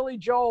is Billy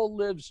Joel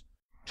lives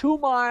 2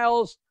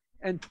 miles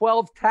and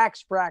 12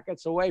 tax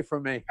brackets away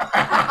from me.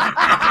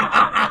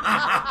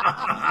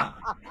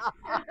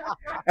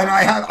 And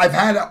I've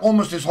had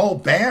almost his whole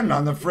band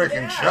on the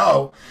freaking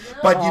show.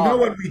 But you know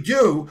what we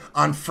do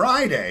on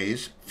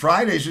Fridays?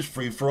 Fridays is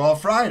Free for All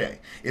Friday.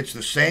 It's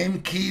the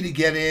same key to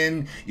get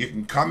in. You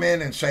can come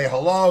in and say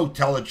hello,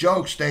 tell a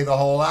joke, stay the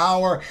whole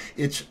hour.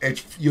 It's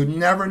you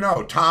never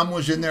know. Tom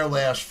was in there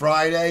last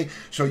Friday,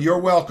 so you're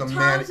welcome,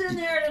 man. Tom's in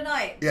there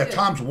tonight. Yeah, too.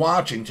 Tom's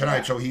watching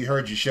tonight, so he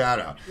heard you shout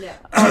out. Yeah.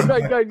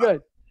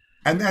 Good.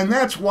 And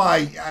that's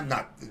why I'm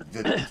not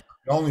the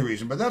only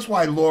reason, but that's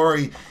why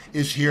Lori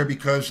is here,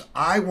 because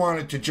I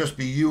wanted to just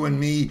be you and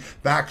me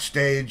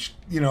backstage,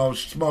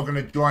 smoking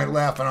a joint,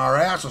 laughing our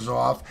asses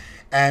off,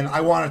 and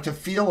I wanted to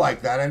feel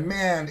like that. And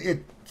man,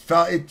 it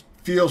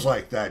feels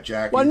like that,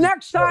 Jackie. Well,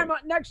 next time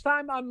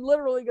I'm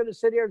literally going to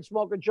sit here and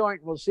smoke a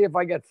joint. We'll see if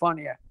I get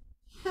funnier.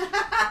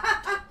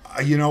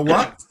 You know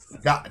what?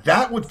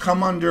 That would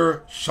come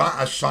under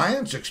a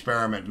science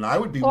experiment, and I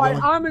would be willing.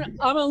 I'm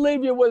gonna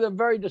leave you with a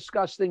very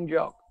disgusting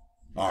joke.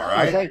 All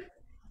right. Okay?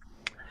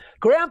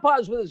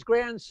 Grandpa's with his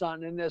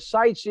grandson, and they're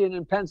sightseeing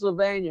in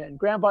Pennsylvania. And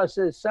Grandpa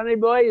says, "Sonny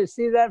boy, you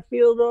see that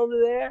field over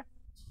there?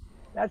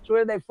 That's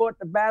where they fought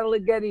the Battle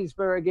of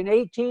Gettysburg in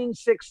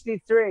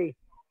 1863.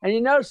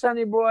 And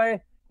Sonny boy,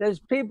 there's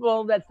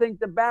people that think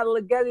the Battle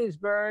of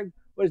Gettysburg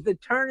was the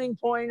turning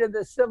point of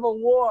the Civil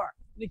War."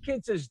 The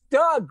kid says,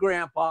 "Duh,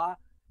 Grandpa.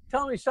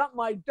 Tell me something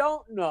I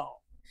don't know."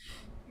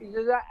 He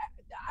says,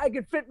 I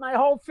could fit my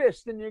whole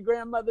fist in your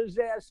grandmother's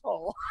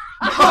asshole.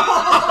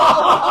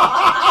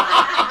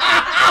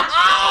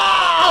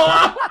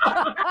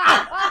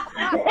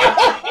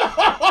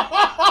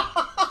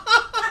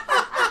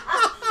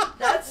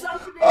 That's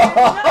something to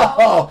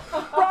know.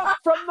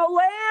 From the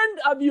land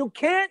of you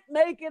can't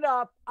make it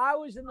up, I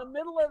was in the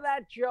middle of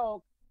that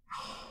joke.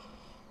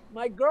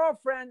 My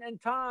girlfriend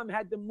and Tom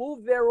had to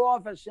move their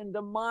office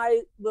into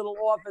my little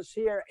office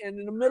here. And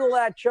in the middle of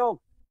that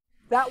joke,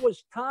 that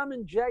was Tom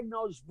and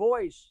Jegno's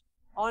voice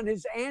on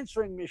his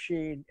answering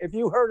machine. If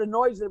you heard a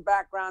noise in the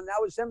background, that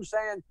was him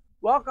saying,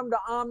 "Welcome to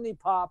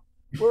Omnipop.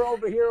 We're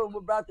over here and we're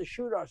about to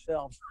shoot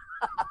ourselves."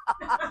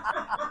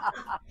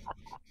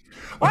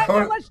 All right,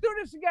 now let's do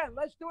this again.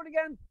 Let's do it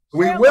again.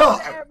 We will.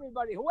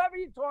 Everybody, whoever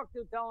you talk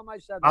to, tell them I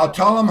said. I'll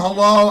tell them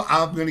hello.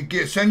 I'm going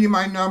to send you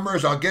my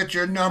numbers. I'll get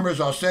your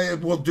numbers. I'll say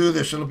we'll do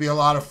this. It'll be a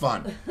lot of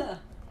fun.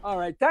 All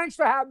right. Thanks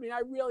for having me. I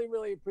really,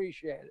 really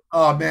appreciate it.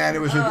 Oh man,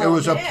 it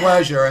was a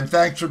pleasure, and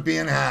thanks for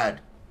being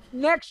had.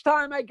 Next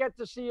time I get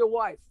to see your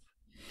wife,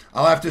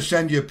 I'll have to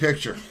send you a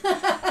picture. All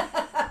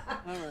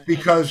right.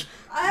 Because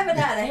I haven't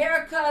had a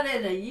haircut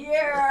in a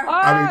year.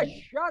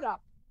 Shut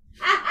up.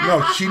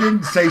 No, she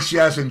didn't say she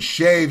hasn't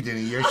shaved in a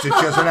year. She said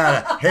she hasn't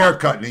had a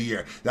haircut in a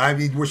year. I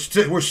mean, we're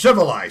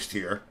civilized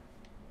here.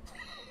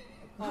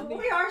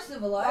 We are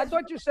civilized. I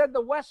thought you said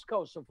the west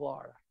coast of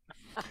Florida.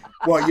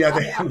 Well,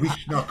 yeah, we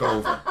snuck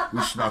over.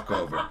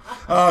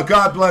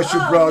 God bless you,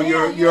 bro.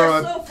 Man,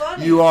 you're so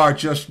funny. You are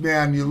just,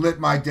 man, you lit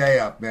my day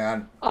up,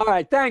 man. All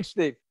right. Thanks,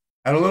 Steve.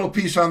 And a little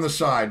piece on the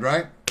side,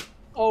 right?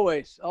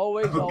 Always.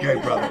 Okay,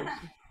 brother.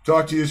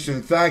 Talk to you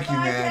soon. Thank you,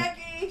 Bye, man.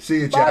 Jackie. See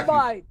you, Jackie.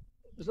 Bye.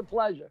 It was a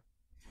pleasure.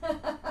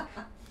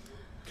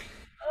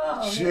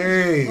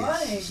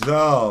 Jeez.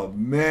 Oh,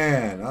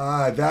 man.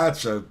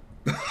 That's a...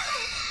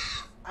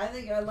 I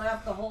think I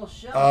laughed the whole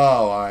show.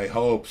 Oh, I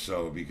hope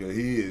so, because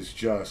he is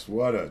just...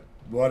 What a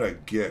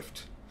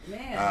gift.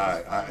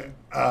 Man.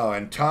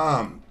 And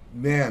Tom...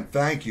 Man,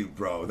 thank you,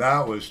 bro.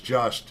 That was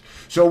just...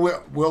 So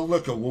we'll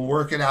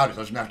work it out. It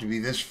doesn't have to be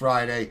this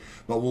Friday,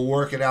 but we'll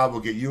work it out.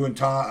 We'll get you and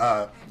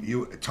Tom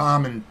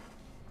and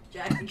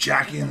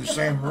Jackie in the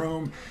same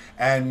room,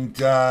 and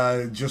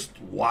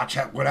just watch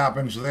what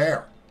happens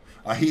there.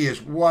 He is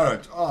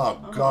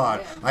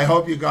God. I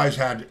hope you guys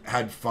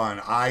had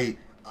fun.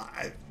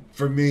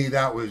 For me,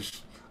 that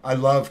was... I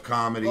love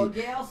comedy. Well,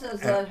 Gail says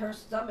that her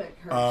stomach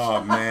hurts.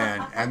 Oh,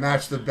 man. And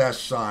that's the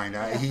best sign.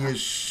 He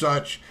is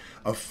such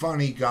a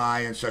funny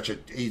guy, and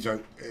he's a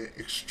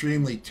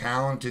extremely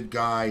talented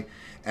guy,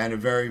 and a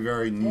very,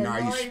 very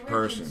nice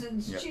person.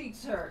 Richardson's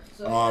cheeks hurt.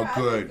 So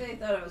good. I think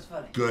they thought it was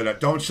funny. Good.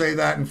 Don't say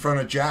that in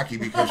front of Jackie,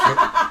 because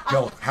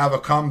he'll have a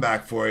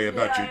comeback for you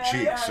about your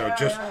cheeks. So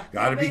just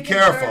got to be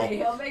careful.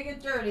 He'll make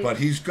it dirty. But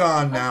he's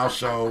gone now,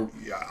 so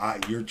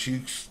your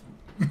cheeks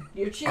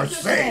are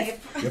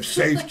safe. You have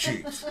safe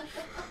cheeks.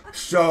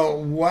 So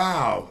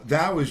wow,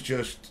 that was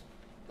just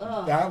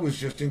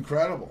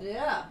incredible.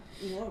 Yeah.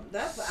 Well,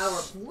 that's hour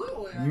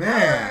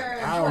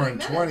and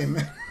 20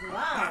 minutes.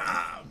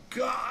 Wow.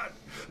 God.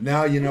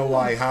 Now you know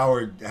why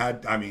Howard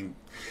had, and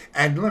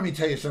let me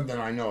tell you something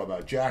I know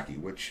about Jackie,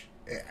 which,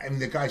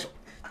 the guy's,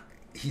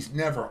 he's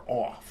never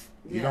off.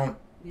 You don't,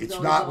 it's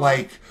not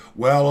like,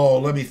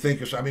 let me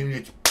think of something.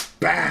 It's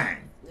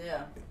bang.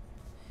 Yeah.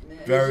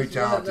 Very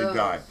talented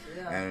guy.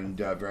 Yeah. And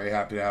very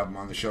happy to have him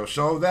on the show.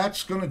 So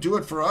that's going to do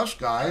it for us,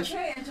 guys.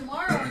 Okay, and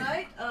tomorrow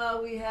night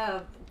we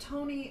have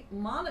Tony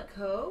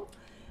Monaco,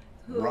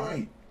 who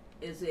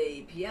is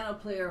a piano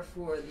player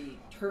for the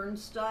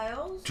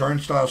Turnstiles.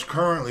 Turnstiles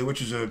currently,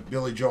 which is a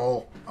Billy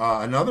Joel,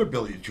 another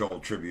Billy Joel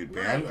tribute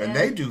band, and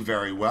they do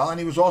very well. And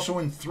he was also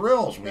in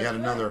Thrills. We had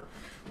another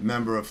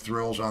member of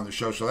Thrills on the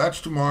show. So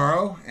that's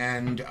tomorrow,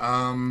 and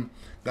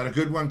got a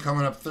good one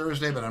coming up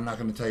Thursday, but I'm not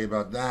going to tell you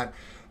about that.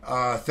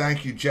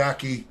 Thank you,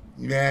 Jackie.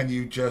 Man,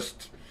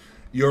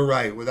 you're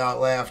right. Without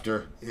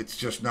laughter, it's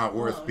just not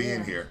worth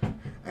being here.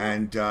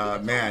 And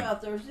man,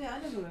 about Thursday. I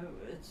know who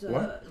it's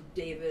what?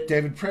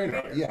 David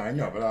Prater. Yeah, I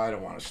know, but I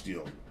don't want to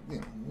steal.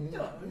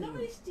 No,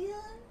 nobody's stealing.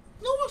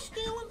 Nobody's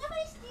stealing.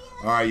 Nobody's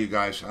stealing. All right, you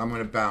guys. I'm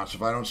going to bounce.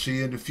 If I don't see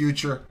you in the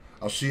future,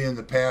 I'll see you in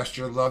the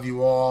pasture. Love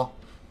you all.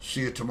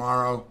 See you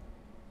tomorrow.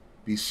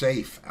 Be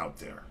safe out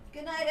there.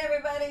 Good night,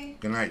 everybody.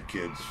 Good night,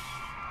 kids.